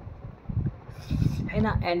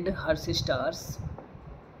 Hannah and Her Sisters,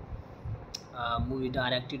 movie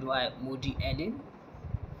directed by Woody Allen,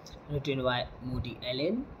 written by Woody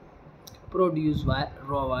Allen, produced by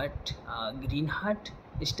Robert Greenhut,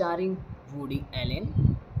 starring Woody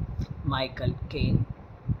Allen, Michael Caine,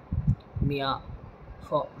 Mia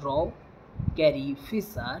Farrow, Carrie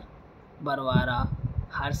Fisher, Barbara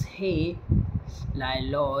Hershey,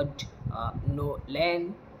 Lillard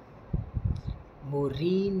Nolan,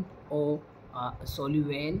 Maureen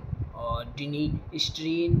O'Sullivan, Denny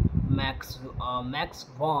Streen, Max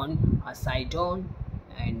von Sydow,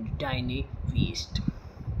 and Diane West.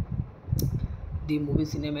 The movie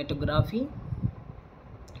cinematography,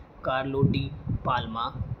 Carlo Di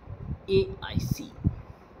Palma, AIC.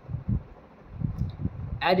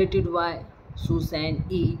 Edited by Susan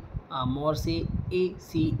E. Morse,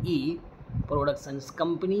 ACE. Productions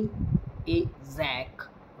Company, A. Zach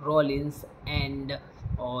Rollins and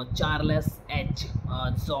Charles H.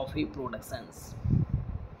 Zoffy Productions.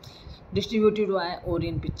 Distributed by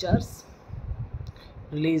Orient Pictures.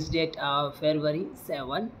 Release date February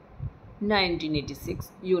 7,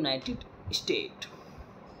 1986, United States.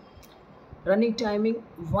 Running timing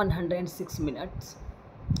 106 minutes.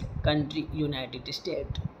 Country United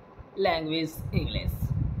States. Language English.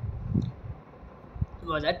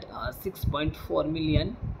 Budget 6.4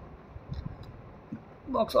 million.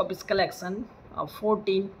 Box office collection of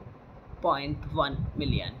 14.1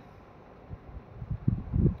 million.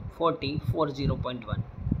 40.1.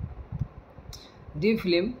 The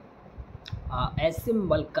film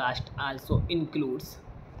ensemble cast also includes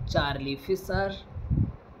Charlie Fisher,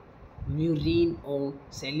 Maureen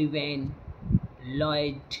O'Sullivan,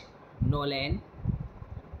 Lloyd Nolan,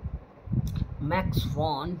 Max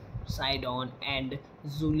von Sydow and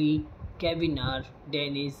Julie Kavanaugh,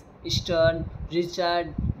 Dennis Stern,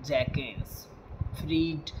 Richard Jenkins,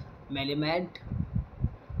 Fred Melamed,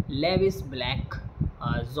 Lewis Black,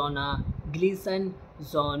 Zona Gleason,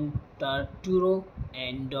 John Turturro,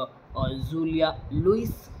 and Julia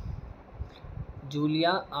Louis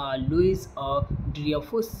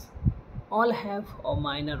Dreyfus all have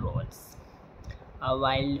minor roles,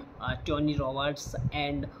 while Tony Roberts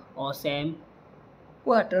and Sam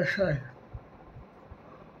Waterston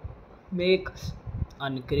make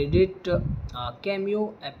uncredited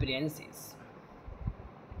cameo appearances.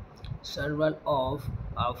 Several of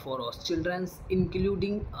Farrow's children,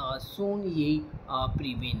 including Son Ye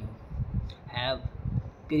Previn, have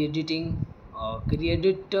credit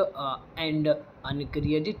and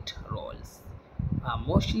uncredited roles,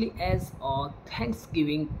 mostly as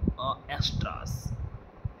Thanksgiving extras.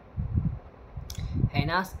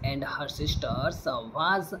 Hannah and her sisters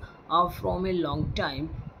was from a long time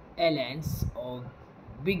Ellen's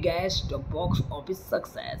biggest box office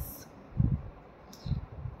success.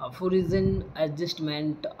 For reason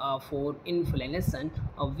adjustment for inflation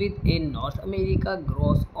with a North America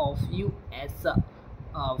gross of US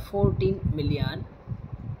 40 million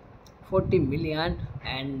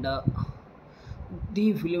and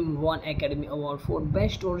the film won Academy Award for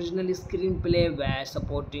Best Original Screenplay, Best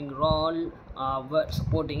Supporting Role,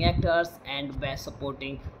 Supporting Actors, and Best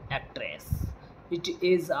Supporting Actress. It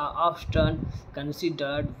is often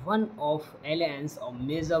considered one of Ellen's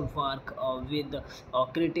major work, with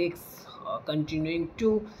critics continuing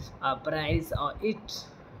to praise its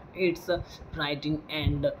writing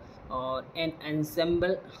and an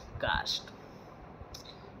ensemble cast.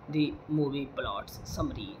 The movie plots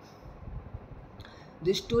summary.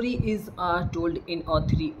 The story is told in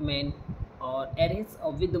three main eras,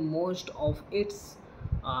 with most of its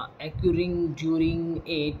occurring during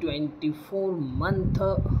a 24-month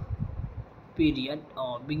period,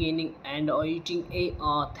 beginning and ending a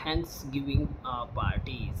Thanksgiving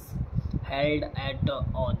parties held at the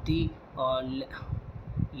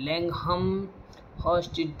Langham,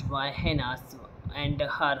 hosted by Hannah and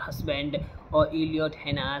her husband Elliot.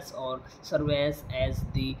 Hannah serves as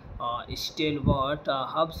the stalwart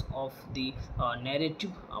hubs of the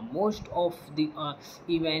narrative. Most of the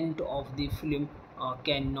event of the film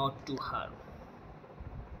cannot to her.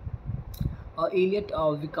 Elliot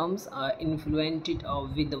becomes influenced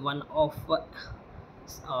with one of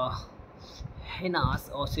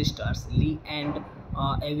Hannah's sisters, Lee, and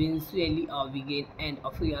eventually begin an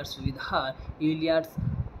affair with her. Elliot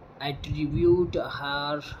attribute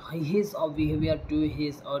his behavior to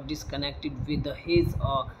his disconnected with his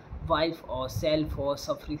wife or self or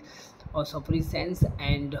sufficiency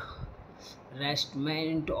and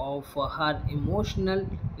restment of her emotional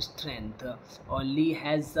strength. Lee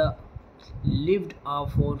has lived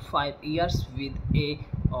for 5 years with a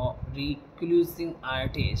reclusing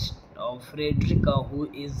artist, Frederica, who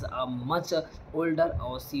is much older.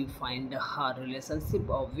 She finds her relationship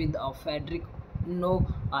with Frederick no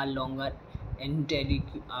longer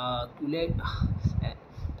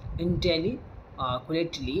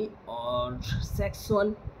intellectually or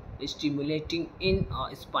sexual stimulating, in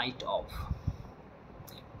spite of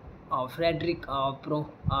Frederick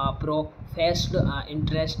professed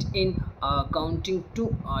interest in counting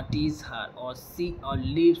to tease her, or she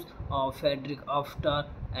leaves Frederick after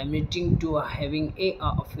admitting to having a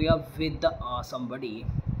affair with somebody.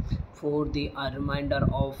 For the remainder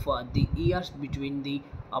of the years between the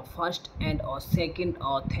first and second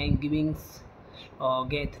Thanksgivings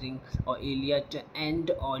gathering, Elliot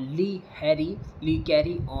and Lee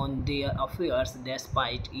carry on their affairs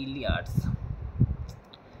despite Elliot's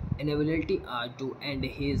inability to end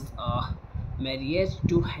his marriage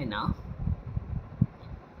to Hannah.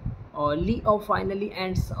 Lee finally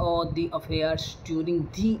ends the affairs during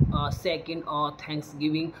the second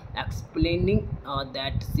Thanksgiving, explaining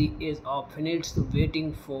that she is finished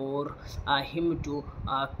waiting for him to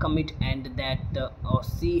commit, and that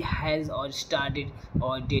she has started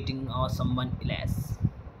dating someone else.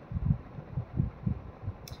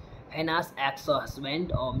 Hannah's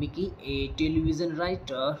ex-husband, Mickey, a television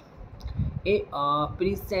writer, a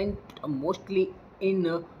present mostly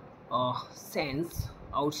in sense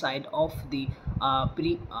outside of the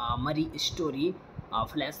pre-Murray story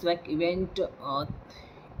flashback event,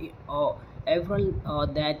 April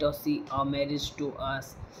that she marriage to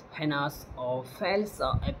us. Hannah's Fells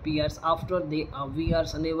appears after they were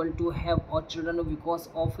unable to have children because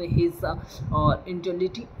of his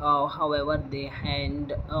infidelity. However, they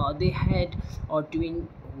had twin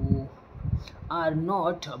who are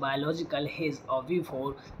not biological. His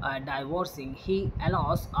before divorcing, he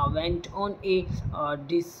allows went on a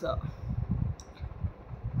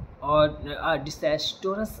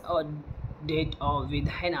disastrous date with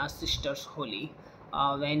Hannah's sisters Holly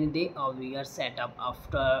when they were set up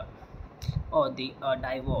after the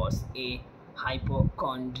divorce. A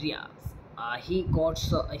hypochondriac. He goes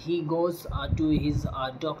to his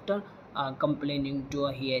doctor, complaining to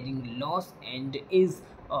a hearing loss, and is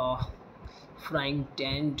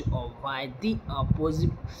frightened by the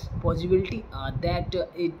possibility that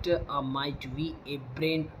it might be a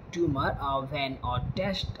brain tumor. When a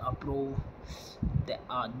test prove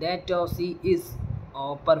that she is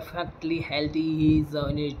perfectly healthy, he is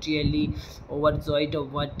initially overjoyed,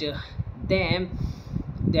 but then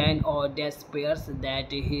despairs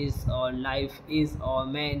that his life is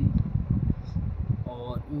meant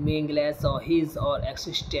or meaningless, or his or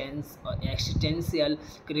existential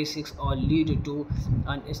crisis or lead to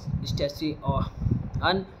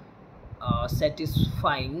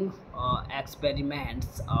unsatisfying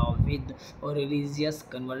experiments with religious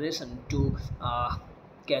conversion to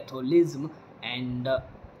Catholicism, and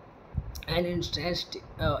an interest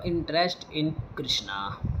in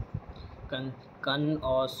Krishna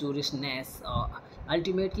consciousness.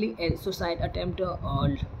 Ultimately, a suicide attempt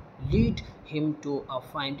lead him to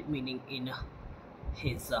find meaning in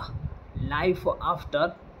his life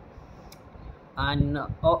after an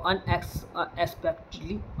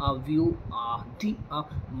unexpectedly view the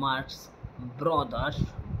Marx brother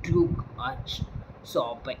Duke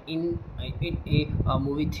shop in a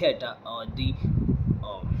movie theater. Uh,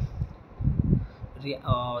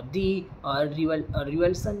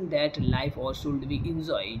 revelation that life or should be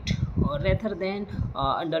enjoyed rather than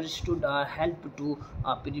understood, help to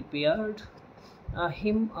prepare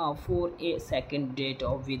him for a second date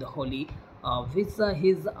with Holly, which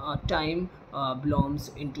his time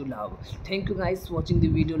blooms into love. Thank you guys for watching the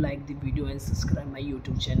video. Like the video and subscribe my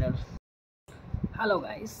YouTube channel. Hello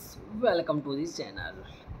guys, welcome to this channel.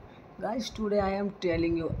 Guys, today I am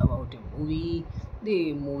telling you about a movie.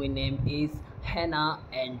 The movie name is Hannah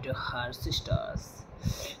and Her Sisters.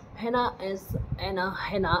 Hannah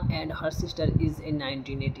and Her Sister is a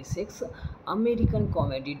 1986 American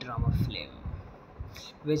comedy drama film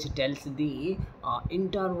which tells the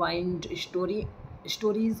intertwined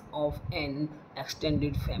stories of an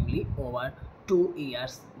extended family over 2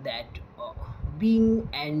 years that being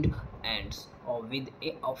and ends with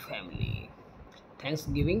a family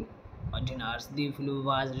Thanksgiving dinners. The film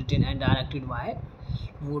was written and directed by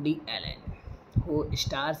Woody Allen, who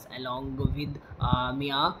stars along with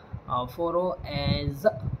Mia Farrow as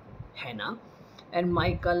Hannah and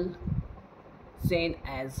Michael Caine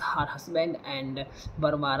as her husband, and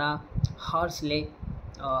Barbara Hershey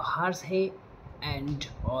and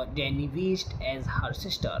Danny West as her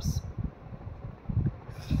sisters.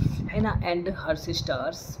 Hannah and Her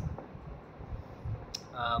Sisters,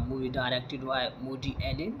 movie directed by Woody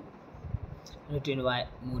Allen, written by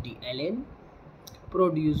Woody Allen,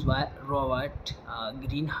 produced by Robert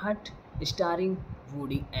Greenhut, starring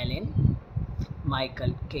Woody Allen,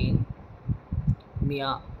 Michael Caine,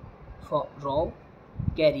 Mia Farrow,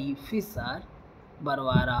 Carrie Fisher,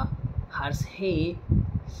 Barbara Hershey,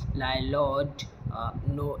 Lillard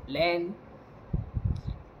Nolan,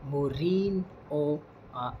 Maureen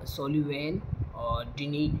O'Sullivan,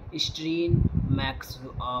 Denny Streen, Max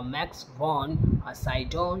von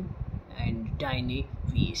Sydow, and Diane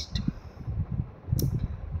West.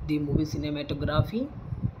 The movie cinematography,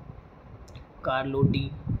 Carlo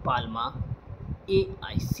Di Palma,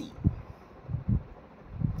 AIC.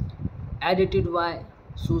 Edited by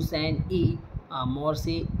Susan E.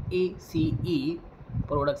 Morse, ACE.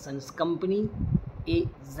 Productions Company, A.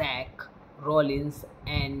 Zach Rollins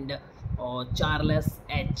and Charles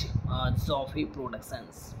H. Zoffy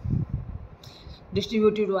Productions.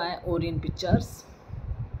 Distributed by Orient Pictures.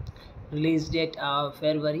 Release date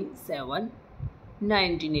February 7,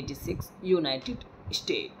 1986, United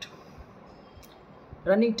States.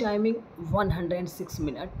 Running timing 106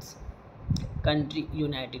 minutes. Country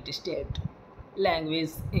United States. Language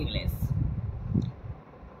English.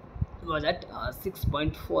 Budget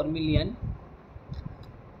 6.4 million.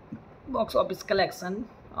 Box office collection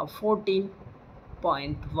of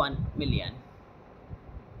 14.1 million.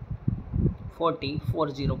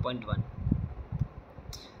 40.1.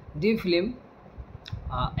 The film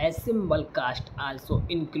ensemble cast also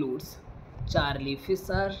includes Charlie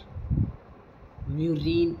Fisher,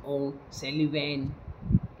 Maureen O'Sullivan,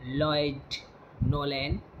 Lloyd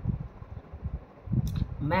Nolan,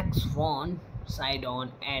 Max von Sydow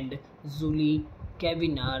and Julie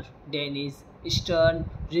Kavanaugh, Dennis Stern,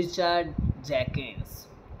 Richard Jenkins,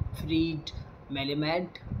 Fred Melamed,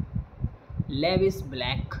 Lewis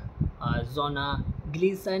Black, Zona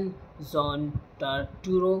Gleason, John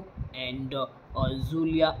Turturro, and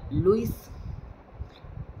Julia Louis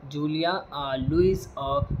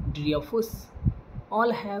Dreyfus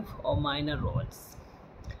all have minor roles,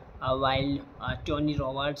 while Tony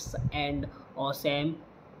Roberts and Sam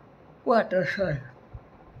Waterston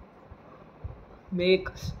make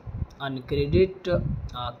uncredited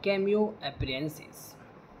cameo appearances.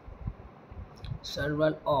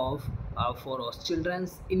 Several of Foro's children,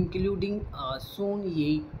 including Son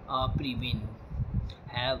Ye Previn,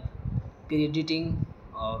 have credit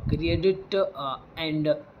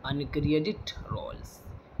and uncredited roles,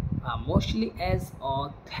 mostly as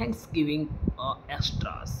Thanksgiving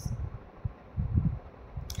extras.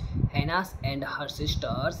 Hannah and her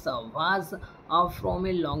sisters was from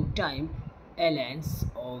a long time Ellen's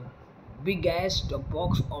biggest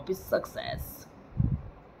box office success.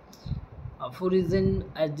 For reason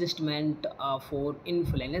adjustment for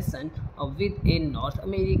inflation with a North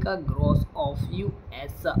America gross of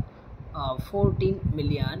US 40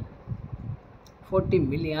 million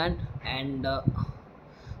and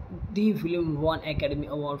the film won Academy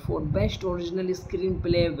Award for Best Original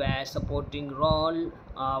Screenplay, Best Supporting Role,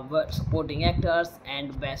 Supporting Actors,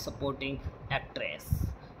 and Best Supporting Actress.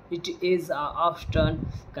 It is often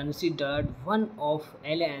considered one of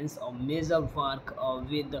Allen's major work,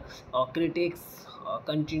 with critics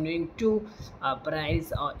continuing to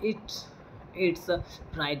praise its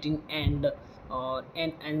writing and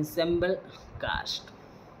an ensemble cast.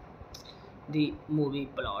 The movie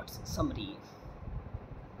plots summary.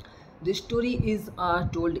 The story is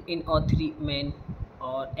told in three main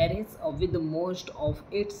eras, with most of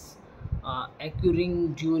its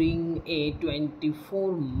occurring during a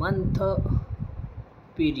 24-month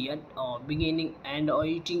period, beginning and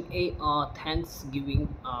ending a Thanksgiving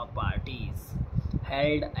parties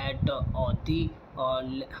held at the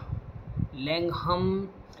Langham,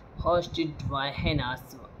 hosted by Hannah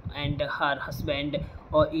and her husband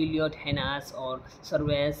Elliot. Hannah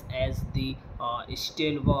serves as the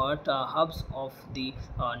stalwart hubs of the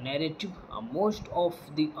narrative. Most of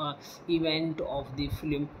the event of the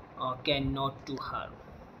film cannot to her.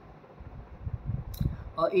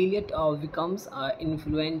 Elliot becomes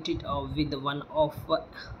influenced with one of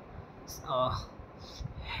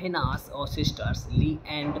Hannah's sisters, Lee,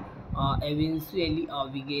 and eventually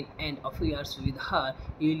begin an affair with her.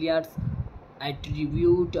 Elliot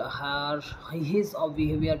attribute his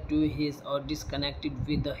behavior to his disconnected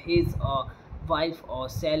with his wife or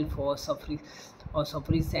self or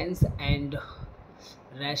sufficiency and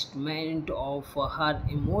restment of her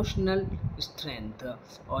emotional strength.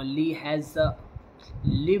 Lee has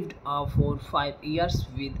lived for 5 years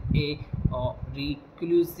with a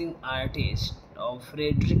reclusing artist,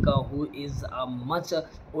 Frederica, who is much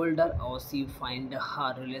older. She finds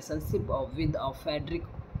her relationship with Frederick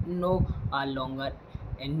no longer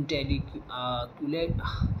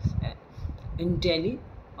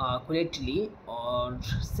intellectually or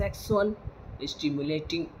sexual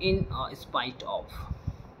stimulating, in spite of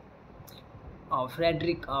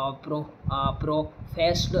Frederick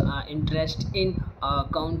professed interest in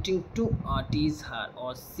counting to tease her.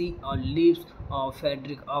 She leaves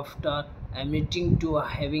Frederick after admitting to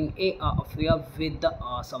having a affair with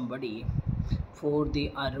somebody for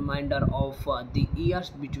the remainder of the years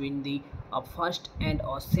between the first and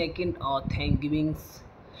second Thanksgiving's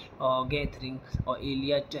gathering.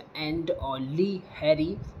 Elliot and Lee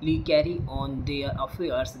carry on their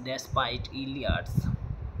affairs despite Elliot's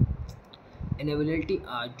inability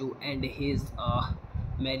to end his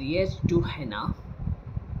marriage to Hannah.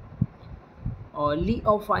 Lee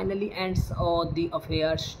finally ends the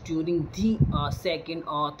affairs during the second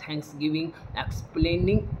Thanksgiving,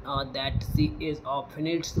 explaining that she is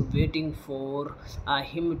finished waiting for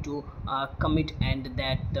him to commit and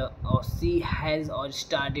that she has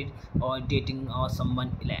started dating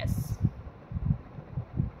someone else.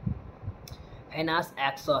 Hannah's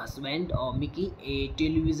ex-husband, Mickey, a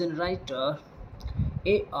television writer,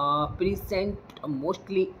 a present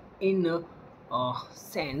mostly in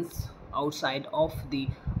sense outside of the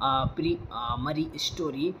pre-Murray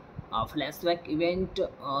story flashback event.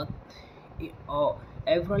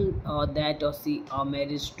 April that she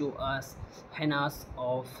marriage to us. Hannah's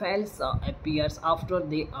Fells appears after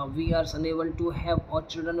they were unable to have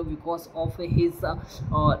children because of his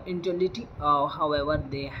infertility. However,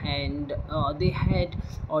 they had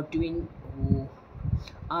a twin who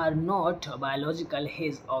are not biological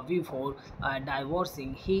his before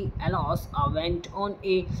divorcing. He allows went on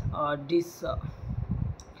a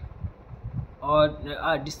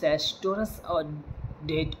disastrous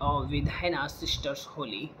date with Hannah's sisters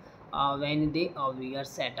Holly when they were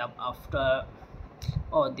set up after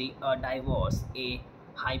the divorce. A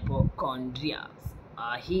hypochondriac.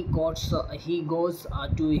 He goes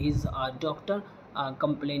to his doctor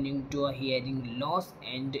complaining to a hearing loss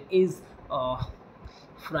and is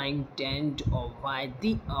frightened by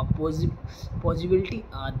the possibility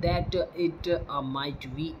that it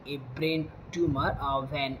might be a brain tumor.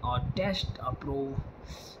 When a test prove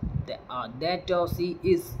that she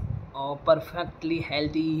is perfectly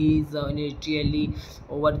healthy, he is initially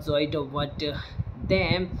overjoyed, but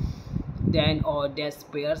then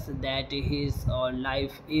despairs that his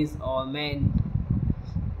life is meant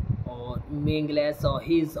or meaningless, or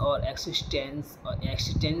his or existential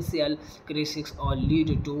crisis or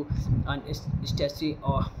lead to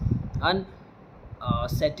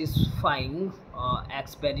unsatisfying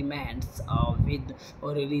experiments with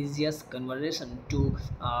religious conversion to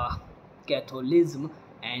Catholicism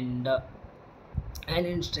and an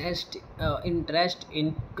interest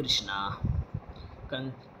in Krishna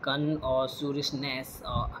or seriousness.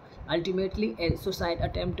 Ultimately, a suicide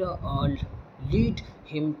attempt lead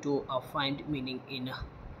him to find meaning in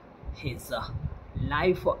his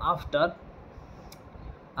life after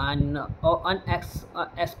an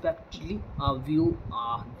unexpectedly view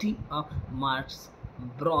the Marx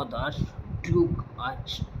brother Duke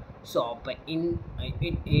shop in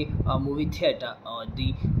a movie theater. Uh,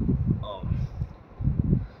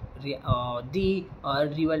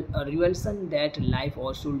 revelation that life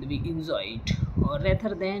should be enjoyed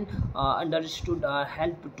rather than understood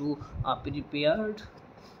help to prepare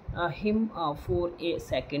him for a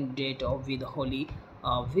second date with Holly,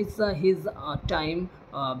 which his time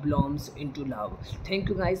blooms into love. Thank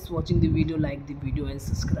you guys for watching the video. Like the video and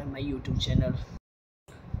subscribe my YouTube channel.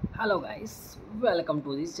 Hello guys, welcome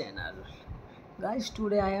to this channel. Guys,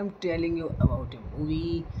 today I am telling you about a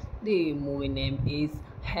movie. The movie name is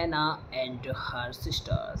Hannah and Her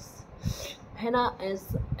Sisters. Hannah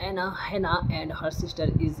and Her Sister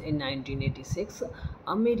is a 1986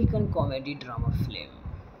 American comedy drama film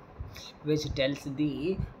which tells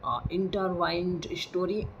the intertwined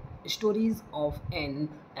stories of an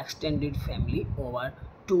extended family over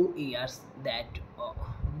 2 years that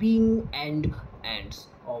being and ends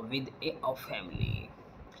with a family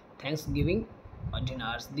Thanksgiving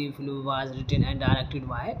dinners. The film was written and directed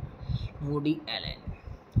by Woody Allen,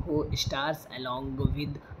 who stars along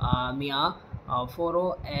with Mia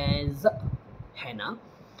Farrow as Hannah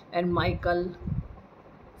and Michael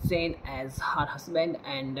Caine as her husband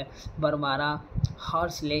and Barbara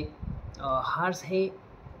Hershey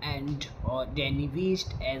and Danny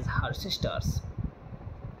West as her sisters.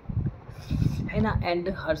 Hannah and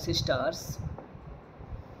Her Sisters,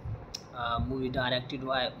 movie directed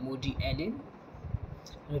by Woody Allen,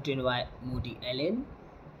 written by Woody Allen,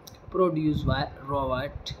 produced by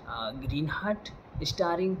Robert Greenhut,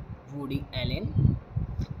 starring Woody Allen,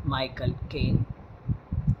 Michael Caine,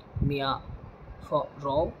 Mia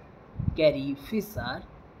Farrow, Carrie Fisher,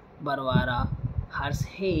 Barbara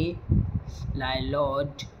Hershey,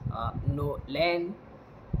 Lillard Nolan,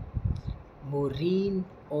 Maureen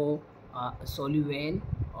O'Sullivan,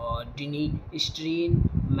 Denny Streen,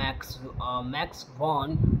 Max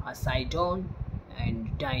Von Sydow,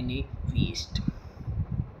 and Tiny Beast.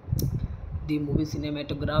 The movie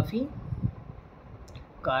cinematography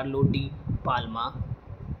Carlo Di Palma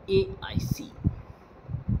AIC.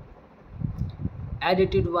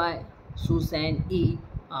 Edited by Susan E.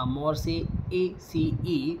 Morse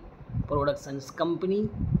ACE. Productions Company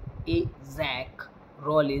A. Zach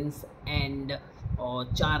Rollins and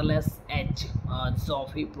Charles H.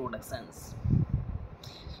 Zoffy Productions.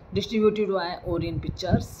 Distributed by Orient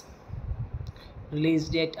Pictures. Release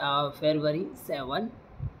date February 7,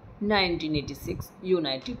 1986,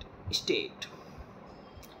 United States.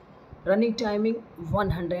 Running timing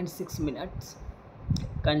 106 minutes.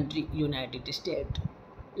 Country United States.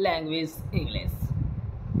 Language English.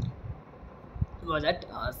 Budget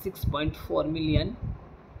 6.4 million.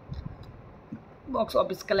 Box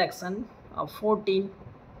office collection of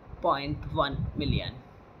 14.1 million.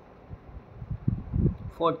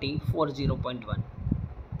 40.1.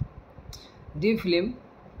 The film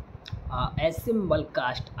ensemble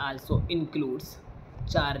cast also includes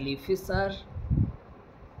Charlie Fisher,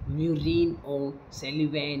 Maureen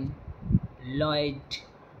O'Sullivan, Lloyd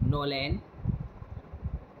Nolan,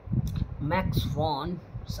 Max von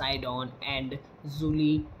Sydow and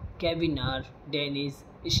Julie Kavanaugh, Dennis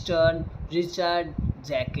Stern, Richard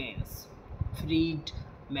Jenkins, Fred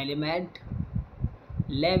Melamed,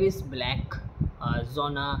 Lewis Black,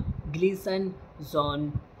 Zona Gleason,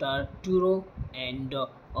 John Turturro, and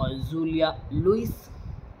Julia Louis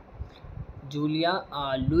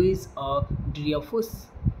Dreyfus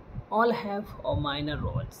all have minor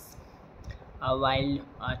roles, while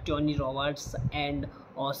Tony Roberts and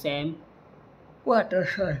Sam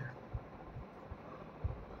Waterston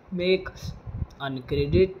make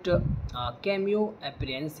uncredited cameo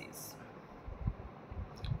appearances.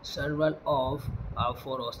 Several of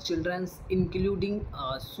Foro's children, including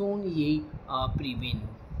Son Ye Previn,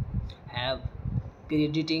 have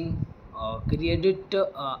credited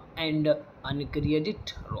and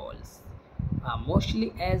uncredited roles,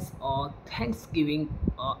 mostly as Thanksgiving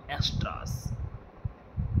extras.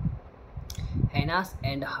 Hannah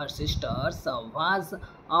and her sisters was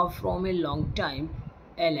from a long time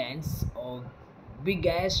Ellen's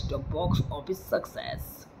biggest box office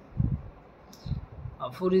success.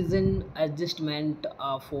 For reason adjustment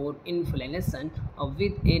for inflation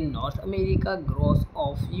with a North America gross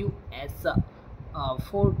of US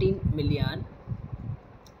 40 million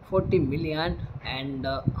and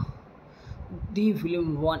the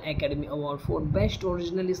film won Academy Award for Best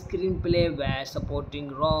Original Screenplay, Best Supporting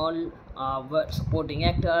Role, Supporting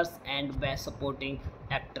Actors, and Best Supporting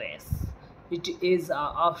Actress. It is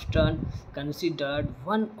often considered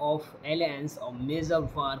one of Allen's major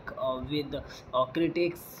work, with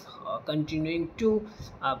critics continuing to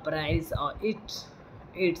praise its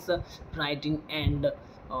writing and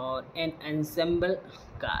an ensemble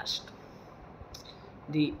cast.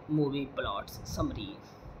 The movie plots summary.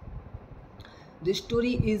 The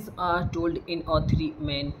story is told in three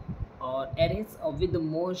main eras, with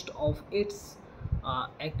most of its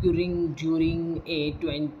occurring during a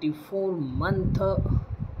 24-month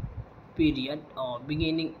period,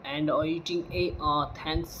 beginning and ending a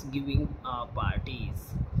Thanksgiving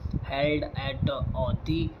parties held at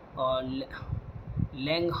the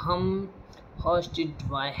Langham, hosted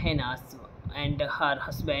by Hannah and her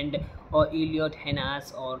husband Elliot. Hannah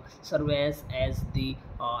serves as the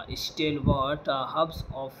stalwart hubs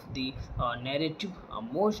of the narrative.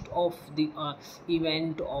 Most of the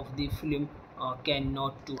event of the film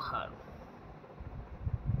cannot to her.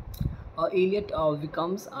 Elliot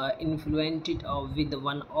becomes influenced with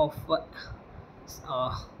one of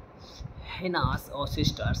Hannah's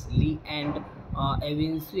sisters, Lee, and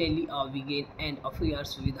eventually begin an affair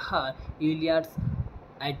with her. Elliot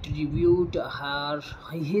attribute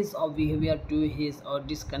his behavior to his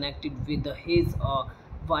disconnected with his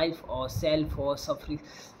wife or self or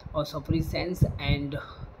sufficiency and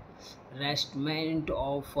restment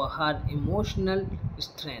of her emotional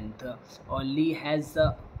strength. Lee has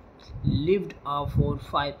lived for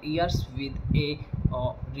 5 years with a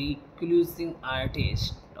reclusing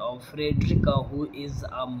artist, Frederica, who is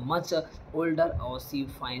much older. She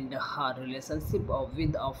finds her relationship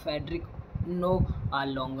with Frederick no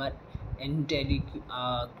longer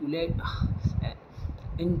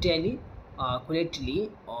intellectually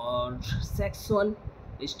or sexual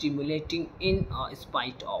stimulating, in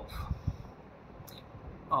spite of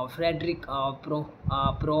Frederick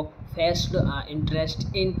professed interest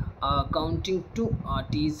in counting to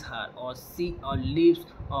tease her. She leaves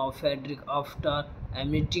Frederick after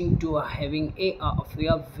admitting to having a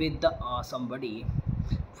affair with somebody.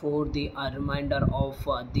 For the remainder of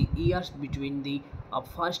the years between the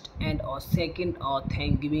first and second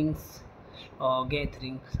Thanksgivings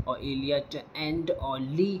gathering. Elliot and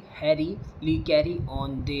Lee carry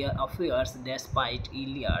on their affairs despite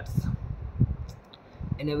Elliot's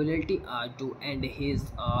inability to end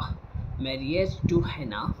his marriage to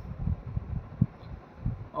Hannah.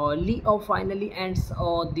 Lee finally ends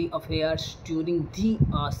the affairs during the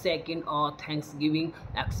second Thanksgiving,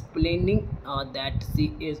 explaining that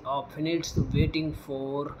she is finished waiting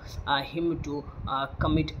for him to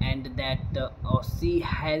commit and that she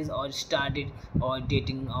has started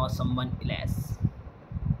dating someone else.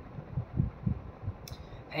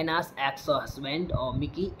 Hannah's ex-husband,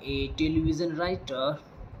 Mickey, a television writer,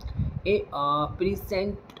 a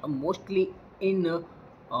present mostly in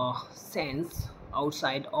sense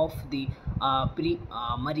outside of the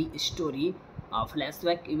pre-Murray story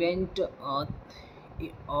flashback event.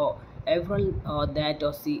 April that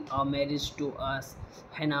she marriage to us.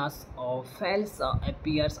 Hannah's Fells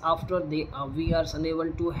appears after they were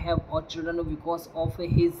unable to have children because of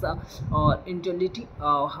his infertility.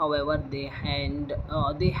 However, they had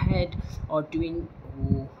a twin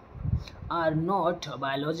who are not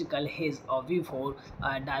biological. His before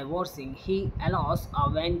divorcing, he allows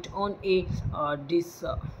went on a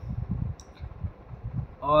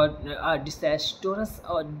disastrous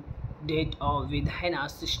date with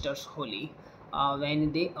Hannah's sisters Holly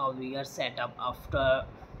when they were set up after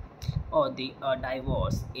the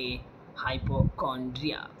divorce. A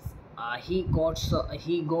hypochondriac. He goes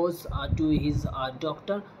to his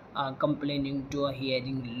doctor complaining to a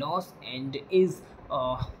hearing loss and is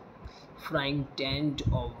frightened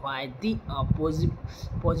by the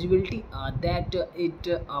possibility that it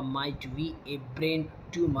might be a brain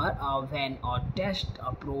tumor. When a test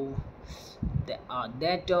prove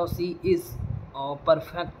that she is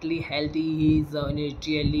perfectly healthy, he is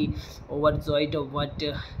initially overjoyed, but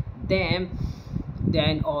then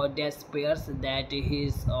despairs that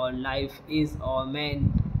his life is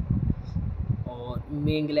meant or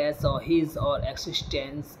meaningless, or his or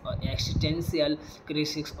existential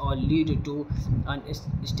crisis or lead to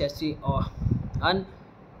unsatisfying or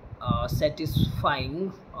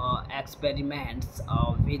unsatisfying experiments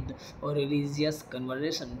with religious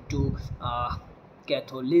conversion to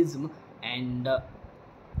Catholicism and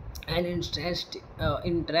an interest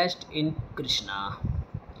in Krishna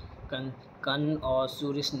or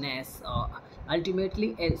seriousness.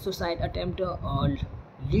 Ultimately, a suicide attempt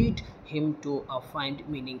lead him to find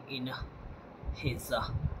meaning in his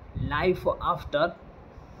life after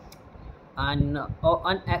an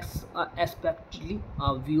unexpectedly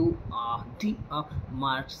view the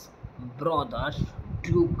Marx brother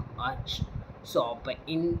Duke shop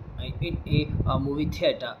in a movie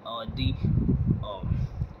theater. Uh,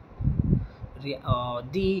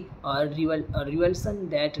 revelation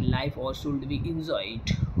that life or should be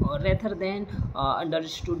enjoyed rather than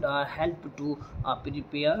understood help to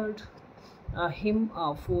prepare him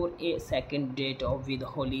for a second date with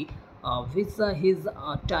Holly, which his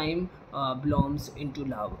time blooms into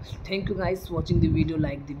love. Thank you guys for watching the video.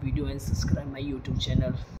 Like the video and subscribe my YouTube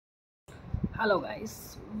channel. Hello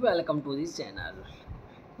guys, welcome to this channel.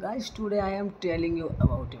 Guys, today I am telling you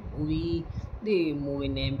about a movie. The movie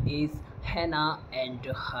name is Hannah and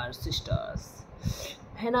Her Sisters.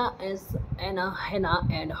 Hannah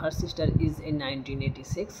and Her Sister is a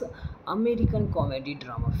 1986 American comedy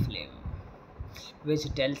drama film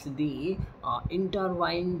which tells the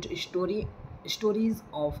intertwined stories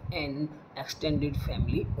of an extended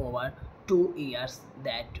family over 2 years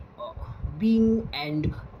that being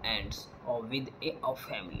and ends with a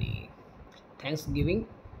family Thanksgiving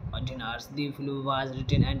dinners. The film was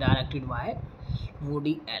written and directed by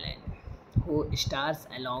Woody Allen, who stars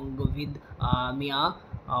along with Mia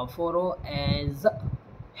Farrow as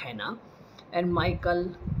Hannah and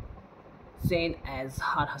Michael Caine as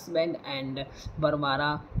her husband and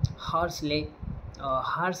Barbara Hershey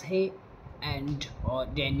and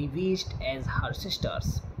Danny West as her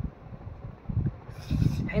sisters.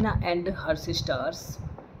 Hannah and Her Sisters,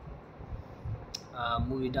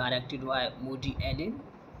 movie directed by Woody Allen,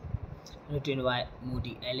 written by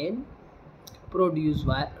Woody Allen, produced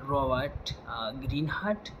by Robert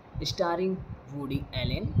Greenhut, starring Woody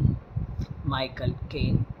Allen, Michael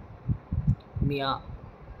Caine, Mia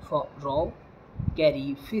Farrow,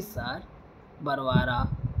 Carrie Fisher, Barbara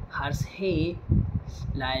Hershey,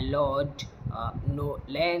 Lillard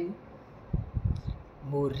Nolan,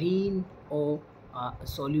 Maureen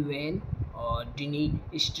O'Sullivan, Denny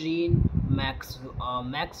Streen, Max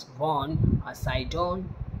von Sydow,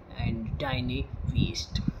 and Danny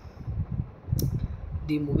West.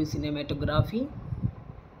 The movie cinematography,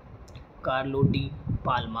 Carlo Di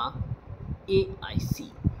Palma,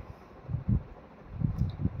 AIC.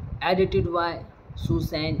 Edited by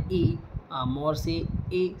Susan E. Morse,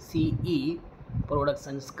 ACE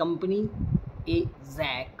Productions Company, A.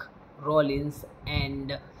 Zach Rollins,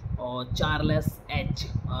 and Charles H.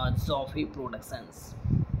 Zoffy Productions.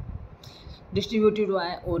 Distributed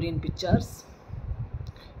by Orient Pictures.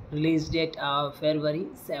 Release date February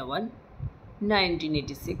 7,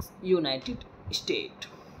 1986, United States.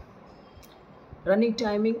 Running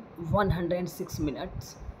timing 106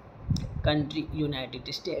 minutes. Country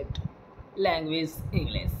United States. Language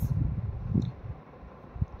English.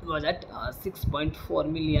 Budget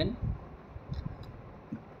 6.4 million.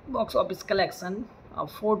 Box office collection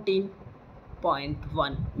of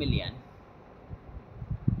 14.1 million.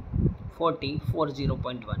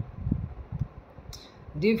 40.1.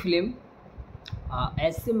 The film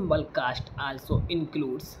ensemble cast also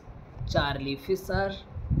includes Charlie Fisher,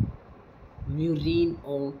 Maureen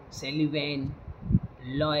O'Sullivan,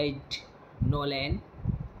 Lloyd Nolan,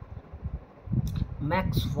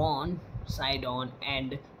 Max von Sydow,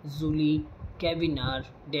 and Julie Kavanaugh,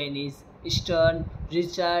 Dennis Stern,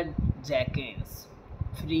 Richard Jenkins,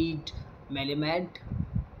 Fred Melamed,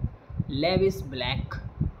 Lewis Black,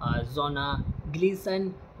 Zona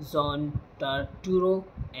Gleason, John Turturro,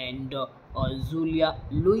 and Julia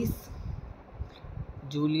Louis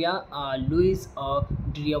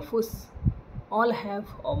Dreyfus all have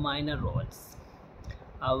minor roles,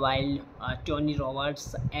 while Tony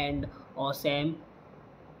Roberts and Sam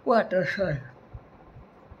Waterston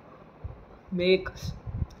make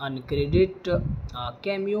uncredited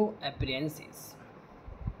cameo appearances.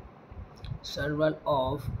 Several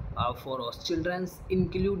of Foro's children,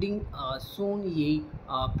 including Son Ye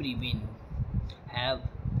Previn, have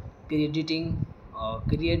credited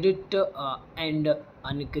and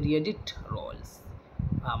uncredited roles,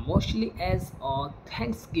 mostly as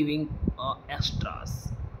Thanksgiving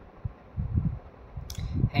extras.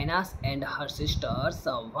 Hannah and her sisters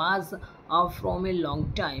was from a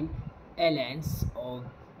long time Ellen's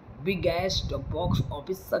biggest box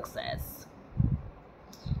office success.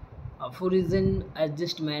 For reason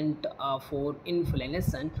adjustment for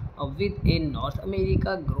inflation with a North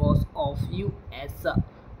America gross of US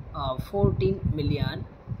 40 million,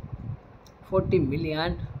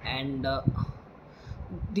 and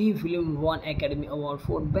the film won Academy Award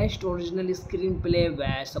for Best Original Screenplay,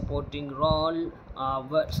 Best Supporting Role,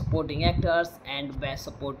 Supporting Actors, and Best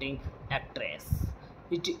Supporting Actress.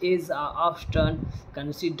 It is often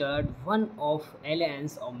considered one of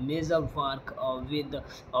Allen's major work, with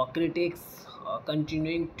critics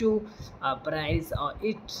continuing to praise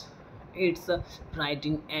its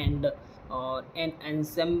writing and an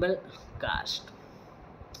ensemble cast.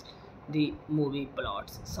 The movie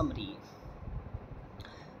plots summary.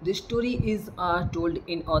 The story is told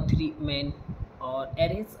in three main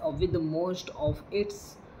eras, with most of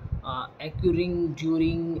its occurring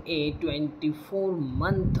during a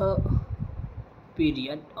 24-month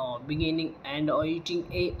period, beginning and ending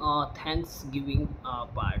a Thanksgiving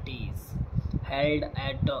parties held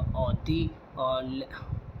at the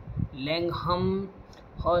Langham,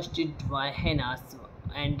 hosted by Hannah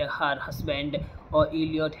and her husband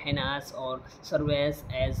Elliot. Hannah serves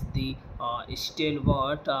as the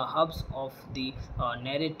stalwart hubs of the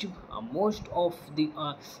narrative. Most of the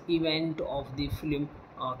event of the film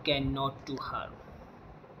cannot to her.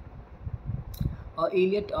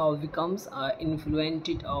 Elliot becomes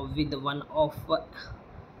influenced with one of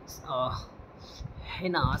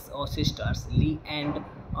Hannah's sisters, Lee, and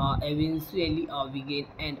eventually begin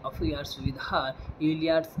an affair with her.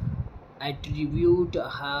 Elliot attribute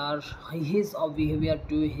his behavior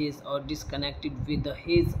to his disconnected with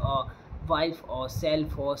his wife or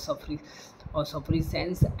self or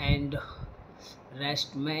sufficiency and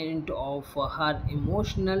restment of her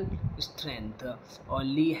emotional strength.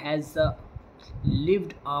 Lee has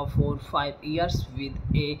lived for 5 years with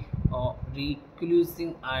a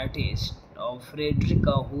reclusing artist,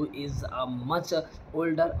 Frederica, who is much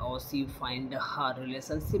older. She finds her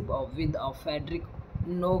relationship with Frederick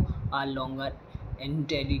no longer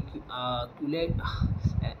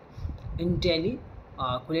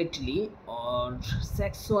intellectually or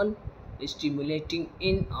sexual stimulating,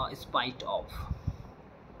 in spite of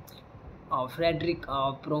Frederick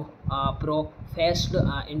professed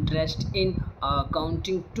interest in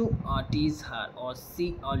counting to tease her.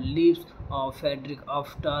 She leaves Frederick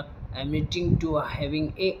after admitting to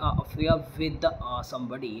having a affair with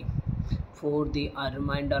somebody. For the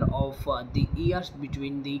remainder of the years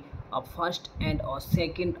between the first and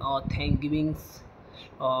second Thanksgivings,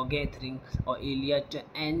 gathering. Elliot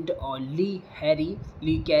and Lee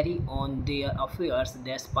carry on their affairs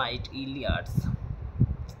despite Elliot's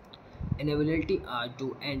inability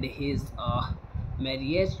to end his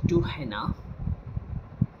marriage to Hannah.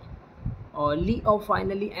 Lee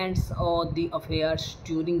finally ends the affairs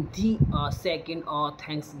during the second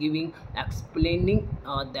Thanksgiving, explaining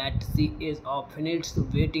that she is finished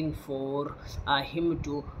waiting for him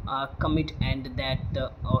to commit, and that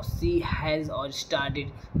she has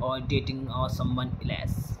started dating someone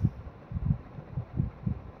else.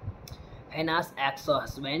 Hannah's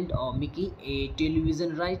ex-husband, Mickey, a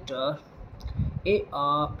television writer,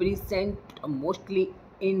 a present mostly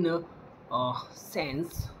in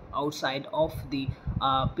sense outside of the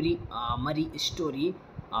pre-Murray story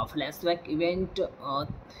flashback event.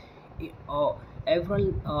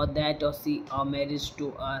 April that she marriage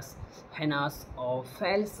to us. Hannah's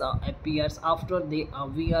Fells appears after they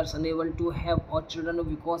were unable to have children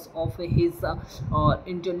because of his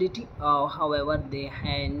infidelity. However, they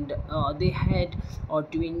had a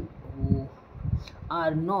twin who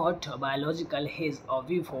are not biological his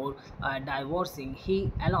before divorcing.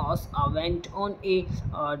 He allows went on a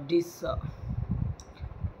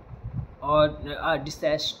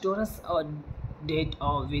disastrous date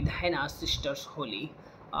with Hannah's sisters Holly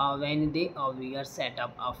when they were set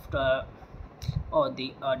up after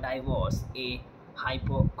the divorce. A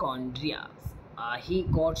hypochondriac. He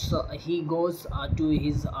goes to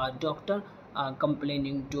his doctor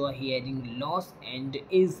complaining to a hearing loss and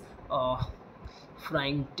is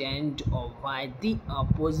frightened by the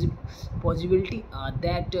possibility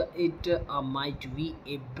that it might be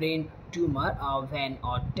a brain tumor. When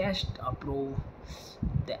a test prove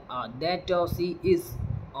that she is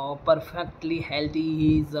perfectly healthy,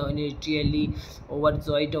 he is initially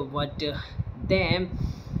overjoyed, but then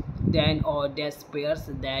despairs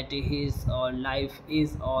that his life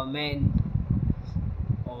is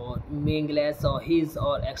meaningless, or his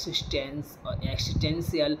or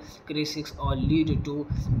existential crisis or lead to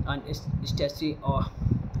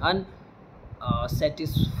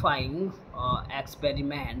unsatisfying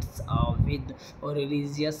experiments with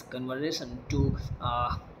religious conversion to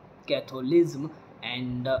Catholicism,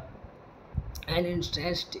 and an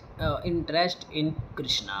interest in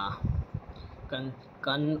Krishna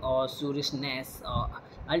consciousness.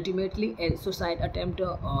 Ultimately, a suicide attempt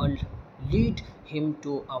lead him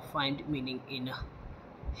to find meaning in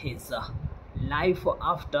his life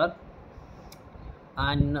after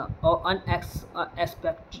an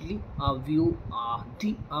unexpectedly view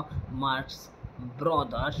the Marx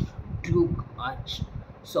brother Duke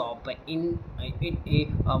shop in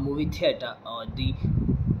a movie theater. Uh,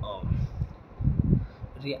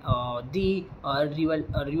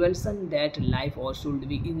 revelation that life should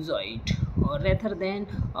be enjoyed rather than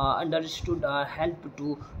understood help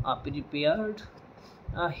to prepare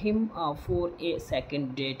him for a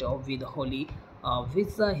second date with Holly,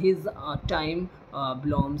 which his time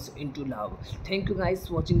blooms into love. Thank you guys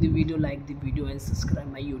for watching the video. Like the video and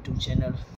subscribe my YouTube channel.